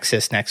guess,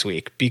 Texas next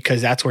week,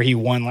 because that's where he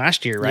won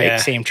last year, right? Yeah,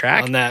 same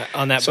track on that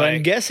so bike.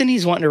 I'm guessing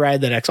he's wanting to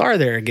ride that XR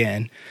there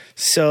again.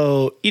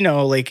 So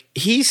like,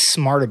 he's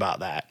smart about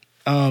that,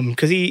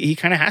 because he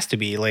kind of has to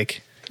be.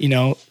 Like,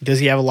 does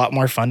he have a lot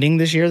more funding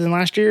this year than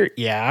last year?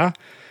 Yeah,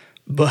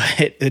 but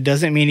it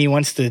doesn't mean he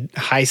wants to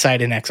high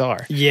side an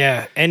XR.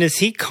 Yeah. And is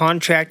he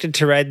contracted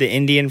to ride the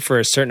Indian for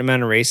a certain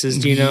amount of races?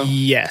 Do you know?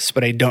 Yes,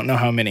 but I don't know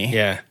how many.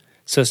 Yeah.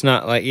 So it's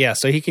not like,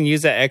 so he can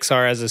use that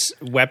XR as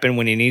a weapon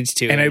when he needs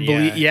to. And I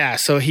believe,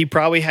 so he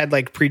probably had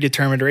like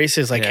predetermined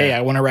races like, hey,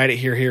 I want to ride it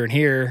here, here, and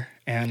here.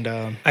 And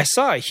I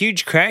saw a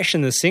huge crash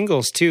in the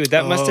singles too.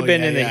 That must have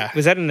been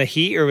was that in the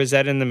heat or was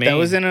that in the main? That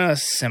was in a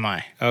semi.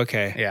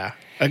 Okay. Yeah.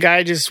 A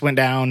guy just went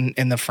down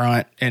in the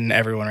front and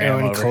everyone ran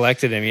him over.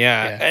 Collected him,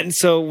 yeah. And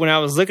so when I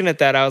was looking at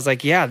that, I was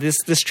like,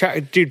 this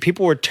track, dude,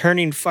 people were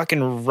turning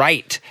fucking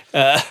right,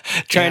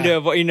 trying to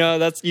avoid,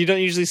 you don't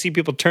usually see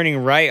people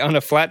turning right on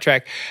a flat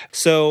track.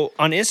 So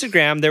on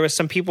Instagram, there was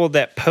some people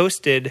that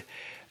posted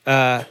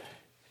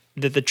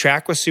that the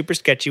track was super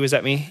sketchy. Was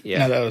that me? Yeah.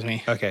 No, that was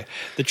me. Okay.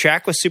 The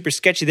track was super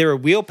sketchy. They were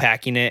wheel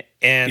packing it,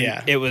 and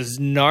it was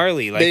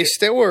gnarly. Like they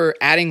still were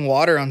adding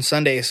water on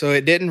Sunday, so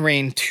it didn't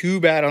rain too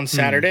bad on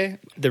Saturday.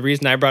 The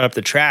reason I brought up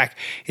the track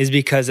is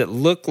because it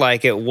looked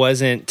like it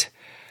wasn't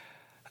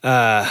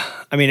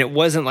it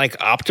wasn't like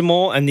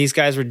optimal, and these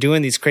guys were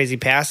doing these crazy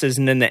passes,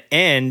 and in the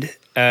end,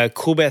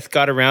 Coolbeth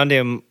got around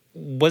him.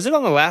 Was it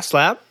on the last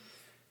lap?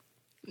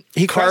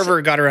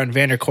 Carver got around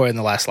Vanderkoy in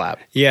the last lap.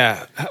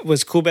 Yeah.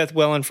 Was Coolbeth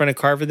well in front of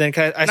Carver then?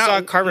 I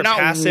saw Carver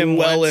pass him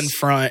well once. In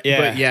front,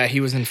 but he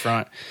was in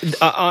front.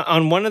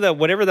 On one of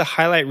whatever the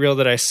highlight reel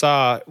that I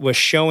saw was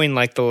showing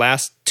like the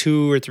last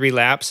 2 or 3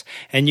 laps,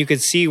 and you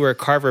could see where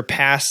Carver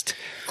passed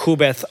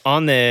Coolbeth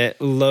on the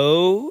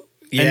low,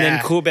 and then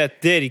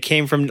Coolbeth did. He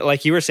came from,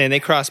 like you were saying, they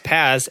crossed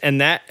paths,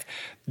 and that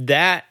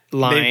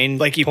line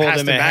he pulled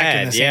passed him him back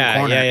ahead. in the same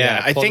corner.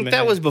 Yeah. I think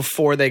that was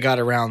before they got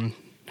around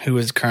who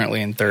is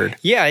currently in third.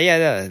 Yeah.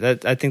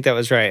 I think that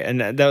was right.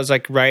 And that was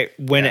like right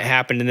when it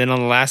happened. And then on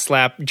the last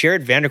lap,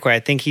 Jared Vanderkoy,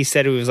 I think he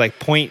said it was like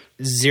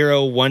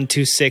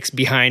 0.0126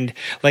 behind.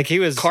 Like he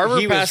was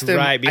passed him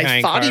right behind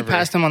I thought Carver. He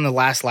passed him on the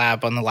last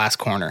lap on the last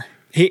corner.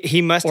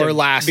 He must have. Or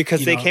last.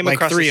 Because they came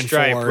across 3 the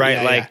stripe, 4,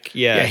 right?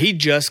 Yeah, he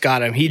just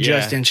got him. He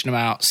just inched him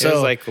out. So it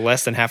was like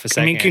less than half a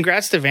second. I mean,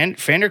 congrats to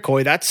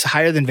Vanderkoy. That's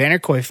higher than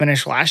Vanderkoy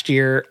finished last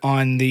year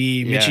on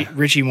the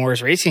Richie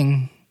Morris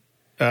Racing.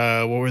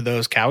 What were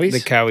those, Cowies? The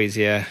Cowies,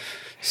 yeah.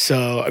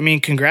 So, I mean,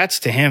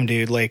 congrats to him,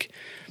 dude. Like,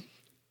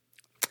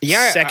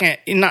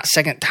 not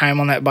second time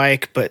on that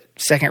bike, but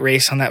second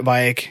race on that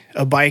bike.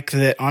 A bike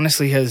that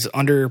honestly has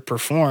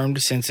underperformed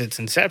since its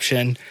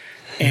inception.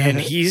 And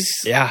he's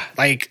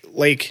like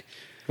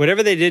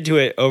whatever they did to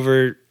it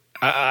over.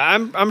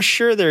 I'm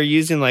sure they're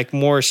using like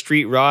more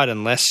street rod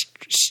and less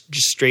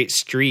just straight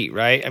street,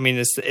 right? I mean,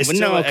 it's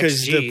still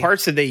because the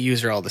parts that they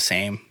use are all the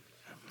same.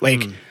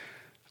 Like.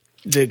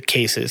 The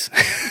cases.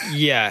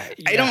 The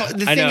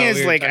thing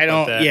is, like, I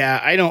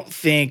don't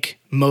think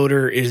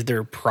motor is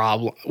their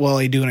problem. Well,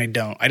 I do and I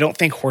don't. I don't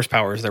think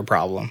horsepower is their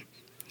problem.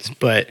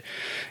 But,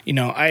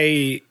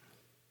 I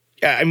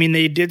mean,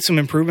 they did some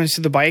improvements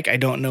to the bike. I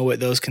don't know what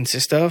those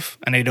consist of.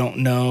 And I don't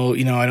know,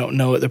 I don't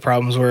know what the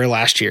problems were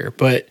last year.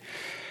 But,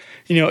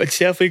 it's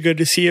definitely good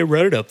to see it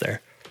run it up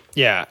there.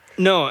 Yeah.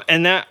 No,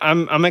 and that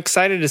I'm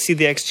excited to see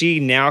the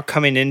XG now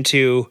coming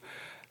into,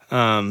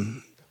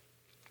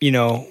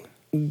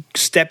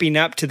 stepping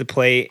up to the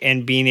plate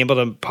and being able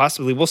to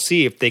possibly, we'll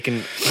see if they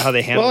can, how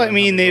they handle it. Well, I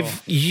mean,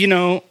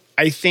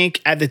 I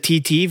think at the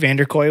TT,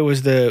 Vanderkoy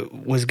was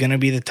going to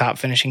be the top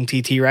finishing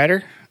TT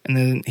rider. And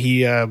then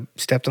he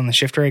stepped on the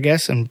shifter, I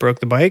guess, and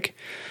broke the bike.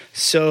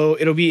 So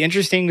it'll be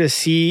interesting to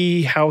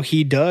see how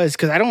he does.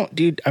 Because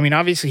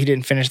obviously he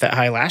didn't finish that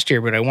high last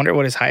year, but I wonder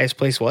what his highest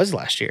place was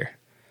last year.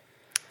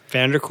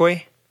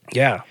 Vanderkoy?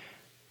 Yeah.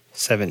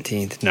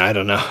 17th. No, I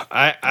don't know.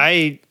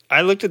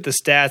 I looked at the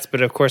stats,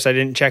 but of course I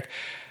didn't check.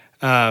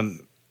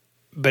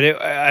 But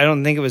I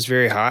don't think it was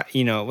very hot.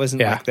 It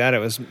wasn't like that. It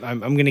was. I'm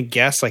going to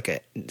guess like a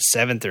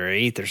 7th or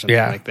 8th or something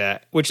like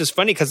that. Which is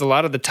funny because a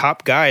lot of the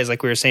top guys,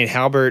 like we were saying,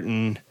 Halbert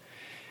and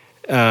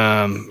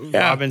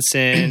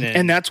Robinson,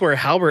 and that's where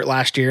Halbert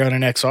last year on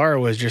an XR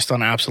was just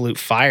on absolute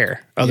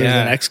fire. Other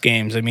than X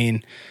Games, I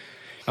mean,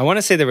 I want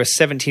to say there were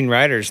 17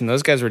 riders, and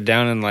those guys were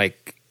down in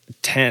like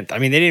 10th. I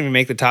mean, they didn't even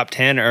make the top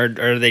 10,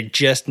 or they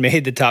just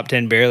made the top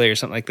 10 barely, or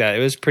something like that. It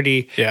was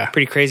pretty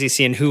crazy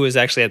seeing who was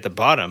actually at the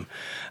bottom.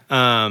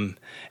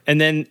 And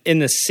then in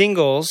the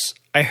singles,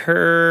 I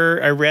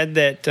read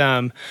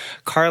that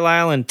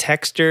Carlisle and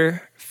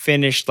Texter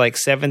finished like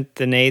 7th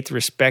and 8th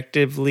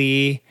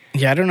respectively.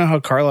 Yeah, I don't know how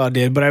Carlisle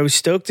did, but I was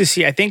stoked to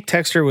see. I think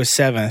Texter was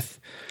 7th.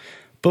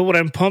 But what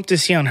I'm pumped to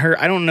see on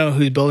her, I don't know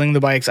who's building the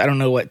bikes. I don't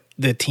know what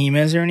the team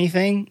is or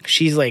anything.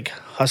 She's like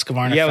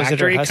Husqvarna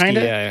factory kind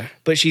of. Yeah.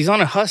 But she's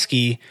on a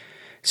Husky,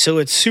 so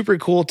it's super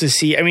cool to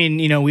see. I mean,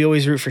 we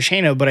always root for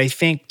Shayna, but I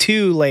think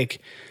too, like,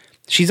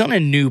 she's on a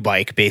new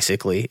bike,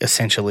 basically,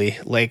 essentially.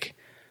 Like,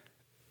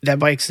 that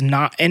bike's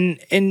not, and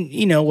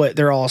you know what?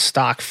 They're all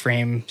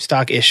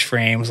stock-ish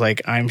frames.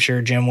 Like, I'm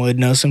sure Jim Wood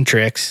knows some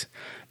tricks,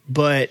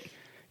 but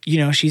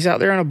she's out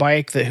there on a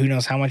bike that who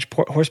knows how much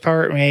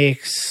horsepower it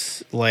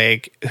makes.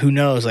 Like, who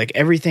knows? Like,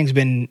 everything's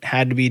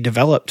had to be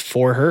developed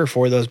for her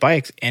for those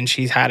bikes, and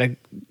she had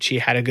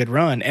a good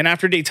run. And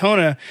after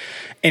Daytona,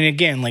 and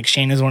again, like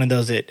Shane is one of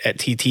those at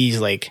TTs.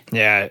 Like,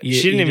 yeah,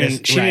 she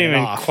didn't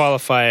even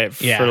qualify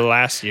for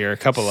last year. A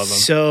couple of them.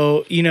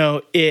 So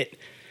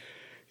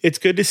it's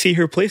good to see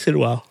her place it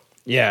well.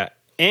 Yeah.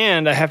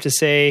 And I have to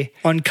say,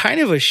 on kind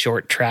of a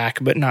short track,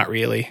 but not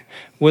really.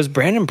 Was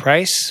Brandon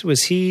Price,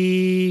 was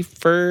he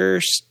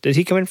first? Did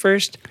he come in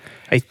first?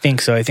 I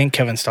think so. I think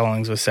Kevin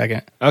Stallings was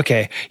second.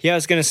 Okay. Yeah, I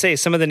was going to say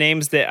some of the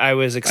names that I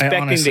was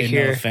expecting to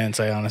hear. No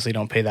offense, I honestly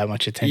don't pay that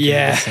much attention.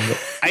 Yeah.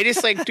 I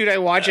just I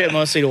watch it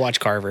mostly to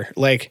watch Carver.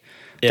 Like,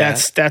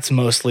 that's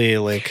mostly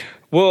like...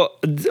 Well,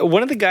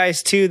 one of the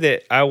guys, too,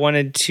 that I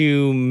wanted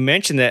to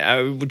mention,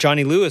 that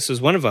Johnny Lewis was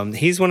one of them.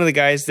 He's one of the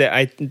guys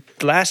that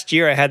last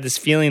year I had this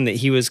feeling that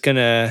he was going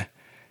to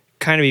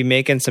kind of be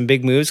making some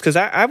big moves, because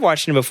I've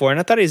watched him before and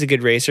I thought he was a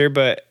good racer,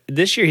 but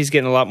this year he's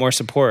getting a lot more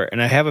support. And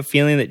I have a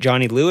feeling that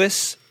Johnny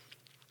Lewis,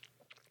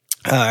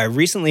 I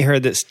recently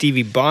heard that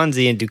Stevie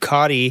Bonzi and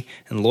Ducati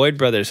and Lloyd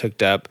Brothers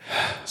hooked up.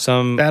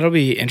 That'll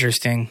be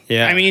interesting.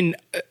 Yeah. I mean,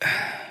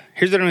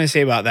 here's what I'm going to say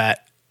about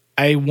that.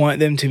 I want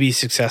them to be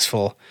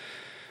successful.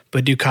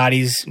 But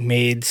Ducati's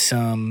made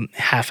some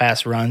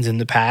half-ass runs in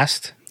the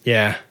past.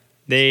 Yeah.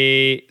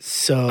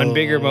 On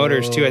bigger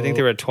motors, too. I think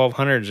they were at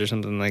 1200s or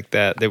something like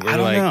that. They were I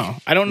don't know.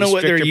 I don't know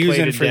what they're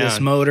using for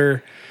this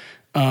motor.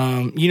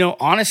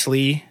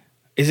 Honestly,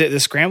 is it the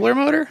Scrambler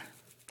motor?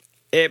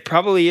 It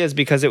probably is,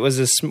 because it was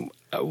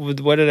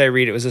what did I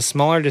read? It was a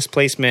smaller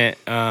displacement.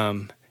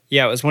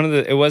 Yeah,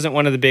 it wasn't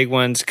one of the big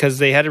ones, because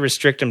they had to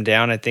restrict them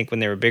down, I think,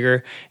 when they were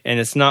bigger. And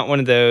it's not one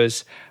of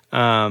those.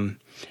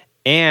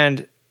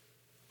 And...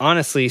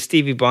 honestly,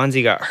 Stevie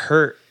Bonzi got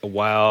hurt a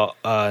while.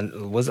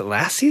 Was it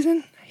last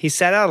season? He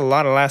sat out a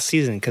lot of last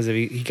season because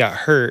he got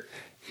hurt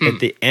at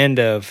the end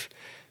of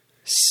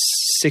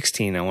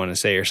 16, I want to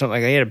say, or something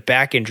like that. He had a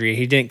back injury.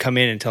 He didn't come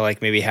in until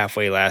like maybe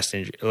halfway last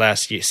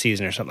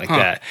season or something like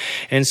that.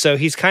 And so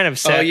he's kind of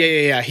set. Oh,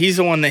 yeah. He's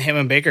the one that him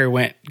and Baker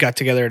got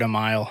together at a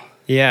mile.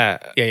 Yeah.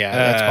 Yeah,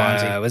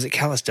 that's Bonzi. Was it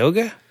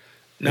Calistoga?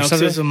 No,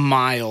 it was a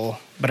mile,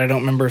 but I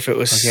don't remember if it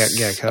was.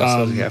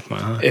 Calistoga half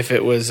mile. Huh? If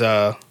it was.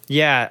 I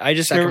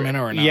just Sacramento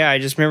remember, or not. Yeah, I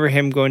just remember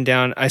him going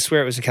down. I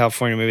swear it was in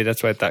California. Maybe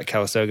that's why I thought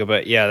Calistoga,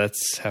 but yeah,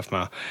 that's half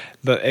mile.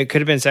 But it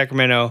could have been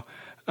Sacramento.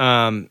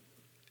 And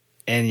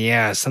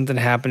yeah, something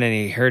happened and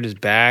he hurt his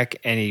back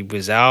and he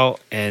was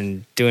out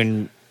and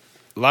doing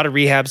a lot of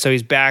rehab. So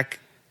he's back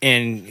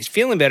and he's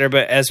feeling better.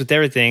 But as with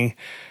everything,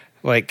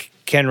 like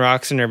Ken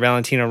Roczen or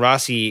Valentino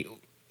Rossi,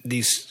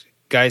 these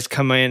guys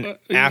come in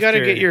after. You got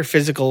to get your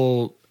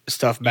physical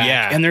stuff back.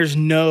 Yeah. And there's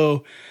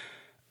no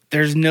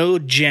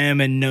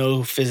gym and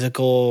no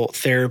physical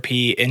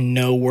therapy and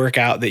no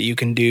workout that you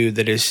can do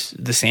that is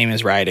the same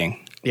as riding.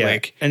 Yeah.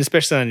 And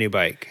especially on a new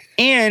bike.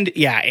 And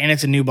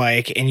it's a new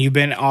bike and you've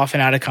been off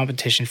and out of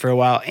competition for a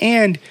while.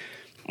 And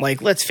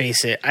like, let's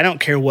face it, I don't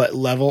care what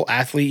level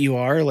athlete you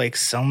are, like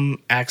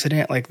some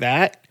accident like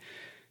that,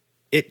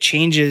 it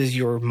changes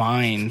your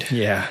mind.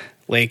 Yeah.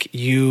 Like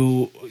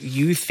you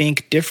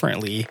think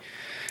differently.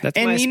 That's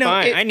my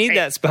spine. I need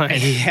that spine.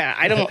 Yeah,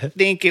 I don't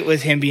think it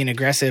was him being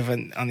aggressive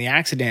on the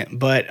accident,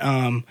 but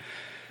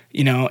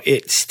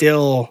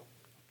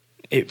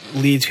it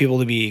leads people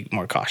to be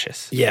more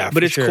cautious. Yeah,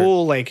 but it's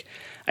cool. Like,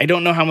 I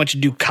don't know how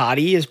much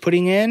Ducati is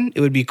putting in.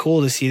 It would be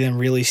cool to see them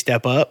really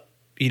step up.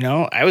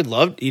 I would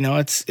love.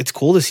 It's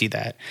cool to see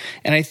that.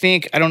 And I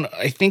think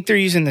they're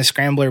using the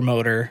Scrambler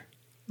motor.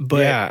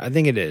 But yeah, I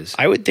think it is.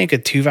 I would think a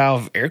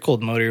 2-valve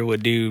air-cooled motor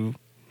would do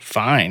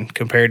fine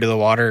compared to the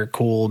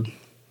water-cooled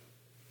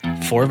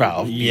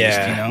 4-valve.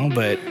 Yeah.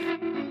 But...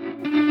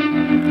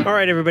 All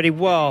right, everybody.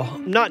 Well,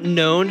 not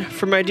known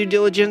for my due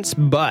diligence,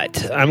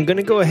 but I'm going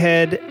to go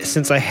ahead,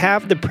 since I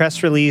have the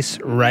press release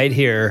right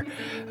here,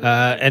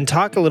 and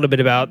talk a little bit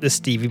about this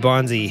Stevie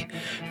Bonzi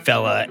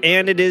fella.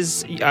 And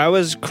I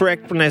was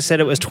correct when I said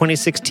it was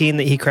 2016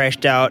 that he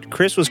crashed out.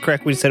 Chris was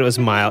correct when he said it was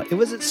a mile. It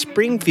was at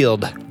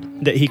Springfield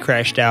that he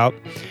crashed out.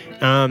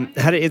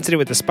 Had an incident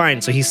with the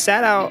spine. So he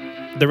sat out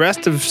the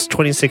rest of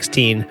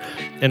 2016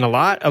 and a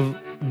lot of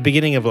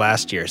beginning of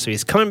last year. So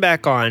he's coming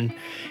back on.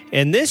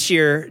 And this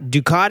year,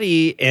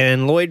 Ducati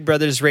and Lloyd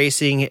Brothers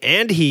Racing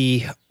and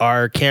he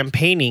are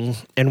campaigning.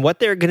 And what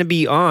they're going to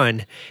be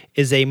on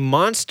is a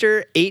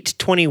Monster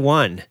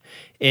 821.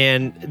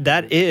 And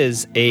that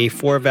is a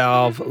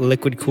 4-valve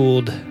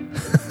liquid-cooled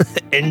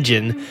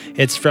engine.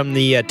 It's from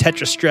the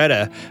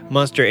Tetrastretta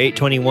Monster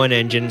 821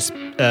 engines,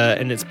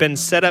 and it's been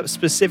set up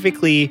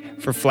specifically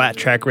for flat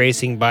track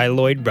racing by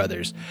Lloyd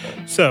Brothers.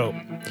 So,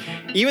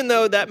 even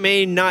though that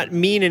may not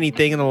mean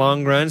anything in the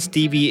long run,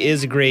 Stevie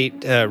is a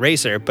great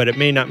racer, but it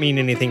may not mean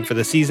anything for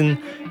the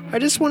season. I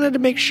just wanted to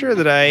make sure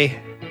that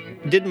I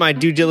did my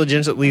due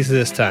diligence at least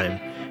this time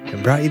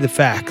and brought you the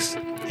facts.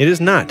 It is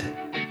not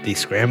the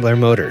Scrambler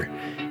motor.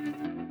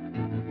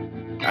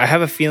 I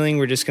have a feeling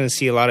we're just going to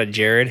see a lot of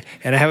Jared,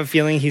 and I have a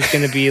feeling he's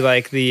going to be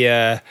like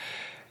the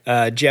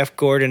Jeff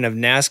Gordon of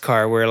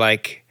NASCAR, where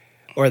like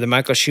or the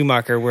Michael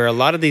Schumacher, where a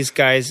lot of these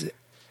guys,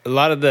 a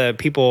lot of the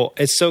people,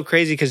 it's so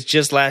crazy because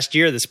just last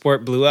year the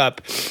sport blew up,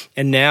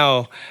 and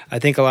now I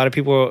think a lot of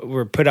people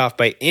were put off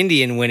by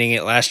Indian winning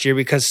it last year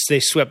because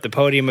they swept the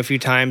podium a few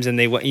times and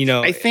they,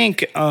 I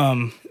think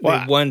they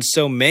won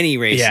so many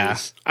races. Yeah,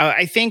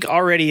 I think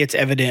already it's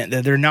evident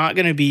that they're not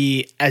going to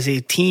be, as a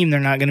team, they're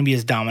not going to be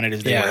as dominant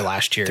as they were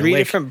last year. Three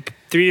different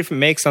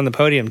makes on the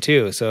podium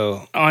too.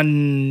 So what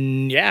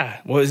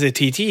was it?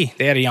 TT?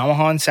 They had a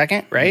Yamaha in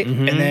second, right?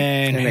 Mm-hmm. And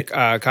then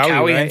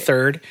Cowie in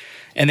third,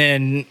 and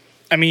then.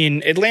 I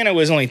mean, Atlanta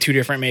was only 2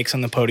 different makes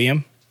on the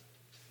podium,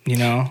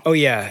 Oh,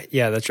 yeah,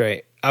 that's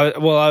right. I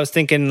was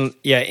thinking,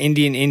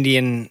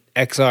 Indian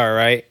XR,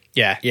 right?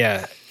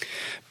 Yeah.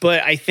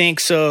 But I think,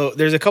 so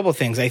there's a couple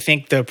things. I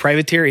think the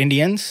privateer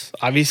Indians,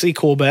 obviously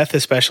Coolbeth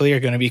especially, are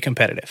going to be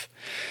competitive.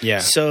 Yeah.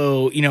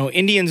 So,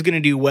 Indian's going to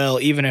do well,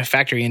 even if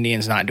factory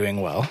Indian's not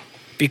doing well,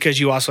 because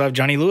you also have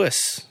Johnny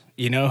Lewis.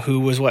 Who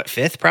was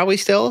 5th probably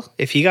still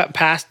if he got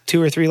past 2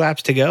 or 3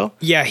 laps to go.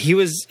 Yeah, he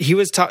was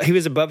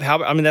above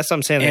Halbert. I mean, that's what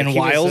I'm saying. And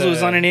Wiles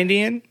was on an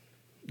Indian.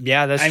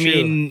 Yeah, that's true.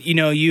 I mean,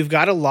 you've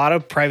got a lot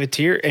of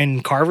privateer,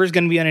 and Carver's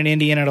going to be on an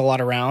Indian at a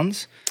lot of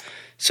rounds.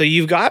 So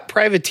you've got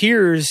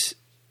privateers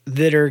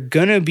that are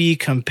going to be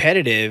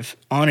competitive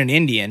on an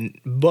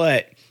Indian,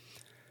 but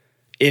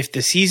if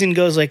the season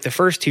goes like the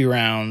first 2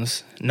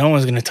 rounds, no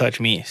one's going to touch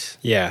Mies.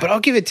 Yeah. But I'll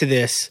give it to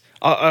this.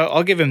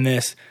 I'll give him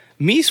this.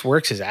 Mies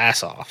works his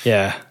ass off.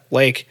 Yeah.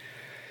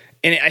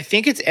 And I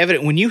think it's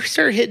evident when you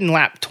start hitting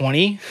lap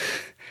 20,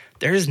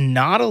 there's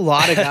not a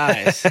lot of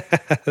guys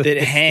that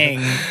hang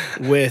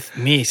with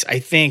Mies. I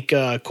think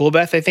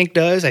Coolbeth,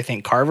 does. I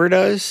think Carver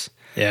does.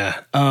 Yeah.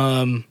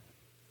 There's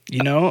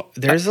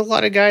a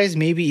lot of guys,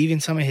 maybe even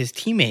some of his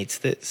teammates,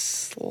 that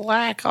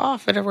slack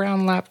off at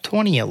around lap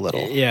 20 a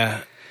little.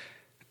 Yeah.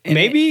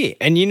 Maybe.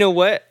 And you know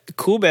what?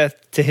 Coolbeth,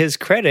 to his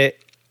credit,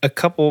 a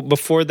couple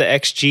before the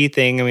XG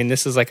thing, I mean,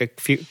 this is like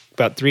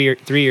about 3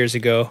 years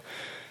ago,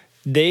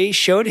 they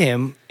showed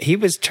him, he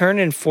was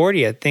turning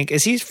 40, I think.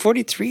 Is he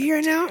 43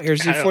 right now? Or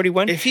is he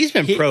 41? If he's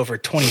been pro for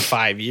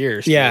 25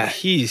 years, yeah,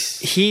 dude,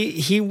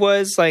 he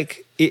was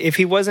like, if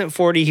he wasn't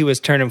 40, he was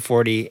turning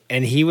 40,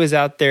 and he was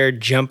out there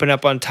jumping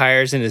up on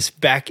tires in his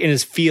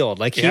field.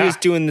 Like, he was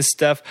doing this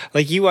stuff.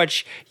 Like, you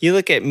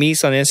look at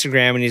Mies on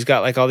Instagram, and he's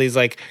got like all these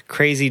like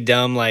crazy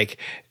dumb like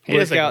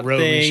workout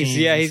things.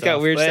 Yeah, he's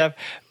got weird stuff.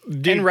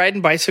 Dude, and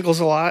riding bicycles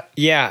a lot.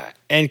 Yeah.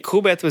 And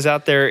Coolbeth was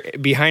out there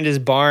behind his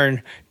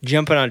barn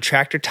jumping on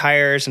tractor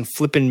tires and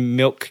flipping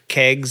milk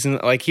kegs. And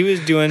like he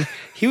was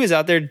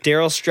out there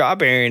Darryl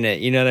Strawberrying it.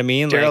 You know what I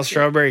mean? Darryl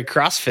Strawberry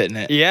CrossFitting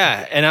it.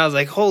 Yeah. And I was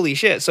like, holy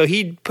shit. So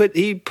he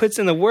puts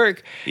in the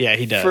work. Yeah,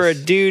 he does. For a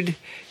dude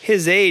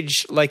his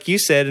age, like you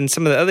said, and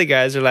some of the other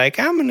guys are like,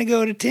 I'm going to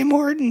go to Tim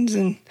Hortons.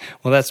 And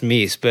well, that's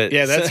Mies. But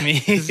yeah, that's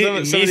Mies.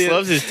 Mies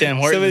loves his Tim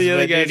Hortons. Some of the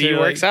other guys, he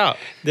works out.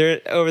 They're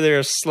over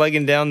there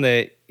slugging down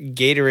the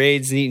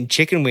Gatorades and eating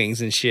chicken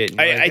wings and shit.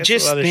 I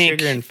just a lot think of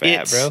sugar and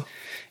fat, bro.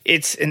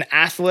 It's an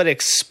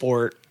athletic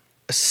sport,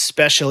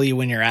 especially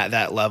when you're at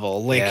that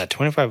level. Like,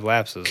 25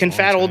 laps. Can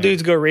fat old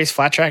dudes go race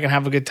flat track and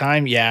have a good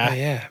time? Yeah. Oh,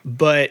 yeah.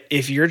 But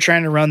if you're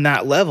trying to run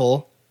that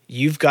level,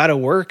 you've got to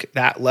work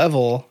that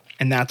level,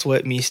 and that's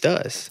what Mies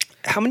does.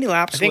 How many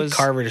laps? I think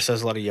Carver just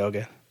does a lot of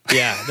yoga.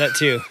 Yeah, that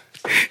too.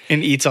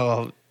 And eats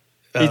all.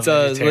 I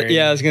was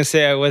gonna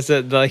say, was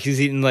it like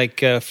he's eating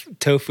like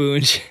tofu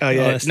and shit? Oh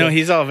yeah, no,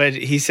 he's all veg.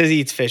 He says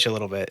he eats fish a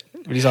little bit,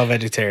 but he's all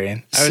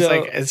vegetarian. I was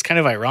like, it's kind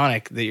of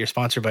ironic that you're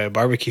sponsored by a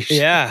barbecue shop.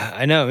 Yeah,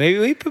 I know. Maybe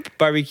we put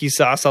barbecue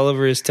sauce all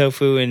over his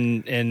tofu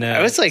and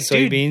I was like,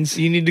 soybeans.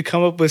 Dude, you need to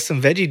come up with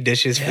some veggie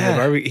dishes for the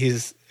barbecue.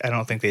 I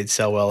don't think they'd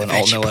sell well in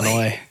Alton,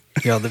 Illinois.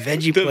 The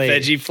veggie plate.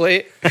 The veggie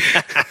plate.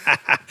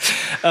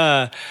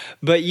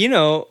 But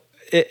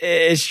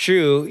it's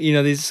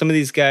true. Some of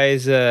these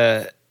guys.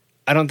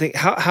 I don't think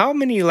how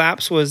many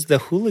laps was the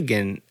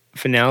hooligan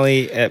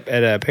finale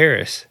at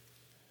Paris?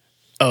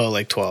 Oh,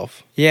 like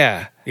 12.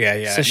 Yeah.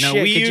 So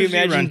could you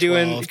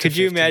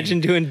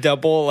imagine doing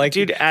double? Like,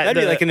 dude, that'd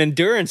be like an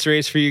endurance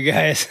race for you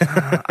guys.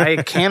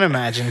 I can't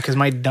imagine because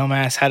my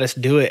dumbass had us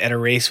do it at a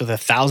race with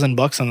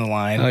 $1,000 on the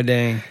line. Oh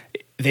dang.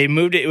 They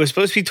moved it. It was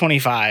supposed to be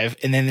 25,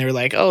 and then they were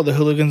like, "Oh, the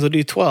hooligans will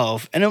do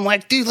 12." And I'm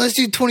like, "Dude, let's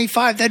do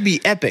 25. That'd be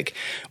epic."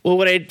 Well,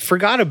 what I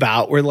forgot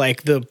about were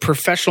like the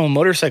professional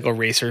motorcycle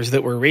racers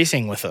that were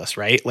racing with us,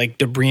 right? Like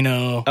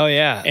Debrino,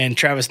 and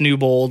Travis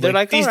Newbold. They're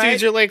like these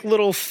dudes are like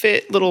little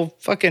fit, little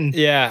fucking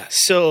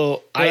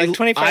So I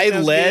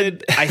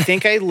led. I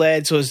think I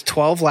led. So it was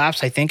 12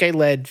 laps. I think I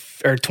led,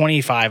 or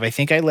 25. I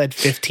think I led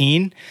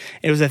 15.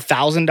 It was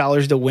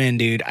 $1,000 to win,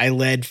 dude. I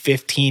led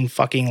 15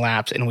 fucking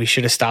laps, and we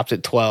should have stopped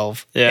at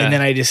 12. Yeah. And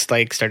then I just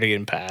like started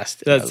getting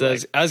past. I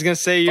was gonna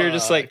say you're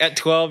just like at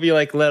 12 you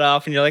like let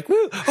off and you're like,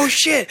 woo, oh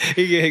shit.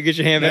 You get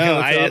your hand back on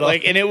the throttle.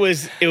 And it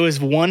was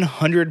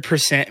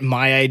 100%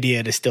 my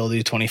idea to still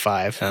do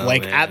 25.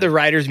 At the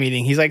riders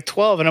meeting, he's like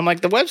 12 and I'm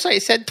like, the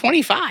website said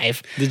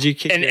 25. Did you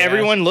kick And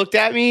everyone looked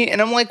at me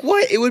and I'm like,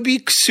 what? It would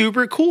be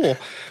super cool.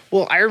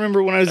 Well, I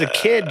remember when I was a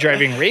kid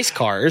driving race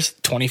cars,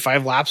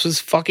 25 laps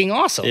was fucking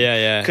awesome. Yeah,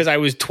 yeah. Because I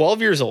was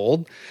 12 years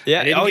old.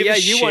 Yeah. I didn't Oh, give a yeah.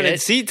 You shit.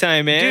 wanted seat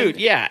time, man. Dude,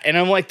 yeah. And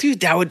I'm like, dude,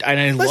 that would, and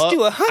I Let's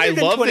do I love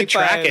the 125.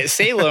 track at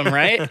Salem,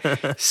 right?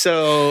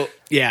 So,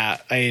 yeah,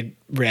 I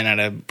ran out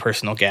of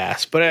personal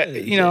gas. But,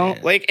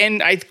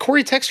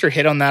 Corey Texter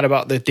hit on that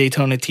about the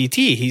Daytona TT.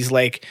 He's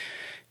like,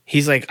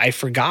 I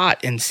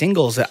forgot in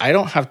singles that I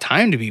don't have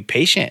time to be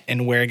patient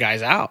and wear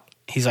guys out.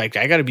 He's like,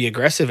 I got to be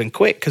aggressive and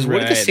quick. Because what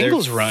did the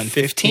singles run?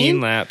 15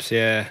 laps,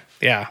 yeah.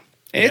 Yeah.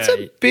 It's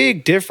a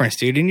big difference,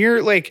 dude. And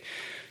you're like,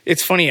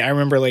 it's funny. I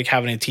remember like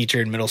having a teacher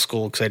in middle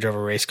school because I drove a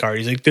race car.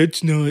 He's like,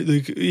 that's not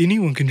like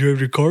anyone can drive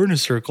their car in a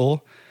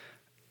circle.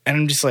 And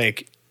I'm just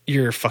like,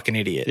 you're a fucking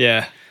idiot.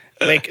 Yeah.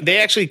 Like they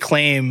actually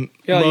claim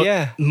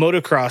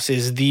motocross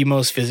is the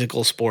most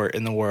physical sport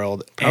in the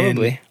world.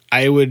 Probably. And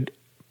I would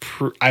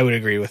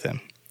agree with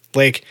him.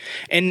 Like,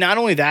 and not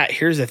only that,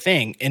 here's the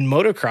thing. In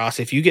motocross,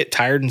 if you get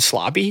tired and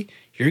sloppy,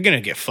 you're going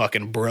to get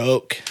fucking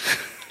broke.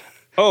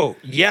 Oh,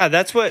 yeah,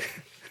 that's what...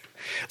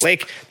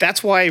 Like,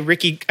 that's why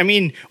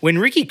when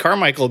Ricky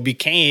Carmichael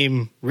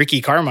became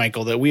Ricky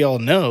Carmichael that we all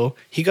know,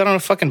 he got on a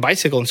fucking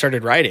bicycle and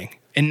started riding.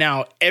 And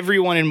now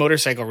everyone in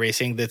motorcycle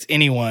racing that's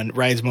anyone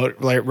rides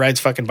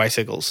fucking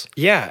bicycles.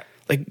 Yeah.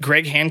 Like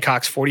Greg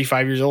Hancock's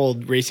 45 years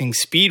old racing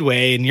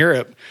Speedway in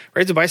Europe,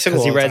 rides a bicycle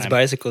all the time. He rides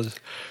bicycles.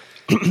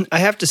 I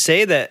have to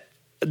say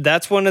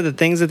that's one of the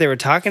things that they were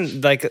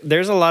talking, like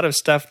there's a lot of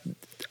stuff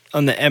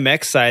on the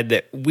MX side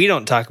that we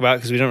don't talk about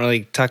because we don't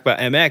really talk about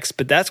MX,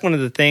 but that's one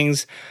of the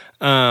things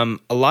a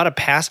lot of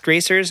past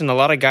racers and a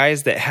lot of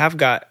guys that have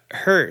got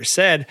hurt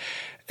said,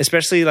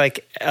 especially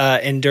like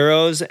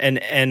enduros and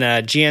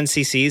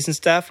GNCCs and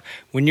stuff,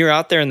 when you're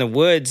out there in the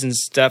woods and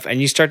stuff and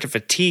you start to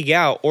fatigue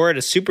out, or at a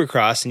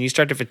supercross and you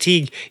start to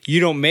fatigue, you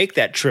don't make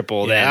that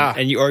triple then,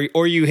 and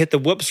you hit the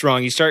whoops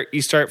wrong. You start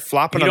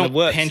flopping on the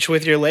whoops. Pinch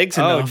with your legs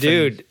enough. Oh,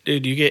 dude,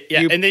 you get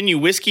and then you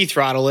whiskey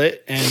throttle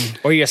it,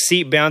 or you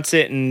seat bounce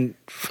it and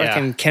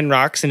fucking Ken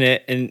Rocks in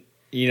it and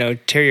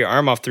tear your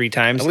arm off 3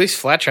 times. At least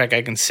flat track,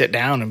 I can sit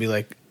down and be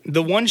like,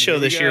 the one show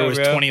this year was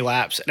 20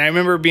 laps, and I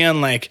remember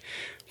being like,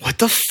 what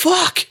the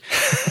fuck?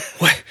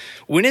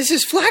 When is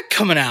this flat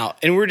coming out?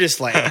 And we're just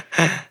like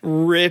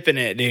ripping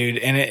it, dude.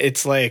 And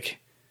it's like,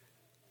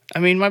 I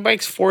mean, my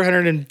bike's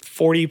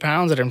 440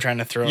 pounds that I'm trying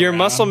to throw. Your around.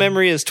 muscle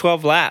memory is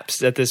 12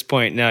 laps at this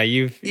point now.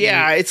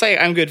 It's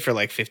like I'm good for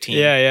like 15.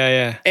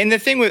 Yeah. And the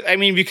thing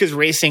because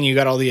racing, you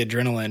got all the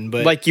adrenaline,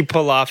 but like you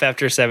pull off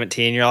after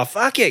 17, you're all,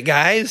 fuck it,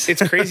 guys.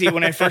 It's crazy.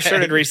 When I first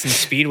started racing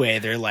Speedway,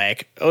 they're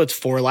like, oh, it's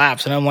 4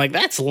 laps. And I'm like,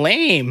 that's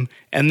lame.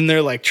 And then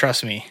they're like,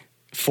 trust me,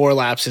 4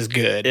 laps is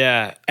good.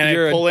 Yeah. And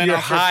you're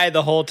high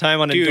the whole time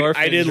on endorphins.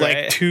 I did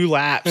like 2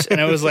 laps and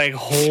I was like,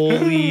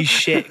 holy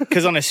shit.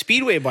 Because on a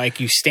Speedway bike,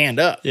 you stand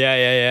up. Yeah.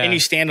 And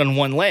you stand on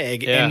one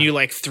leg and you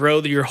like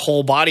throw your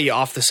whole body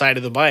off the side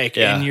of the bike.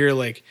 Yeah. And you're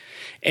like,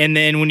 and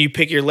then when you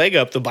pick your leg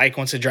up, the bike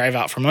wants to drive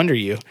out from under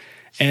you.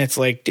 And it's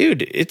like,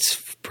 dude, it's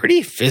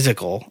pretty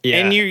physical.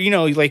 Yeah. And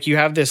you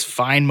have this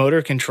fine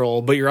motor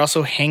control, but you're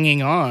also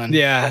hanging on.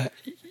 Yeah.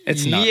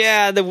 It's nuts.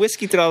 Yeah, the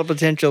whiskey throttle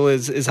potential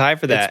is high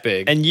for that. It's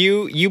big. And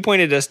you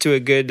pointed us to a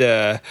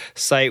good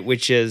site,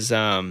 which is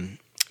Turn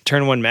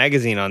One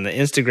Magazine on the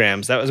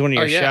Instagrams. That was one of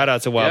your shout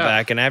outs a while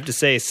back. And I have to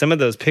say, some of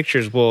those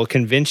pictures will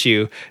convince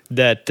you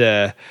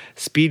that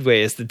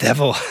Speedway is the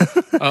devil.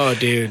 Oh,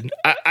 dude.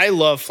 I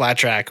love flat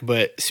track,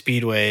 but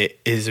Speedway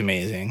is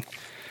amazing.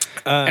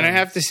 And I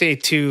have to say,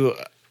 too,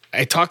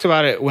 I talked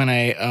about it when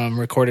I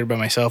recorded by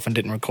myself and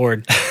didn't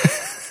record.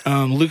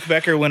 Luke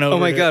Becker went over. Oh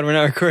my God, we're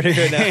not recording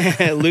right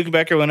now. Luke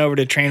Becker went over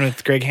to train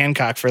with Greg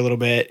Hancock for a little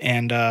bit,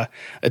 and a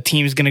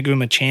team's going to give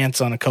him a chance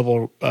on a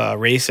couple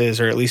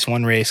races, or at least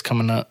one race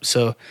coming up.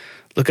 So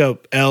look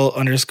up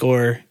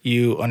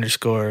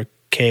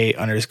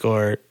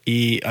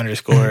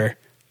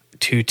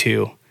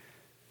L_U_K_E_22.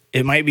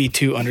 It might be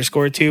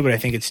 2_2, but I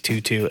think it's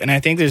 22, and I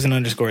think there's an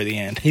underscore at the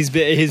end. He's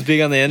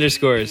big on the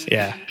underscores.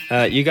 Yeah,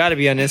 you got to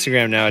be on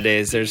Instagram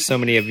nowadays. There's so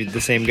many of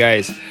the same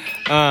guys.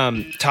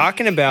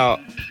 Talking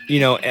about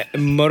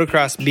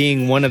motocross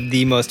being one of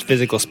the most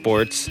physical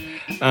sports,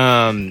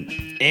 and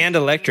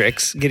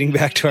electrics. Getting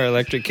back to our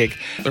electric kick,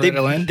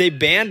 they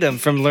banned them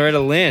from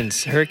Loretta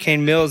Lynn's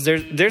Hurricane Mills.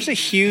 There's a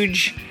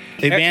huge.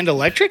 They banned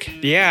electric?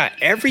 Yeah.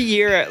 Every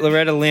year at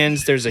Loretta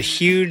Lynn's, there's a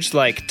huge,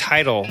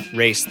 title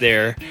race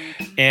there.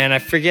 And I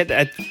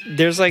forget,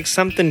 there's,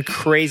 something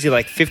crazy,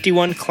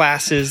 51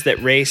 classes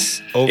that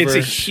race over. It's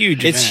a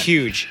huge event.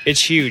 It's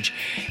huge.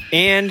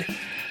 And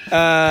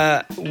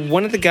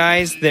one of the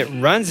guys that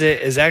runs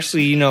it is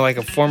actually,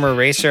 a former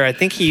racer. I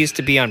think he used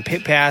to be on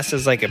Pit Pass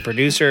as, a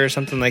producer or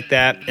something like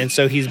that. And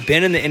so he's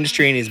been in the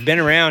industry and he's been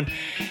around.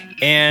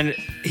 And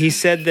he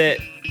said that...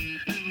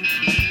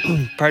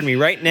 Pardon me,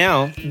 right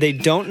now, they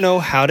don't know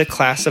how to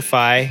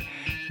classify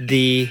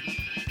the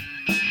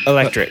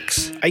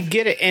electrics. I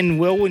get it. And,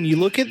 when you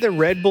look at the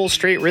Red Bull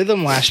Straight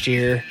Rhythm last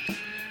year,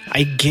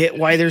 I get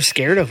why they're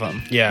scared of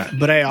them. Yeah.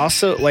 But I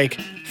also,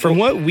 from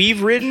what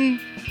we've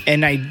ridden,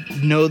 and I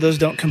know those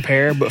don't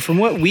compare, but from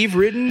what we've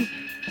ridden,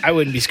 I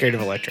wouldn't be scared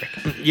of electric.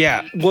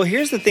 Yeah. Well,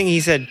 here's the thing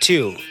he said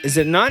too: is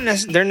it not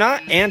they're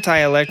not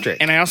anti-electric,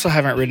 And I also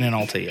haven't ridden an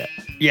Alta yet.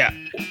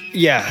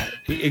 yeah,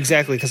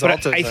 exactly. Because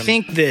But I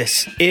think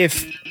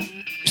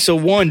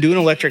one, do an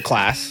electric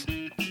class,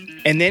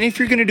 and then if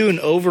you're going to do an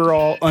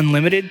overall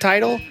unlimited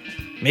title,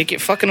 make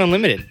it fucking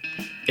unlimited.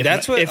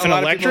 That's what if a an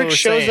lot of people electric were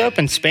shows saying. up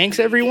and spanks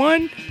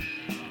everyone,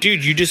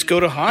 dude, you just go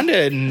to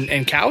Honda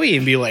and Cowie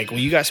and be like, well,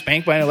 you got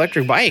spanked by an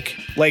electric bike.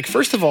 Like,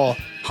 first of all,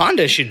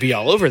 Honda should be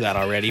all over that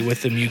already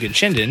with the Mugen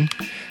Shinden.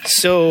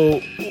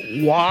 So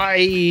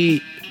why?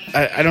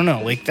 I don't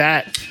know. Like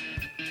that.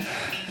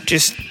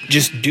 Just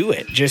do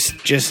it.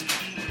 Just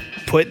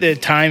put the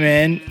time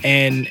in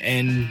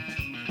and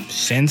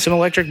send some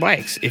electric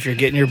bikes. If you're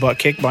getting your butt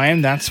kicked by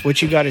them, that's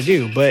what you got to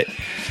do. But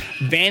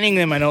banning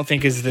them, I don't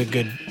think is the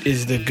good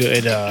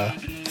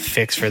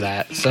fix for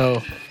that.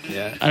 So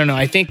Yeah. I don't know.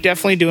 I think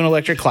definitely do an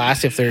electric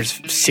class if there's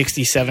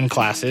 67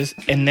 classes,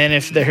 and then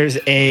if there's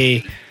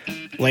an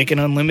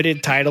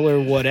unlimited title or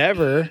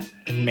whatever,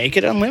 make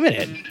it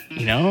unlimited.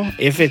 You know,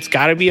 if it's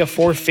got to be a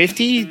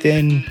 450,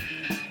 then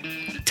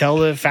tell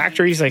the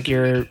factories like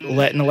you're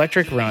letting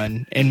electric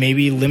run and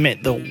maybe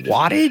limit the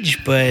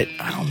wattage. But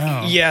I don't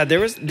know. Yeah, there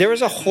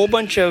was a whole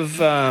bunch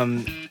of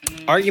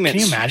arguments.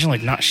 Can you imagine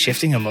like not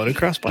shifting a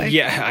motocross bike?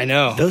 Yeah, I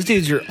know. Those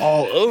dudes are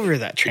all over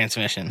that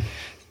transmission.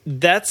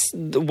 That's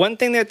the one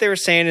thing that they were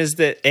saying is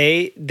that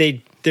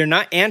they're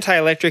not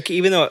anti-electric,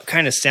 even though it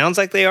kind of sounds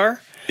like they are.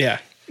 Yeah.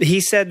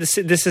 He said this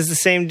is the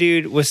same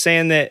dude was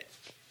saying that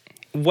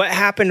what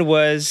happened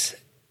was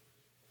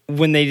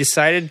when they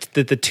decided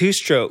that the two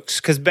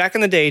strokes, because back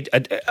in the day,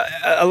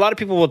 a lot of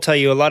people will tell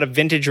you, a lot of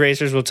vintage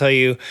racers will tell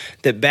you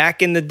that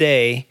back in the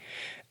day,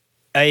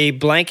 a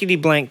blankety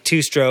blank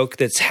two stroke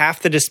that's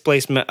half the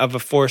displacement of a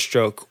four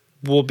stroke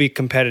will be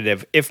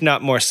competitive, if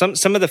not more. Some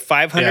of the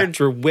 500s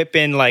were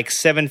whipping like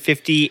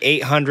 750,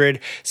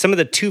 800. Some of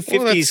the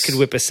 250s could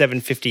whip a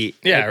 750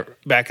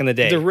 back in the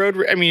day. Road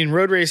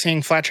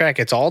racing, flat track,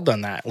 it's all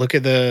done that. Look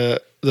at the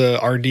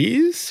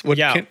RDs.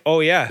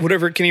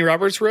 Whatever Kenny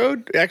Roberts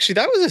rode. Actually,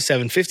 that was a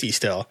 750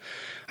 still.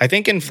 I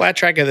think in flat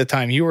track at the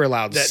time, you were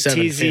allowed that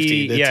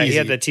 750. TZ, he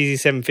had the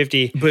TZ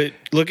 750. But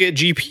look at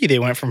GP. They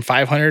went from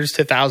 500s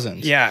to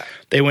 1000s. Yeah.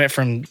 They went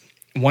from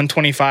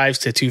 125s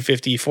to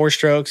 250 four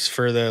strokes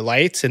for the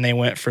lights, and they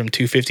went from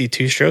 250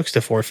 two strokes to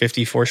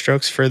 450 four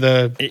strokes for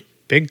the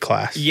big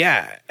class.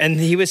 Yeah. And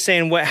he was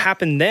saying what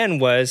happened then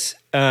was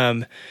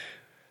the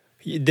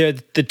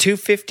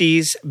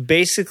 250s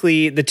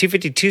basically, the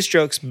 252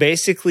 strokes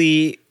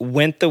basically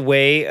went the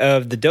way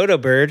of the Dodo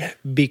Bird,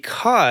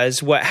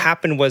 because what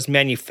happened was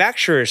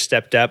manufacturers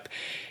stepped up,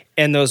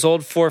 and those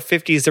old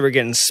 450s that were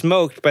getting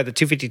smoked by the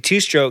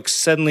 252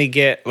 strokes suddenly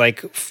get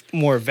like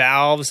more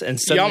valves, and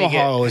suddenly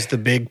Yamaha was the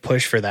big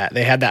push for that.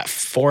 They had that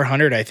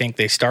 400, I think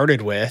they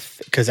started with,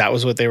 because that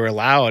was what they were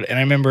allowed. And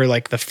I remember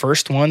like the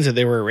first ones that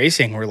they were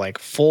racing were like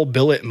full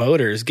billet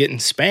motors getting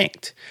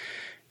spanked.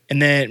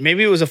 And then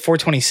maybe it was a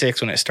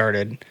 426 when it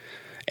started.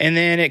 And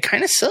then it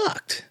kind of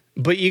sucked.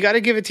 But you got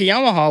to give it to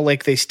Yamaha.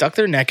 Like, they stuck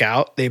their neck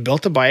out. They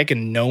built a bike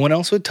and no one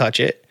else would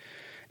touch it.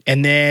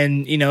 And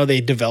then,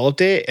 they developed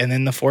it, and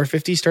then the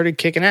 450 started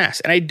kicking ass.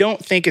 And I don't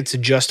think it's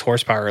just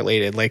horsepower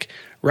related. Like,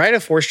 ride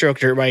a four-stroke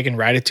dirt bike and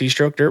ride a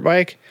two-stroke dirt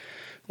bike.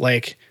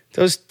 Like,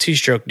 those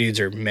two-stroke dudes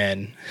are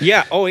men.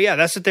 Yeah. Oh, yeah.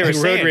 That's what they were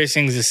saying. Road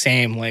racing's the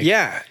same. Like,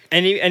 yeah.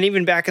 And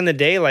even back in the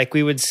day, like,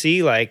 we would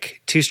see,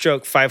 like,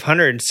 two-stroke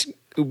 500s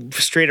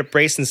straight up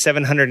racing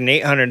 700 and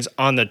 800s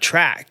on the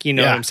track. You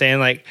know what I'm saying?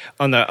 Like,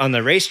 on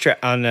the racetrack,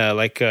 on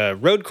the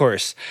road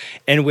course,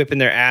 and whipping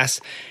their ass.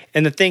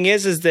 And the thing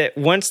is that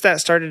once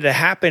that started to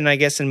happen, I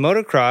guess in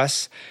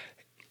motocross,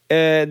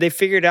 they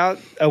figured out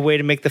a way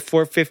to make the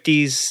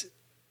 450s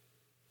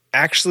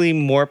actually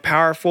more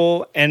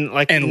powerful and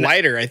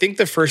lighter. I think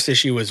the first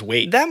issue was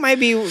weight. That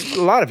might be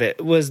a lot of it.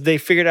 Was they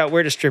figured out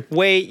where to strip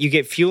weight. You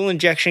get fuel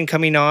injection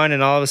coming on,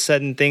 and all of a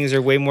sudden things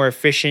are way more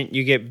efficient.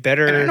 You get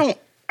better. And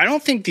I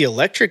don't think the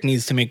electric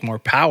needs to make more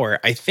power.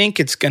 I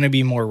think it's going to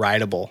be more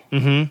rideable.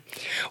 Mm-hmm.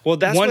 Well,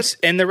 that's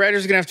and the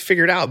rider's going to have to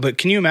figure it out. But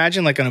can you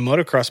imagine, like, on a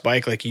motocross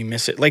bike, like, you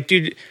miss it? Like,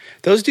 dude,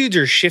 those dudes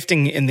are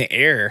shifting in the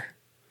air.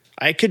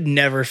 I could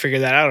never figure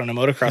that out on a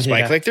motocross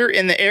bike. Like, they're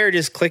in the air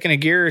just clicking a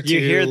gear or two.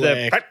 You hear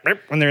the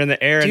when they're in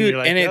the air, dude, and you're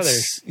like, and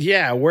it's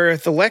where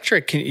with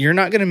electric, you're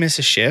not going to miss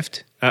a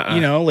shift.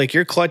 Like,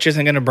 your clutch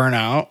isn't going to burn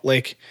out.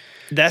 Like,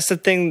 that's the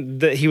thing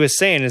that he was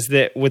saying, is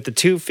that with the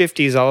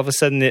 250s, all of a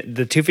sudden the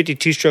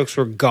 252 strokes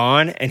were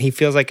gone, and he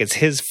feels like it's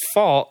his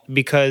fault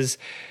because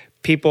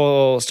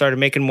people started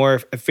making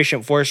more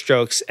efficient four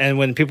strokes. And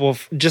when people,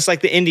 just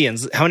like the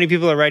Indians, how many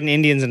people are riding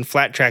Indians in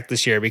flat track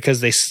this year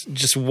because they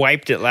just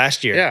wiped it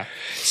last year? Yeah.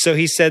 So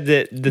he said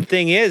that the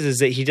thing is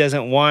that he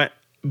doesn't want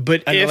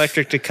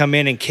electric to come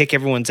in and kick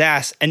everyone's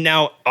ass, and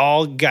now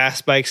all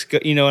gas bikes go,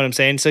 you know what I'm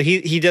saying? So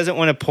he doesn't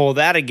want to pull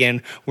that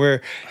again,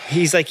 where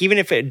he's like, even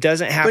if it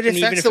doesn't happen,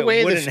 even if it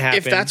wouldn't happen,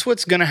 if that's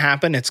what's going to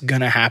happen, it's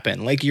going to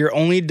happen. Like, you're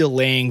only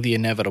delaying the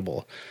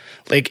inevitable.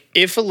 Like,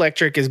 if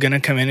electric is going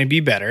to come in and be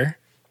better,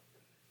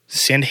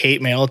 send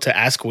hate mail to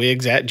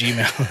askwigs at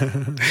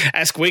gmail.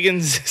 Ask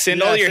Wiggins,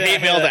 send all your hate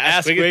mail to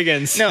Ask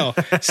Wiggins. No.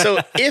 So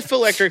if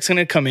electric's going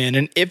to come in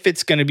and if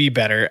it's going to be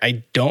better,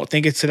 I don't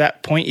think it's to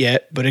that point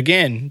yet. But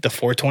again, the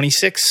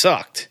 426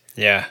 sucked.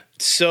 Yeah.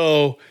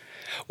 So,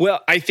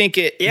 well, I think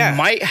it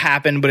might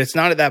happen, but it's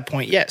not at that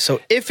point yet. So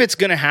if it's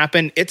going to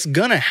happen, it's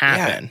going to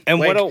happen. Yeah. And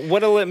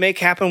what'll it make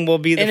happen will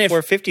be the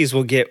 450s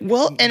will get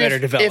better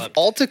developed. If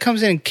Alta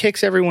comes in and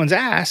kicks everyone's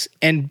ass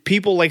and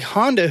people like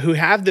Honda who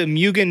have the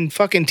Mugen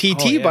fucking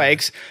TT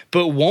bikes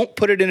but won't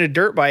put it in a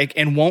dirt bike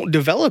and won't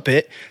develop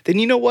it, then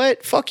you know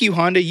what? Fuck you,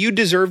 Honda. You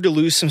deserve to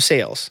lose some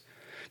sales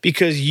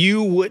because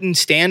you wouldn't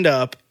stand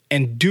up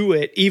and do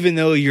it even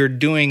though you're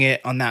doing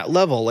it on that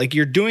level. Like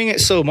you're doing it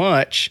so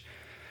much,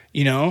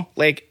 you know,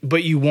 like,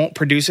 but you won't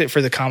produce it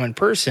for the common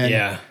person.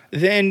 Yeah.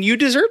 Then you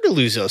deserve to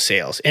lose those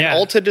sales. And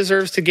Alta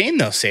deserves to gain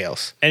those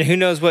sales. And who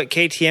knows what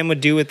KTM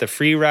would do with the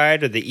free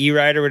ride or the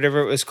e-ride or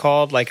whatever it was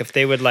called. Like if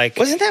they would like...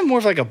 Wasn't that more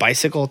of like a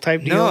bicycle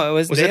type deal? No, it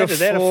was they had a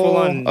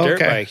full-on dirt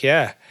bike,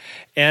 yeah.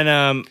 And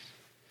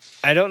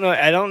I don't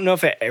know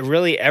if it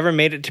really ever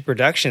made it to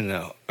production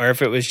though. Or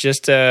if it was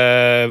just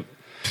it's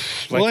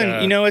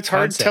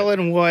hard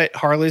telling what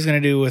Harley's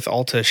going to do with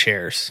Alta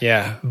shares.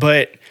 Yeah.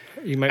 But...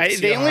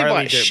 they only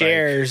bought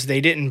shares.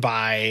 They didn't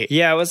buy.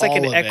 Yeah, it was like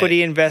an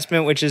equity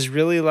investment, which is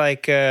really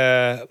like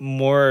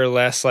more or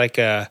less like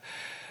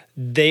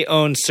they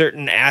own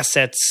certain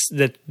assets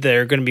that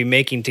they're going to be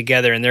making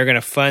together, and they're going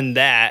to fund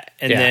that.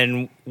 And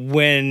then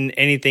when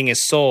anything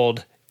is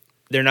sold,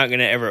 they're not going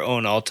to ever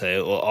own Alta.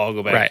 It will all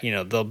go back. Right. You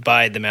know, they'll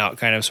buy them out,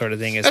 kind of sort of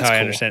thing. Is how I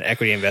understand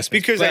equity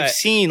investments. Because I've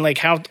seen like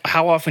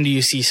how often do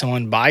you see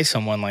someone buy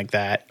someone like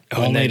that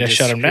only to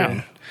shut them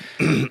down?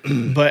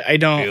 But I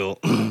don't.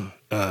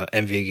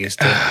 MV used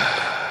to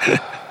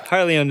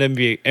Harley owned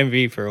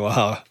MV for a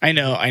while. I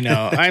know.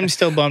 I'm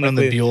still bummed on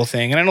the Buell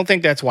thing, and I don't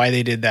think that's why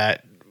they did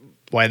that.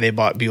 Why they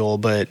bought Buell,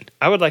 but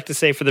I would like to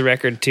say for the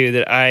record too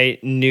that I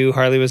knew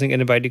Harley wasn't going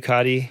to buy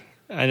Ducati.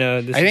 I know.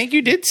 I think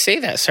you did say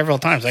that several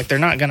times. Like they're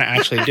not going to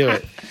actually do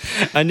it.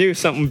 I knew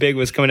something big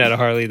was coming out of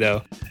Harley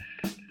though.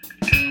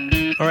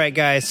 All right,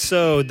 guys,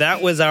 so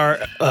that was our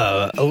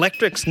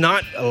electric's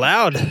not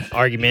allowed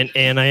argument,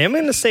 and I am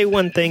going to say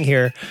one thing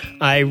here.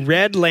 I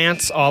read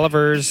Lance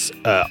Oliver's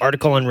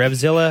article on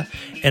Revzilla,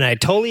 and I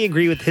totally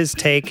agree with his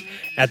take.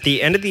 At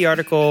the end of the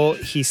article,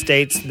 he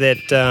states that...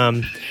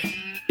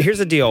 here's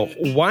the deal.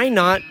 Why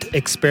not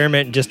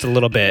experiment just a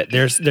little bit?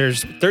 There's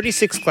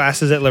 36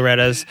 classes at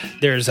Loretta's.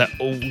 There's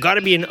got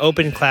to be an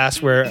open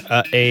class where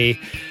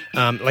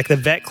like the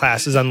vet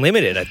class is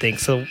unlimited, I think.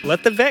 So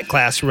let the vet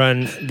class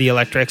run the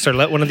electrics, or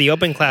let one of the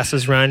open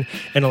classes run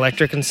an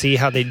electric and see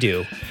how they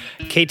do.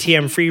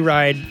 KTM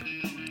Freeride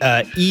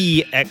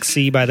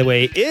EXC, by the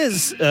way,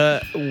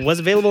 was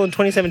available in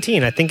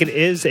 2017. I think it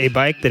is a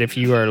bike that if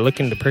you are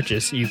looking to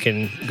purchase, you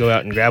can go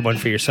out and grab one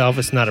for yourself.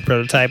 It's not a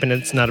prototype, and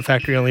it's not a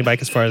factory-only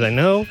bike as far as I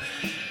know.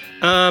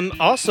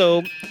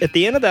 Also, at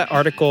the end of that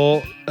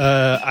article,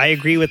 I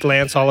agree with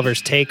Lance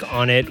Oliver's take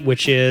on it,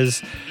 which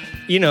is,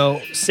 you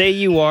know, say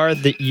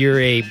you're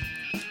a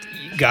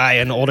guy,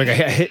 an older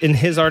guy. In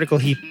his article,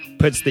 he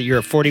puts that you're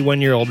a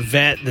 41-year-old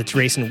vet that's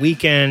racing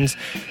weekends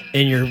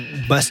and you're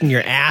busting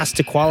your ass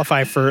to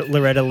qualify for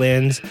Loretta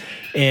Lynn's,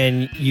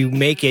 and you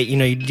make it, you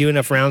know, you do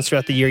enough rounds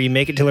throughout the year, you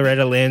make it to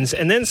Loretta Lynn's,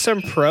 and then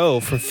some pro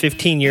from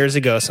 15 years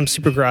ago, some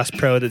Supercross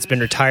pro that's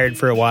been retired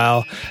for a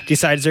while,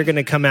 decides they're going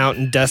to come out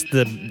and dust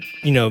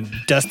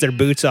their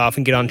boots off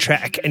and get on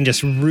track and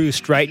just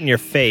roost right in your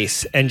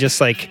face. And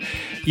just like,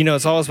 you know,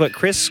 it's always what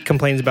Chris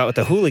complains about with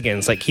the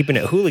hooligans, like keeping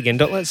it hooligan.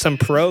 Don't let some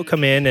pro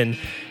come in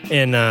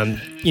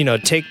and you know,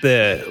 take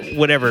the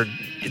whatever.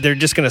 They're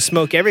just going to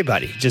smoke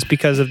everybody just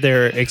because of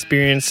their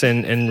experience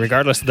and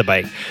regardless of the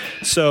bike.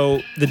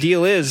 So the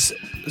deal is,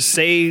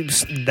 say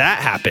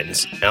that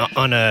happens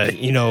on a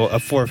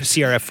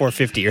CRF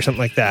 450 or something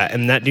like that,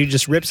 and that dude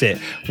just rips it.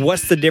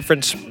 What's the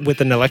difference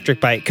with an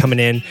electric bike coming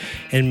in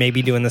and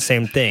maybe doing the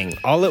same thing?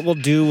 All it will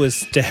do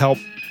is to help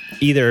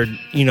either,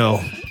 you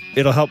know,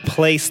 it'll help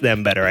place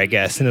them better, I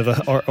guess, and it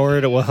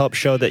will help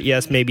show that,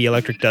 yes, maybe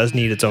electric does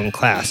need its own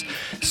class.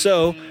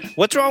 So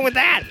what's wrong with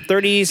that?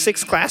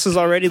 36 classes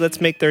already,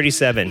 let's make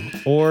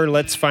 37. Or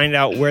let's find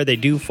out where they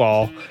do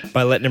fall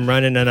by letting them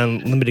run in an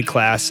unlimited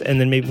class, and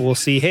then maybe we'll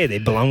see, hey, they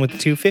belong with the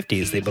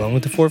 250s, they belong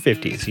with the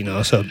 450s, you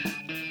know. So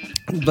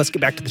let's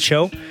get back to the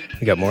show.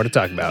 We got more to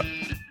talk about.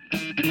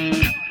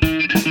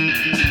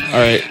 All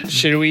right,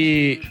 should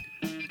we...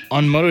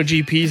 On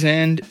MotoGP's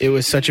end, it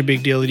was such a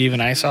big deal that even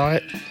I saw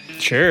it.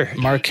 Sure.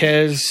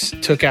 Marquez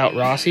took out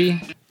Rossi.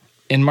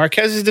 In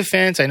Marquez's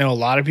defense, I know a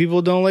lot of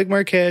people don't like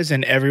Marquez,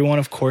 and everyone,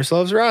 of course,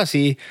 loves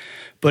Rossi.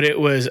 But it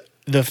was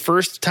the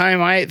first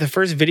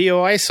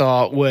video I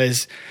saw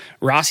was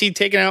Rossi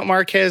taking out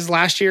Marquez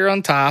last year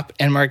on top,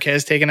 and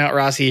Marquez taking out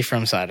Rossi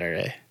from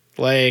Saturday.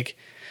 Like,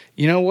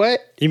 you know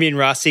what? You mean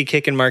Rossi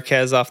kicking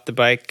Marquez off the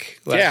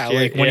bike last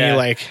year? Like when he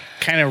like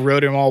kind of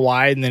rode him all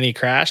wide and then he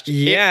crashed.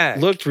 Yeah.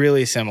 It looked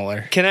really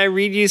similar. Can I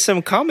read you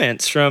some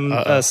comments from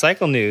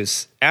Cycle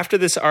News? After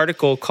this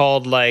article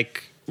called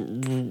like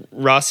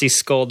Rossi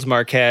scolds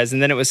Marquez,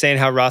 and then it was saying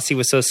how Rossi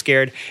was so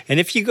scared. And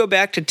if you go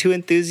back to Two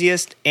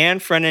Enthusiast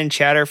and Front End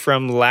Chatter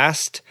from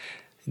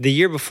the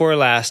year before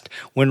last,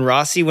 when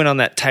Rossi went on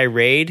that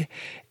tirade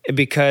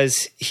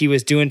because he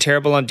was doing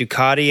terrible on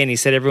Ducati and he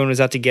said everyone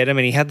was out to get him,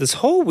 and he had this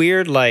whole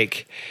weird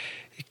like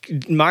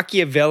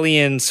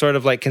Machiavellian sort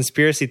of like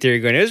conspiracy theory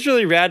going. It was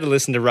really rad to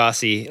listen to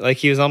Rossi. Like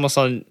he was almost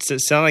on, it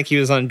sounded like he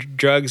was on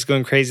drugs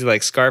going crazy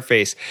like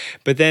Scarface.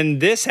 But then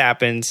this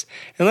happens,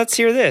 and let's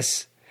hear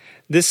this.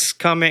 This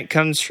comment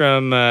comes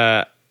from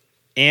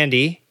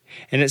Andy,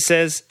 and it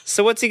says,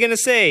 "So what's he going to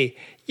say?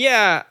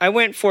 Yeah, I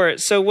went for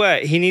it. So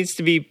what? He needs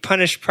to be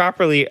punished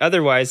properly.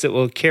 Otherwise, it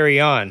will carry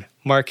on."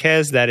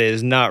 Marquez, that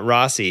is, not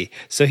Rossi.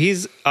 So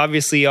he's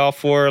obviously all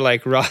for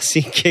like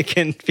Rossi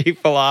kicking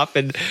people off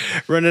and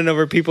running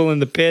over people in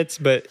the pits.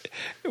 But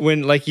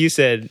when, like you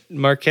said,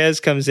 Marquez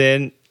comes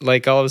in,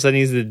 like all of a sudden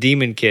he's the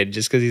demon kid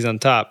just because he's on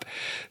top.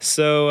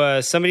 So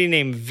somebody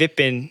named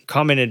Vipin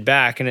commented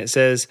back, and it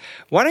says,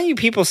 "Why don't you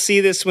people see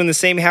this when the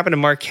same happened to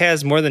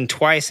Marquez more than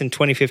twice in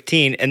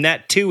 2015, and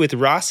that too with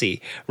Rossi?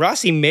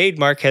 Rossi made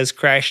Marquez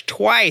crash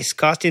twice,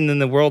 costing them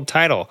the world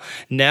title.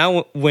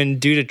 Now, when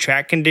due to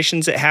track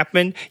conditions it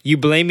happened, you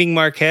blaming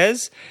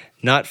Marquez?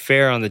 Not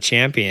fair on the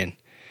champion."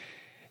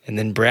 And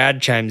then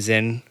Brad chimes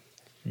in,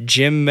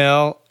 "Jim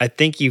Mel, I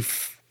think you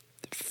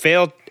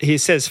failed." He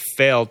says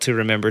failed to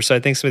remember. So I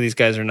think some of these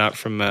guys are not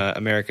from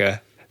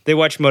America. They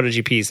watch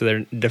MotoGP, so they're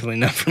definitely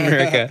not from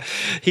America.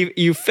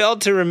 You failed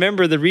to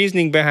remember the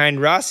reasoning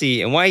behind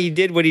Rossi and why he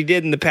did what he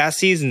did in the past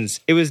seasons.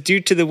 It was due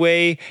to the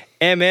way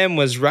MM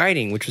was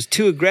riding, which was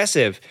too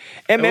aggressive.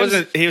 It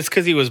was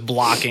because he was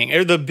blocking.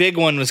 Or the big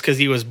one was because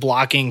he was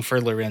blocking for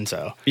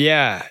Lorenzo.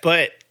 Yeah.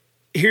 But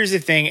here's the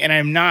thing, and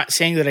I'm not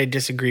saying that I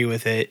disagree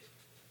with it,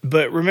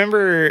 but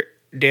remember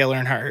Dale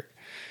Earnhardt?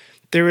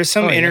 There was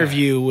some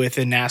interview with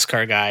a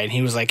NASCAR guy, and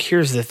he was like,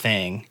 here's the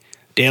thing.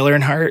 Dale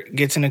Earnhardt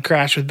gets in a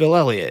crash with Bill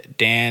Elliott.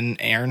 Dan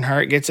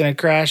Earnhardt gets in a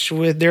crash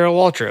with Darrell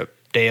Waltrip.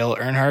 Dale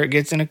Earnhardt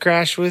gets in a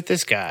crash with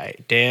this guy.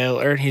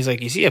 He's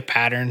like, you see a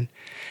pattern?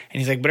 And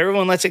he's like, but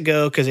everyone lets it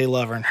go because they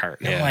love Earnhardt.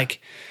 And I'm like,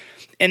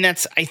 and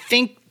that's, I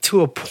think,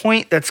 to a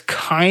point, that's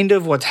kind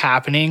of what's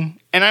happening.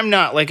 And I'm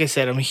not, like I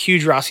said, I'm a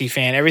huge Rossi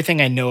fan.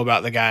 Everything I know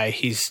about the guy,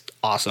 he's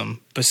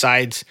awesome.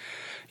 Besides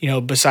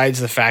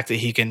the fact that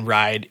he can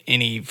ride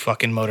any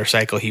fucking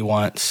motorcycle he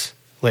wants.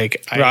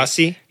 Like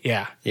Rossi?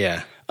 Yeah.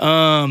 Yeah.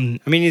 I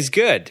mean, he's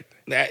good.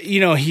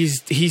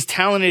 He's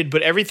talented,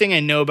 but everything I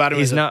know about him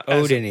he's not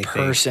owed as a anything.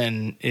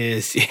 Person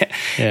is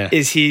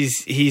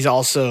he's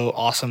also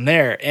awesome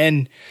there.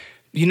 And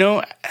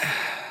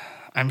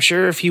I'm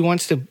sure if he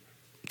wants to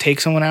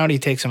take someone out, he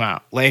takes them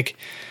out. Like,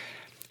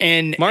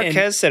 and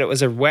Marquez said it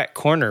was a wet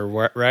corner,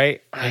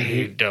 right?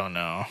 I don't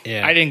know.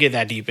 Yeah. I didn't get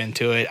that deep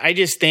into it. I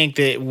just think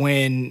that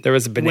when there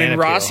was a banana when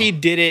Rossi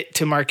did it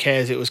to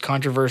Marquez, it was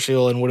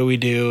controversial. And what do we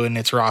do? And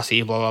it's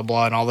Rossi, blah blah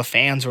blah. And all the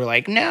fans were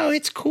like, "No,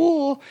 it's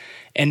cool."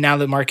 And now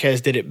that Marquez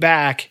did it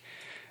back,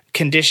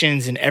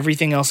 conditions and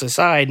everything else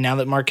aside, now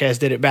that Marquez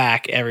did it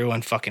back,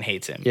 everyone fucking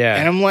hates him. Yeah.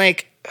 And I'm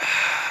like,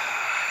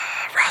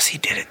 Rossi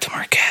did it to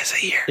Marquez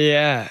a year.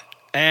 Yeah.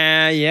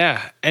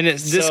 Yeah. And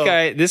it's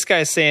this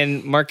guy's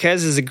saying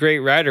Marquez is a great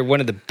rider,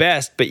 one of the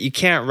best, but you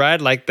can't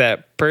ride like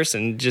that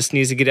person. Just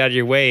needs to get out of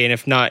your way. And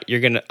if not,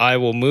 I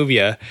will move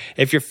you.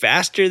 If you're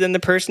faster than the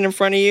person in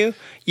front of you,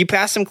 you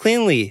pass them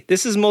cleanly.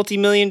 This is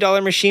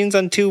multi-million-dollar machines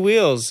on two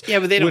wheels. Yeah,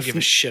 but they don't give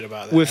a shit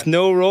about that. With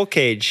no roll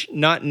cage,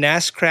 not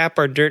NASCAR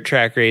or dirt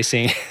track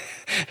racing.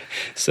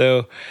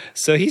 So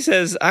he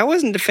says, I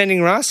wasn't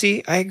defending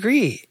Rossi. I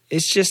agree.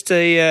 It's just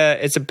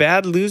it's a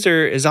bad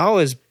loser is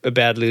always a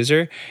bad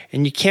loser,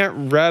 and you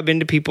can't rub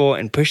into people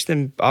and push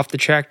them off the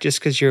track just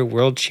because you're a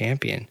world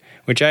champion,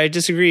 which I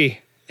disagree.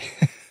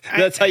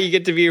 That's how you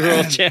get to be a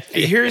world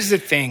champion. Here's the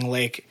thing,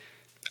 like,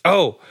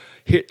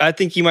 I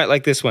think you might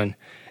like this one.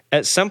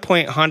 At some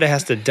point, Honda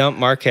has to dump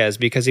Marquez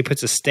because he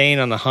puts a stain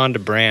on the Honda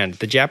brand.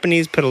 The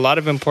Japanese put a lot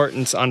of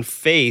importance on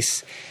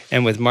face,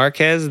 and with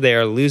Marquez, they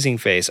are losing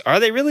face.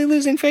 Are they really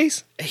losing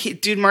face?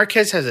 Dude,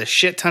 Marquez has a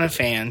shit ton of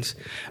fans.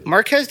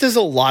 Marquez does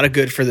a lot of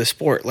good for the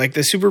sport. Like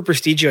the Super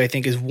Prestigio, I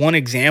think, is one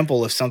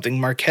example of something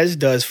Marquez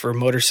does for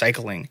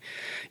motorcycling.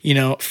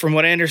 From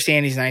what I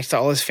understand, he's nice to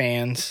all his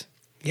fans.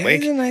 Yeah,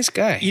 he's a nice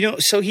guy.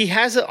 So he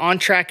has an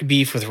on-track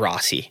beef with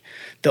Rossi.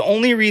 The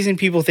only reason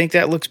people think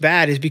that looks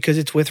bad is because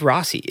it's with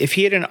Rossi. If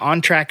he had an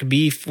on-track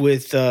beef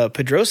with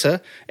Pedrosa,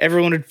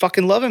 everyone would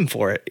fucking love him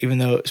for it, even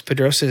though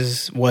Pedrosa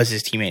was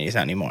his teammate. He's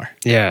not anymore.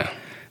 Yeah.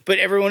 But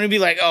everyone would be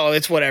like, oh,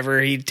 it's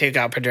whatever. He'd take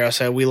out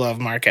Pedrosa. We love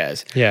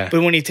Marquez. Yeah.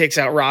 But when he takes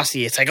out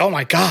Rossi, it's like, oh,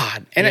 my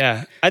God.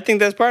 And I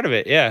think that's part of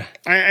it, yeah.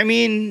 I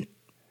mean,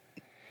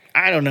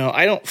 I don't know.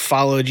 I don't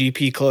follow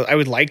GP close. I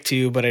would like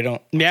to, but I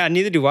don't. Yeah,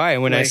 neither do I.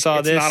 When I saw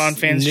this not on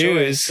Fans'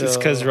 news, Choice, it's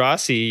because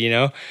Rossi,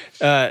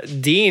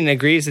 Dean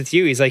agrees with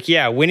you. He's like,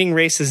 yeah, winning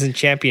races and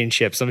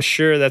championships. I'm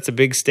sure that's a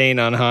big stain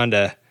on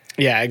Honda.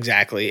 Yeah,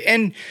 exactly.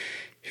 And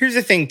here's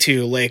the thing,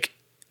 too. Like,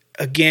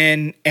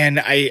 again, and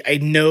I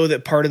know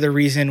that part of the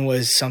reason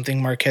was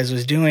something Marquez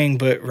was doing,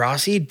 but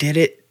Rossi did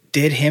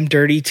him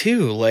dirty,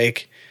 too.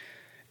 Like,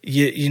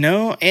 you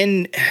know,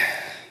 and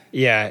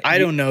Yeah. I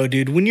don't know,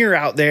 dude. When you're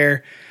out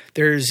there,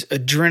 there's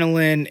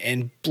adrenaline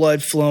and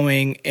blood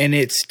flowing, and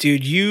it's,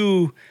 dude,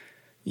 you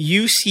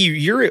see,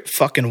 you're at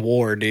fucking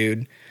war,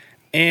 dude.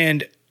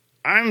 And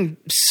I'm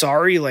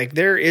sorry, like,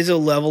 there is a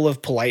level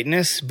of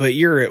politeness, but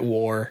you're at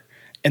war.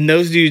 And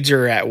those dudes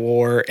are at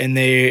war, and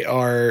they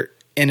are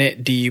in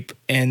it deep,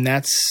 and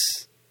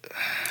that's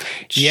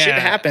shit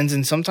happens,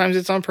 and sometimes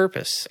it's on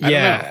purpose. I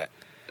don't know.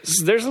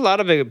 There's a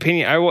lot of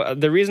opinion.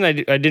 The reason I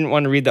didn't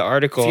want to read the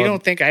article. If you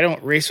don't think I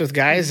don't race with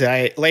guys,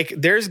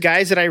 there's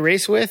guys that I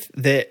race with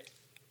that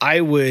I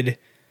would.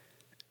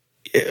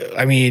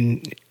 I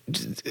mean,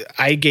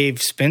 I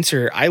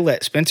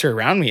let Spencer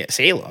around me at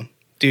Salem,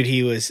 dude.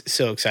 He was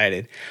so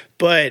excited,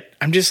 but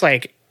I'm just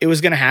like, it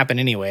was going to happen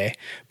anyway.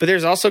 But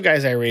there's also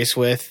guys I race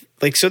with,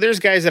 like, so there's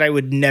guys that I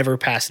would never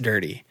pass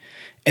dirty,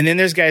 and then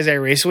there's guys I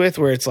race with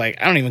where it's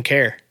like, I don't even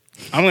care.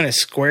 I'm going to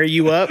square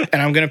you up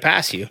and I'm going to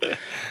pass you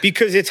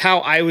because it's how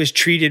I was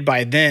treated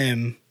by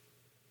them.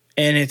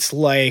 And it's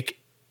like,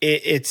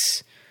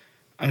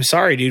 I'm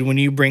sorry, dude, when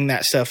you bring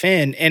that stuff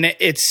in. And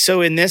it's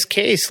so in this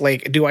case,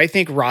 like, do I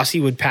think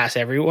Rossi would pass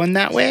everyone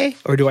that way?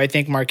 Or do I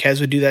think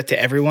Marquez would do that to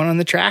everyone on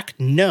the track?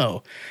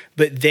 No,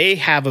 but they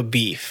have a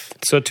beef.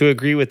 So to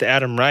agree with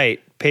Adam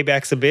Wright,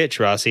 payback's a bitch,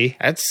 Rossi.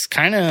 That's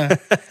kind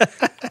of,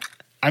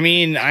 I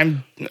mean,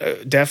 I'm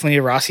definitely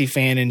a Rossi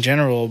fan in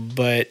general,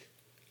 but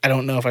I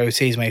don't know if I would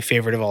say he's my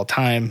favorite of all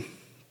time,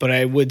 but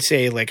I would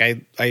say, like,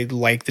 I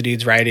like the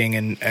dude's riding,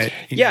 and I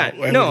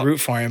would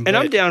root for him. And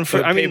I'm down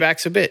for. I mean,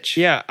 payback's a bitch.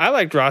 Yeah, I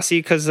liked Rossi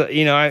because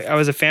I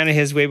was a fan of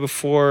his way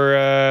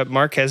before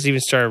Marquez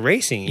even started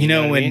racing. You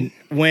know it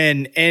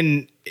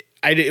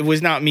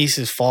was not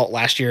Mises' fault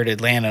last year at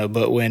Atlanta,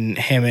 but when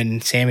him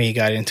and Sammy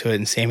got into it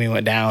and Sammy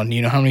went down,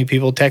 you know how many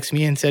people text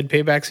me and said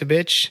payback's a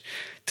bitch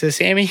to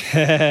Sammy?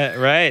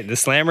 Right, the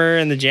slammer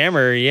and the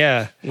jammer,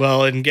 yeah.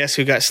 Well, and guess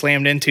who got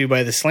slammed into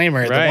by the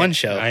slammer at the one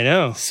show? I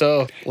know.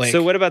 So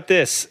what about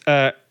this?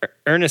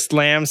 Ernest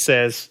Lamb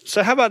says,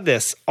 so how about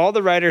this? All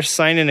the riders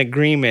sign an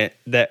agreement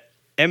that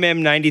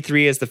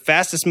MM93 is the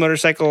fastest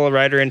motorcycle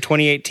rider in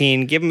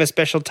 2018. Give him a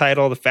special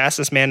title, the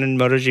fastest man in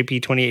MotoGP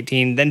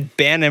 2018, then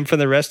ban him for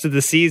the rest of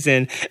the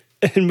season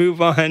and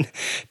move on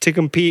to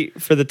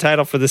compete for the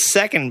title for the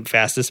second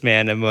fastest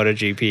man in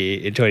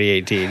MotoGP in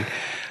 2018.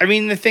 I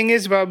mean, the thing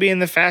is about being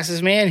the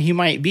fastest man, he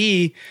might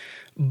be,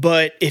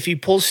 but if he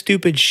pulls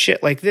stupid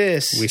shit like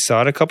this... We saw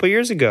it a couple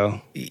years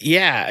ago.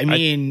 Yeah, I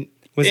mean...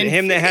 Was it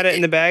him that had it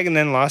in the bag and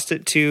then lost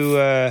it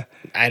to...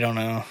 I don't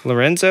know.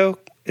 Lorenzo?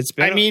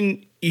 I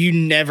mean, you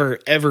never,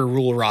 ever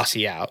rule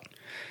Rossi out.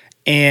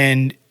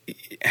 And,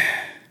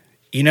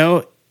 you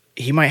know,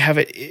 he might have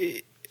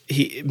it...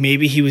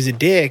 Maybe he was a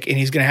dick and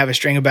he's going to have a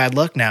string of bad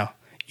luck now.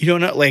 You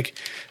don't know. Like,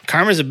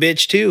 karma's a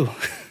bitch too.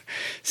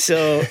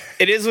 So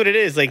it is what it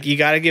is. Like, you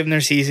got to give them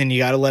their season. You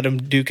got to let them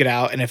duke it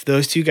out. And if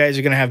those two guys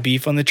are going to have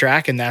beef on the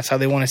track and that's how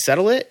they want to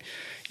settle it,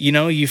 you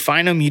know, you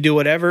fine them, you do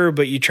whatever,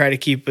 but you try to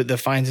keep the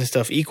fines and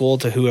stuff equal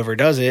to whoever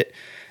does it.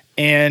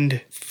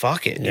 And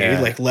fuck it,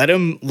 dude. Like, let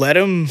them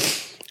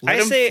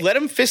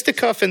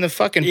fisticuff in the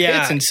fucking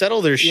pits and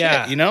settle their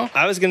shit, you know?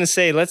 I was going to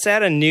say, let's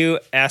add a new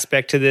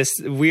aspect to this.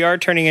 We are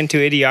turning into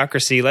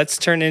idiocracy. Let's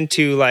turn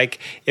into, like,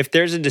 if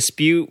there's a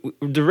dispute,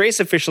 the race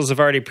officials have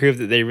already proved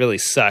that they really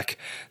suck.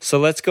 So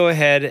let's go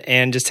ahead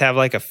and just have,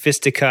 like, a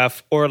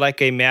fisticuff or,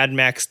 like, a Mad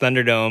Max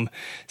Thunderdome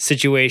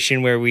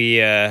situation where we,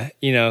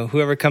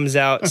 whoever comes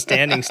out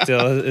standing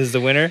still is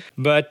the winner.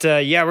 But,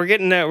 we're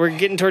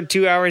getting toward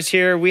 2 hours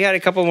here. We had a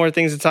couple more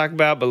things to talk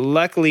about, but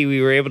luckily we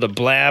were able to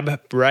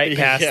blab right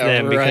past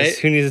them because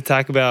who needs to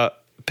talk about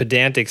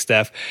pedantic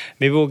stuff?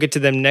 Maybe we'll get to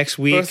them next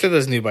week. Both of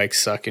those new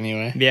bikes suck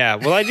anyway. Yeah,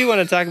 well, I do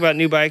want to talk about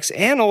new bikes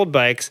and old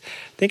bikes.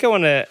 I think I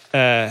want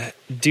to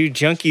do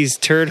Junkie's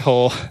turd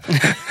hole,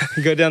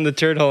 go down the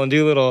turd hole and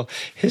do a little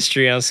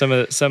history on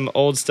some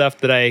old stuff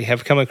that I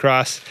have come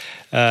across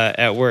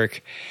at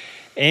work.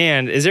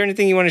 And is there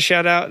anything you want to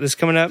shout out that's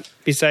coming up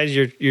besides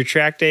your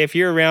track day? If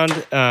you're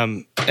around...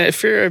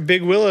 if you're a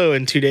Big Willow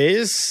in 2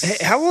 days...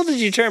 Hey, how old did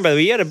you turn, by the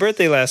way? You had a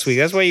birthday last week.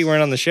 That's why you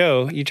weren't on the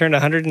show. You turned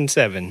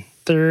 107.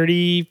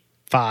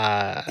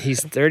 35.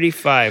 He's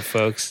 35,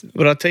 folks.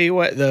 But I'll tell you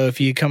what, though, if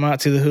you come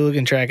out to the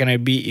hooligan track and I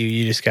beat you,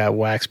 you just got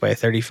waxed by a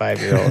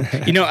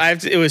 35-year-old. You know,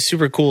 it was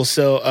super cool.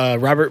 So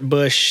Robert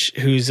Bush,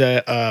 who's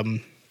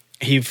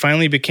he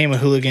finally became a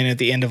hooligan at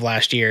the end of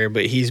last year,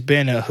 but he's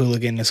been a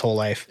hooligan his whole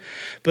life.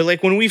 But,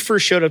 like, when we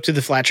first showed up to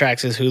the flat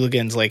tracks as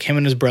hooligans, like, him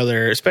and his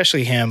brother,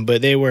 especially him,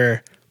 but they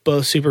were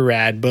both super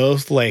rad,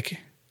 both, like,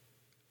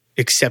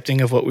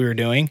 accepting of what we were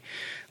doing.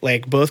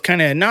 Like, both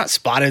kind of not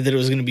spotted that it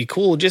was going to be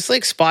cool, just,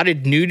 like,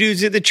 spotted new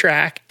dudes at the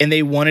track, and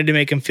they wanted to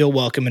make him feel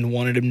welcome and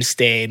wanted him to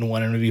stay and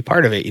wanted him to be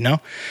part of it, you know?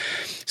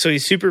 So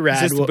he's super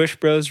rad. Is this the Bush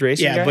Bros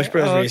Racing guy? Bush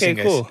Bros Racing.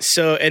 Okay, cool.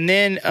 So, and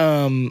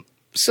then...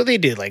 So they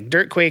did like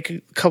Dirt Quake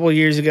a couple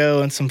years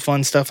ago and some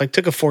fun stuff. Like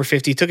took a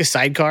 450, took a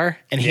sidecar,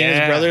 and he and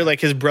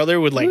his brother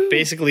would like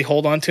basically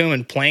hold on to him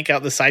and plank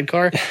out the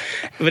sidecar.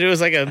 But it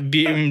was like a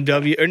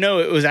BMW, or no,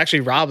 it was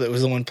actually Rob that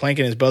was the one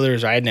planking. His brother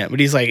was riding it,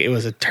 but he's like, it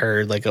was a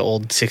turd, like an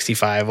old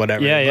 65,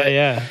 whatever.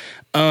 Yeah.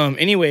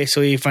 Anyway,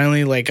 so he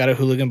finally like got a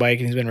hooligan bike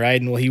and he's been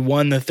riding. Well, he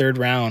won the third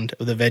round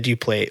of the Veggie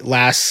Plate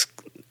last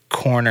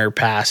corner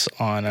pass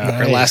on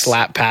or last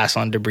lap pass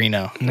on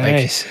Debrino.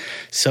 Nice.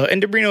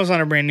 And Debrino's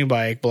on a brand new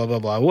bike, blah blah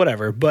blah,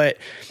 whatever. But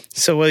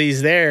so while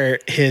he's there,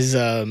 his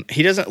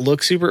he doesn't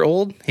look super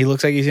old. He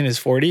looks like he's in his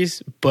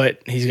 40s,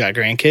 but he's got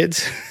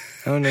grandkids.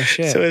 Oh no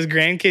shit. So his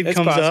grandkid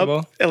comes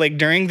up like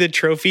during the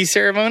trophy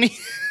ceremony.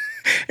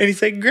 And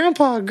he's like,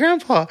 Grandpa.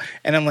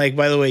 And I'm like,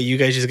 by the way, you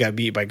guys just got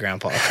beat by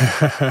Grandpa.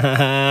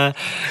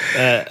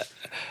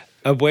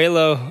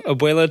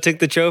 Abuelo took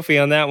the trophy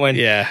on that one.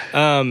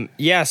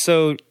 Yeah.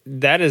 So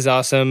that is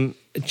awesome.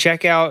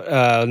 Check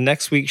out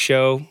next week's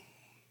show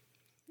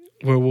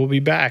where we'll be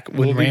back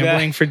with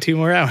rambling for 2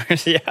 more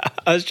hours. Yeah.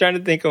 I was trying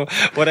to think of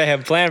what I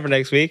have planned for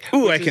next week.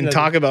 Ooh, I can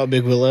talk about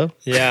Big Willow.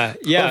 Yeah.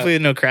 Hopefully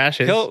no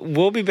crashes.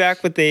 We'll be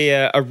back with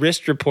a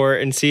wrist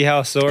report and see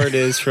how sore it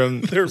is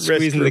from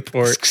squeezing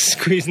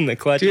the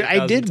clutch. Dude,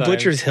 I did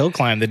Butcher's Hill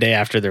Climb the day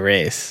after the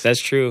race.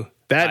 That's true.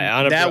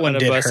 That one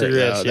did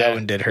hurt. That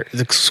one did hurt.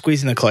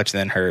 Squeezing the clutch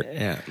then hurt.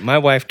 Yeah. My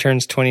wife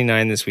turns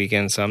 29 this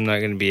weekend, so I'm not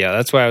going to be out.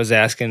 That's why I was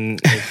asking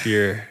if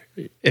you're...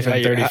 If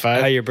I'm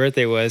 35. How your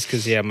birthday was,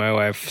 because, my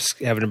wife's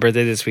having a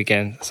birthday this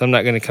weekend. So I'm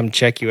not going to come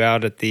check you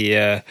out at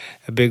the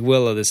Big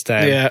Willow this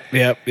time.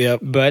 Yep.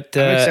 But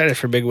I'm excited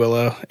for Big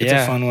Willow. It's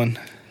a fun one.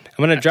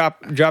 I'm going to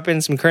drop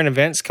in some current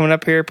events coming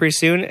up here pretty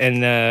soon,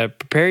 and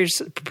prepare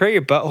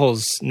your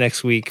buttholes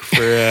next week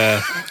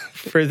for...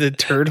 For the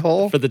turd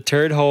hole? For the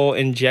turd hole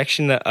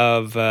injection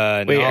of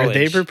knowledge. Wait, are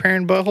they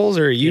preparing buttholes,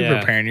 or are you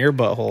preparing your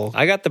butthole?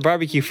 I got the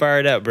barbecue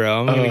fired up, bro.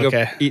 I'm going to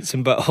go eat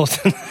some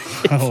buttholes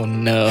tonight. Oh,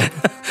 no.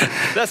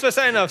 That's my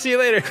sign off. See you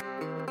later.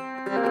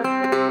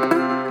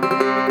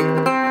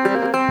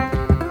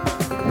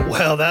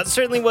 Well, that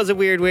certainly was a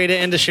weird way to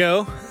end a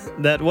show.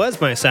 That was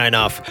my sign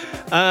off.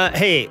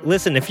 Hey,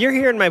 listen, if you're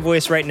hearing my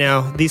voice right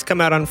now, these come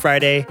out on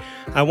Friday.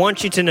 I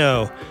want you to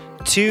know,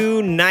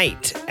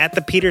 tonight at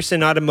the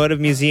Peterson Automotive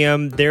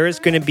Museum, there is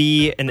going to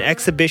be an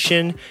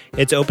exhibition.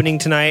 It's opening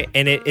tonight,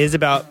 and it is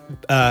about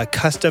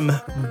custom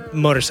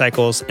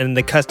motorcycles and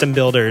the custom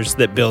builders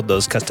that build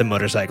those custom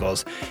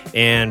motorcycles,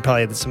 and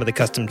probably some of the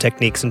custom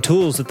techniques and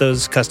tools that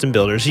those custom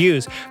builders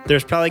use.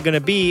 There's probably going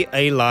to be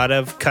a lot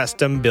of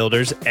custom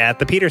builders at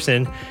the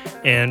Peterson,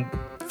 and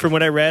from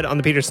what I read on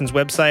the Peterson's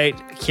website,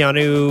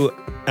 Keanu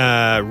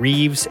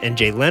Reeves and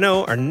Jay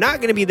Leno are not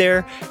going to be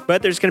there,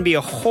 but there's going to be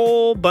a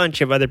whole bunch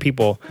of other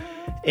people.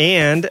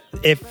 And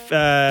if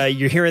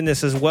you're hearing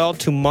this as well,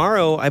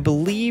 tomorrow, I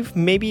believe,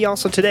 maybe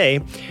also today,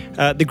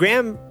 the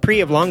Grand Prix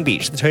of Long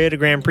Beach, the Toyota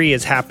Grand Prix,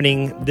 is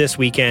happening this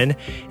weekend.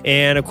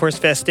 And of course,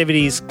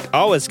 festivities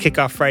always kick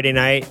off Friday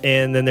night,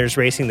 and then there's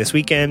racing this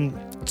weekend.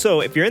 So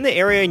if you're in the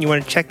area and you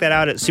want to check that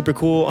out, it's super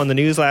cool. On the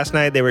news last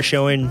night, they were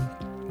showing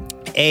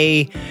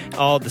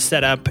all the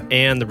setup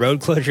and the road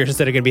closures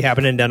that are going to be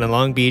happening down in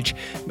Long Beach,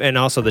 and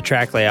also the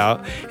track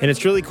layout. And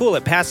it's really cool.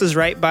 It passes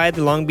right by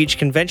the Long Beach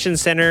Convention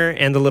Center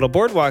and the little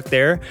boardwalk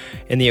there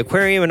and the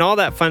aquarium and all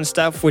that fun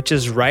stuff, which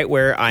is right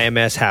where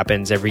IMS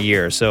happens every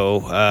year.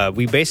 So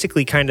we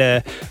basically kind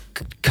of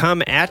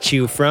come at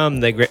you from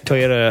the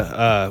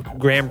Toyota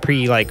Grand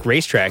Prix like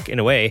racetrack in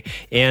a way,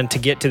 and to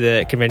get to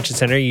the convention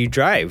center you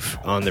drive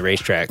on the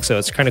racetrack, so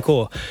it's kind of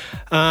cool.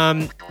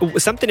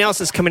 Something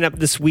else is coming up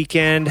this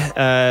weekend.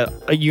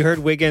 You heard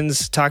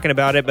Wiggins talking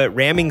about it, but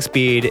Ramming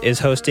Speed is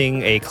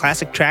hosting a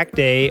classic track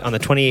day on the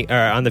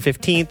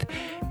 15th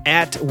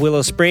at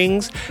Willow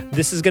Springs.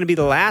 This is going to be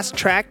the last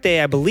track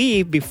day, I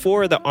believe,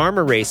 before the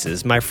Armor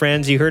races. My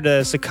friends, you heard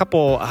us a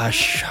couple, I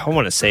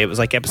want to say it was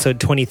like episode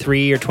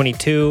 23 or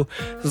 22.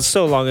 It was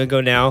so long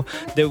ago now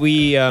that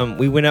we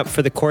went up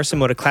for the Corsa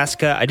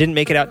Motoclassica. I didn't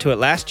make it out to it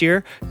last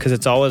year because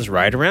it's always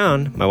right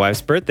around my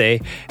wife's birthday.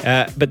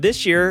 But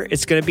this year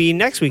it's going to be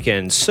next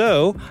weekend,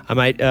 so I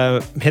might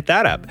hit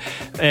that up.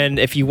 And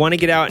if you want to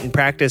get out and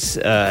practice,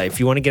 if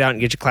you want to get out and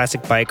get your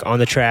classic bike on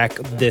the track,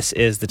 this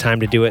is the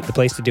time to do it, the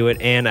place to do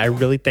it. And I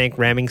really thank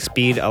Ramming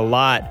Speed a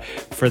lot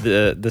for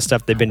the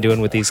stuff they've been doing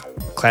with these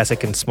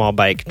classic and small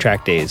bike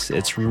track days.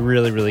 It's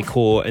really, really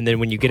cool. And then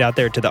when you get out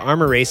there to the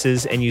Armor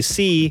races and you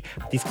see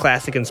these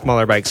classic and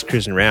smaller bikes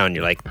cruising around,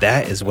 you're like,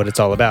 that is what it's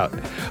all about.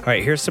 All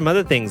right, here's some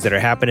other things that are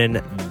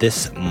happening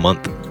this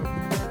month.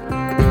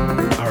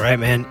 All right,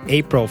 man,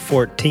 April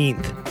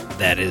 14th.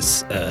 That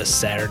is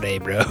Saturday,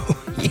 bro.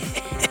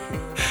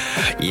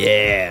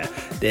 Yeah.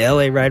 The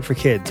LA Ride for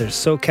Kids. There's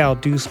SoCal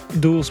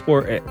Dual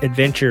Sport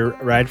Adventure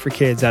Ride for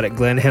Kids out at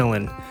Glen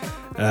Helen.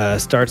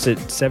 Starts at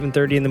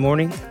 7:30 in the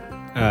morning.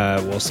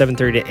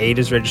 7:30 to 8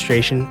 is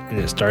registration, and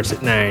it starts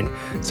at 9.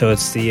 So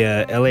it's the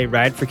LA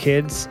Ride for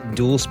Kids,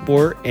 Dual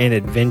Sport, and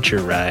Adventure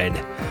Ride.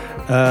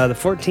 The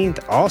 14th,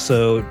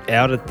 also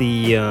out at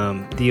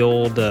the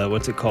old,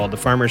 what's it called? The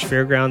Farmers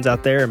Fairgrounds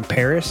out there in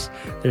Paris.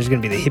 There's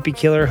going to be the Hippie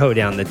Killer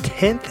Hoedown, the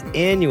 10th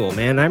annual,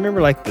 man. I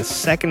remember like the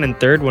second and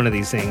third one of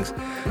these things.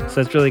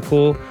 So that's really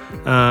cool.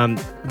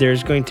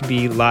 There's going to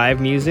be live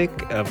music.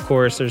 Of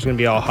course, there's going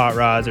to be all hot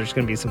rods. There's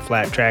going to be some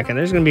flat track, and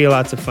there's going to be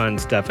lots of fun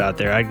stuff out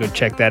there. I'd go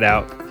check that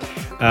out.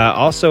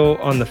 Also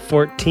on the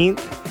 14th,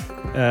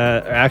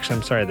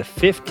 the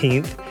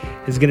 15th,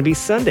 is going to be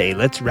Sunday.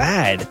 Let's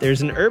ride.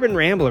 There's an urban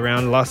ramble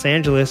around Los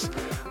Angeles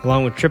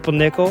along with Triple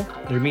Nickel.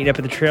 They're meeting up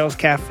at the Trails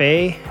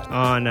Cafe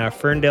on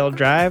Ferndale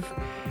Drive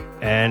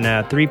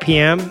and 3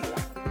 p.m.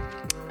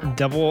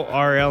 Double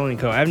RL and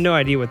Co. I have no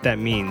idea what that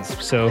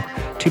means. So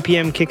 2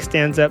 p.m.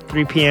 kickstands up,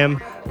 3 p.m.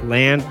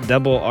 land,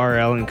 Double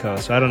RL and Co.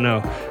 So I don't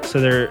know. So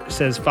there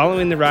says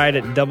following the ride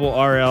at Double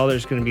RL,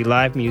 there's going to be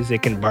live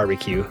music and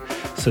barbecue.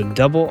 So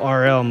Double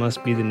RL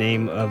must be the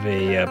name of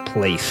a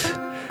place.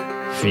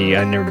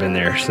 I've never been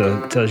there,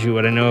 so it tells you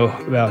what I know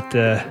about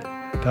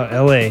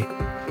LA.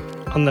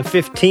 On the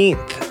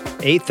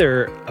 15th,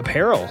 Aether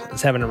Apparel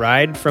is having a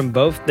ride from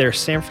both their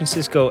San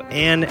Francisco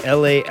and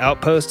LA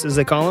outposts, as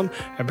they call them.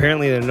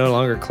 Apparently, they're no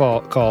longer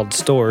called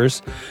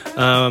stores.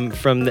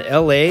 From the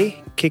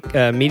LA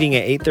meeting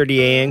at 8:30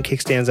 a.m.,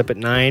 kickstands up at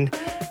 9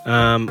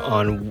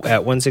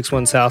 at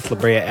 161 South La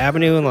Brea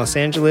Avenue in Los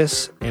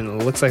Angeles, and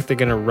it looks like they're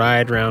going to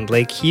ride around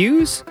Lake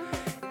Hughes.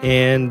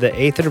 And the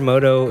Aether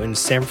Moto in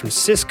San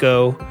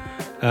Francisco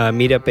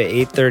meet up at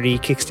 8:30,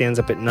 kickstands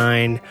up at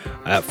 9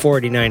 at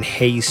 489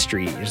 Hayes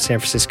Street in San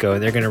Francisco,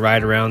 and they're going to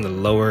ride around the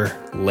lower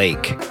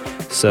lake.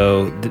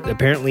 So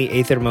apparently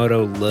Aether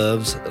Moto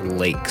loves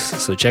lakes.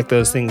 So check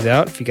those things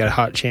out if you got a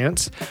hot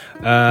chance.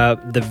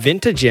 The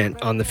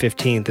Vintagent on the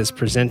 15th is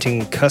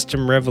presenting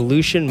Custom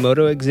Revolution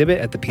Moto exhibit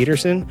at the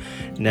Peterson.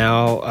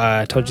 Now,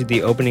 I told you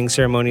the opening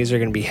ceremonies are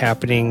going to be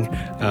happening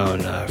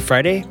on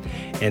Friday.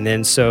 And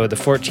then so the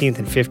 14th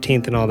and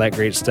 15th and all that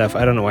great stuff.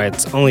 I don't know why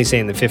it's only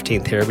saying the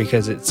 15th here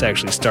because it's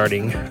actually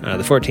starting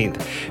the 14th.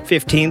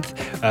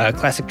 15th,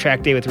 Classic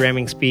Track Day with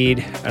Ramming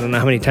Speed. I don't know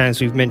how many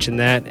times we've mentioned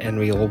that, and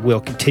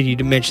we'll continue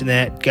to mention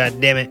that. God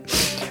damn it.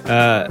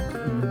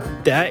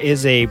 That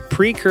is a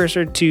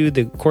precursor to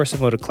the Corsa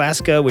Moto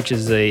Classica, which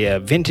is a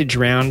vintage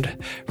round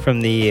from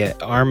the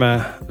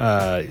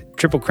Arma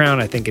Triple Crown,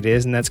 I think it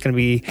is, and that's going to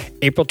be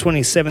April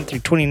 27th through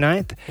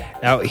 29th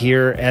out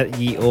here at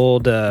the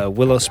old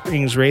Willow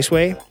Springs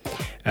Raceway.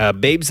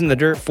 Babes in the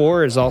Dirt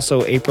 4 is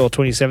also April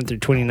 27th through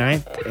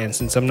 29th, and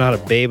since I'm not a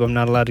babe, I'm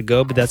not allowed to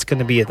go, but that's going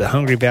to be at the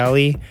Hungry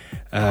Valley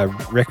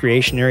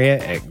recreation area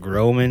at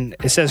Groman.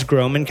 It says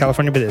Groman,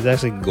 California, but it's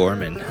actually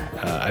Gorman.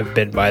 I've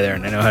been by there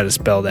and I know how to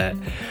spell that.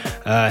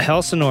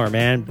 Elsinore,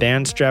 man,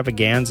 band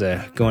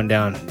Stravaganza going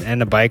down,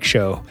 and a bike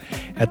show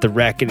at the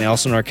Rec in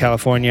Elsinore,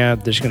 California.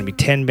 There's going to be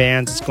 10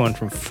 bands. It's going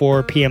from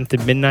 4 p.m. to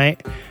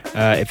midnight.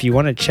 If you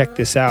want to check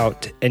this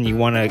out and you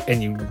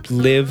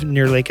live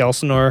near Lake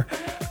Elsinore,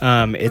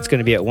 it's going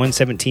to be at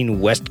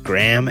 117 West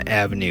Graham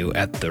Avenue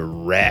at the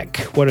Rec.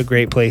 What a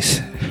great place.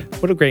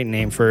 What a great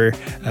name for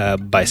a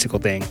bicycle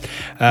thing.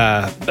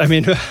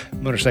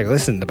 Motorcycle.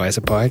 Listen to the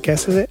Bicycle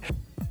Podcast, is it?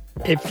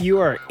 If you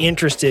are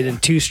interested in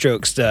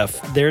two-stroke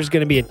stuff, there's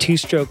going to be the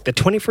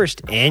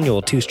 21st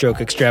annual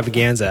two-stroke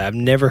extravaganza. I've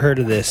never heard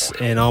of this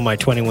in all my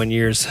 21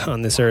 years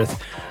on this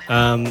earth.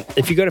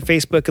 If you go to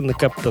Facebook and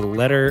look up the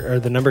letter or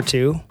the number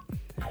 2,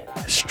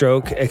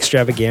 stroke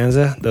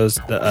extravaganza,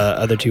 the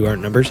other two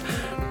aren't numbers.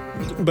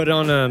 But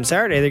on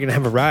Saturday, they're going to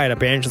have a ride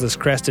up Angeles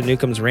Crest and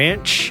Newcomb's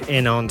Ranch.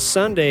 And on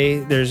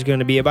Sunday, there's going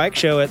to be a bike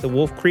show at the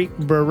Wolf Creek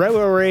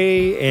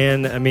Brewery.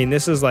 And,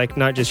 this is like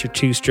not just your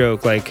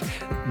two-stroke, like,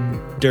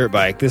 dirt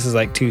bike. This is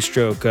like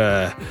two-stroke,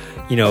 vintage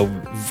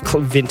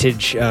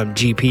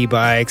GP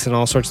bikes and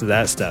all sorts of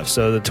that stuff.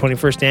 So the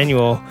 21st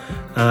annual,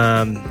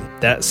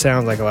 that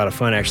sounds like a lot of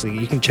fun, actually.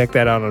 You can check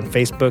that out on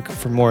Facebook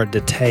for more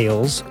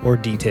details,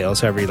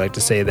 however you like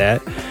to say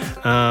that.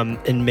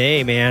 In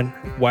May, man,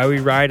 Why We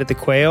Ride at the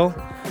Quail.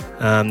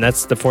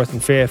 That's the 4th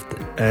and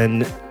 5th.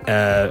 And,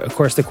 of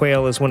course, the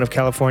Quail is one of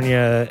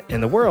California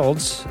and the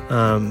world's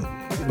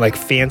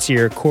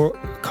fancier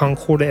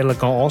Concord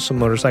Elegance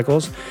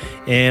motorcycles.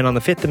 And on the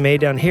 5th of May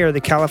down here,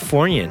 the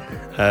Californian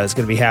is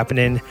going to be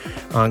happening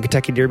on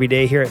Kentucky Derby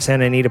Day here at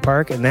Santa Anita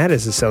Park. And that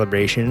is a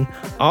celebration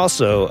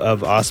also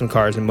of awesome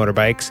cars and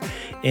motorbikes.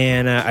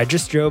 And I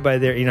just drove by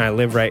there. I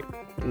live right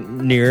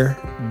near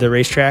the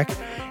racetrack.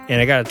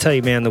 And I got to tell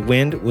you, man, the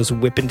wind was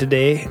whipping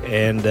today.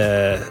 And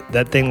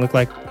that thing looked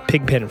like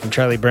Pigpen from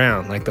Charlie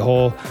Brown. Like the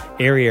whole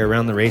area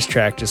around the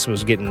racetrack just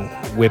was getting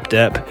whipped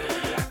up.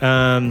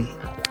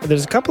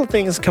 There's a couple of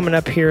things coming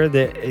up here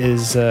that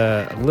is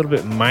a little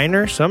bit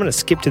minor, so I'm going to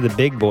skip to the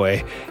big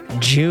boy.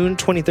 June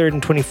 23rd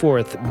and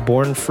 24th,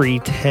 Born Free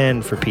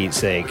 10, for Pete's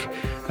sake.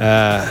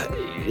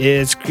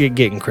 It's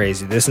getting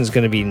crazy. This is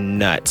going to be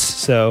nuts.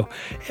 So,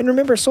 and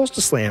remember,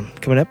 Solstice Slam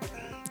coming up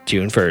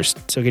June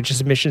 1st. So get your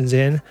submissions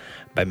in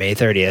by May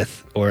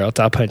 30th, or else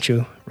I'll punch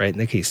you right in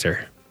the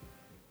keister.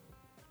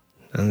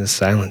 And the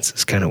silence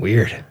is kind of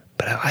weird,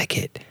 but I like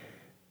it.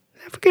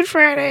 Have a good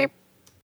Friday.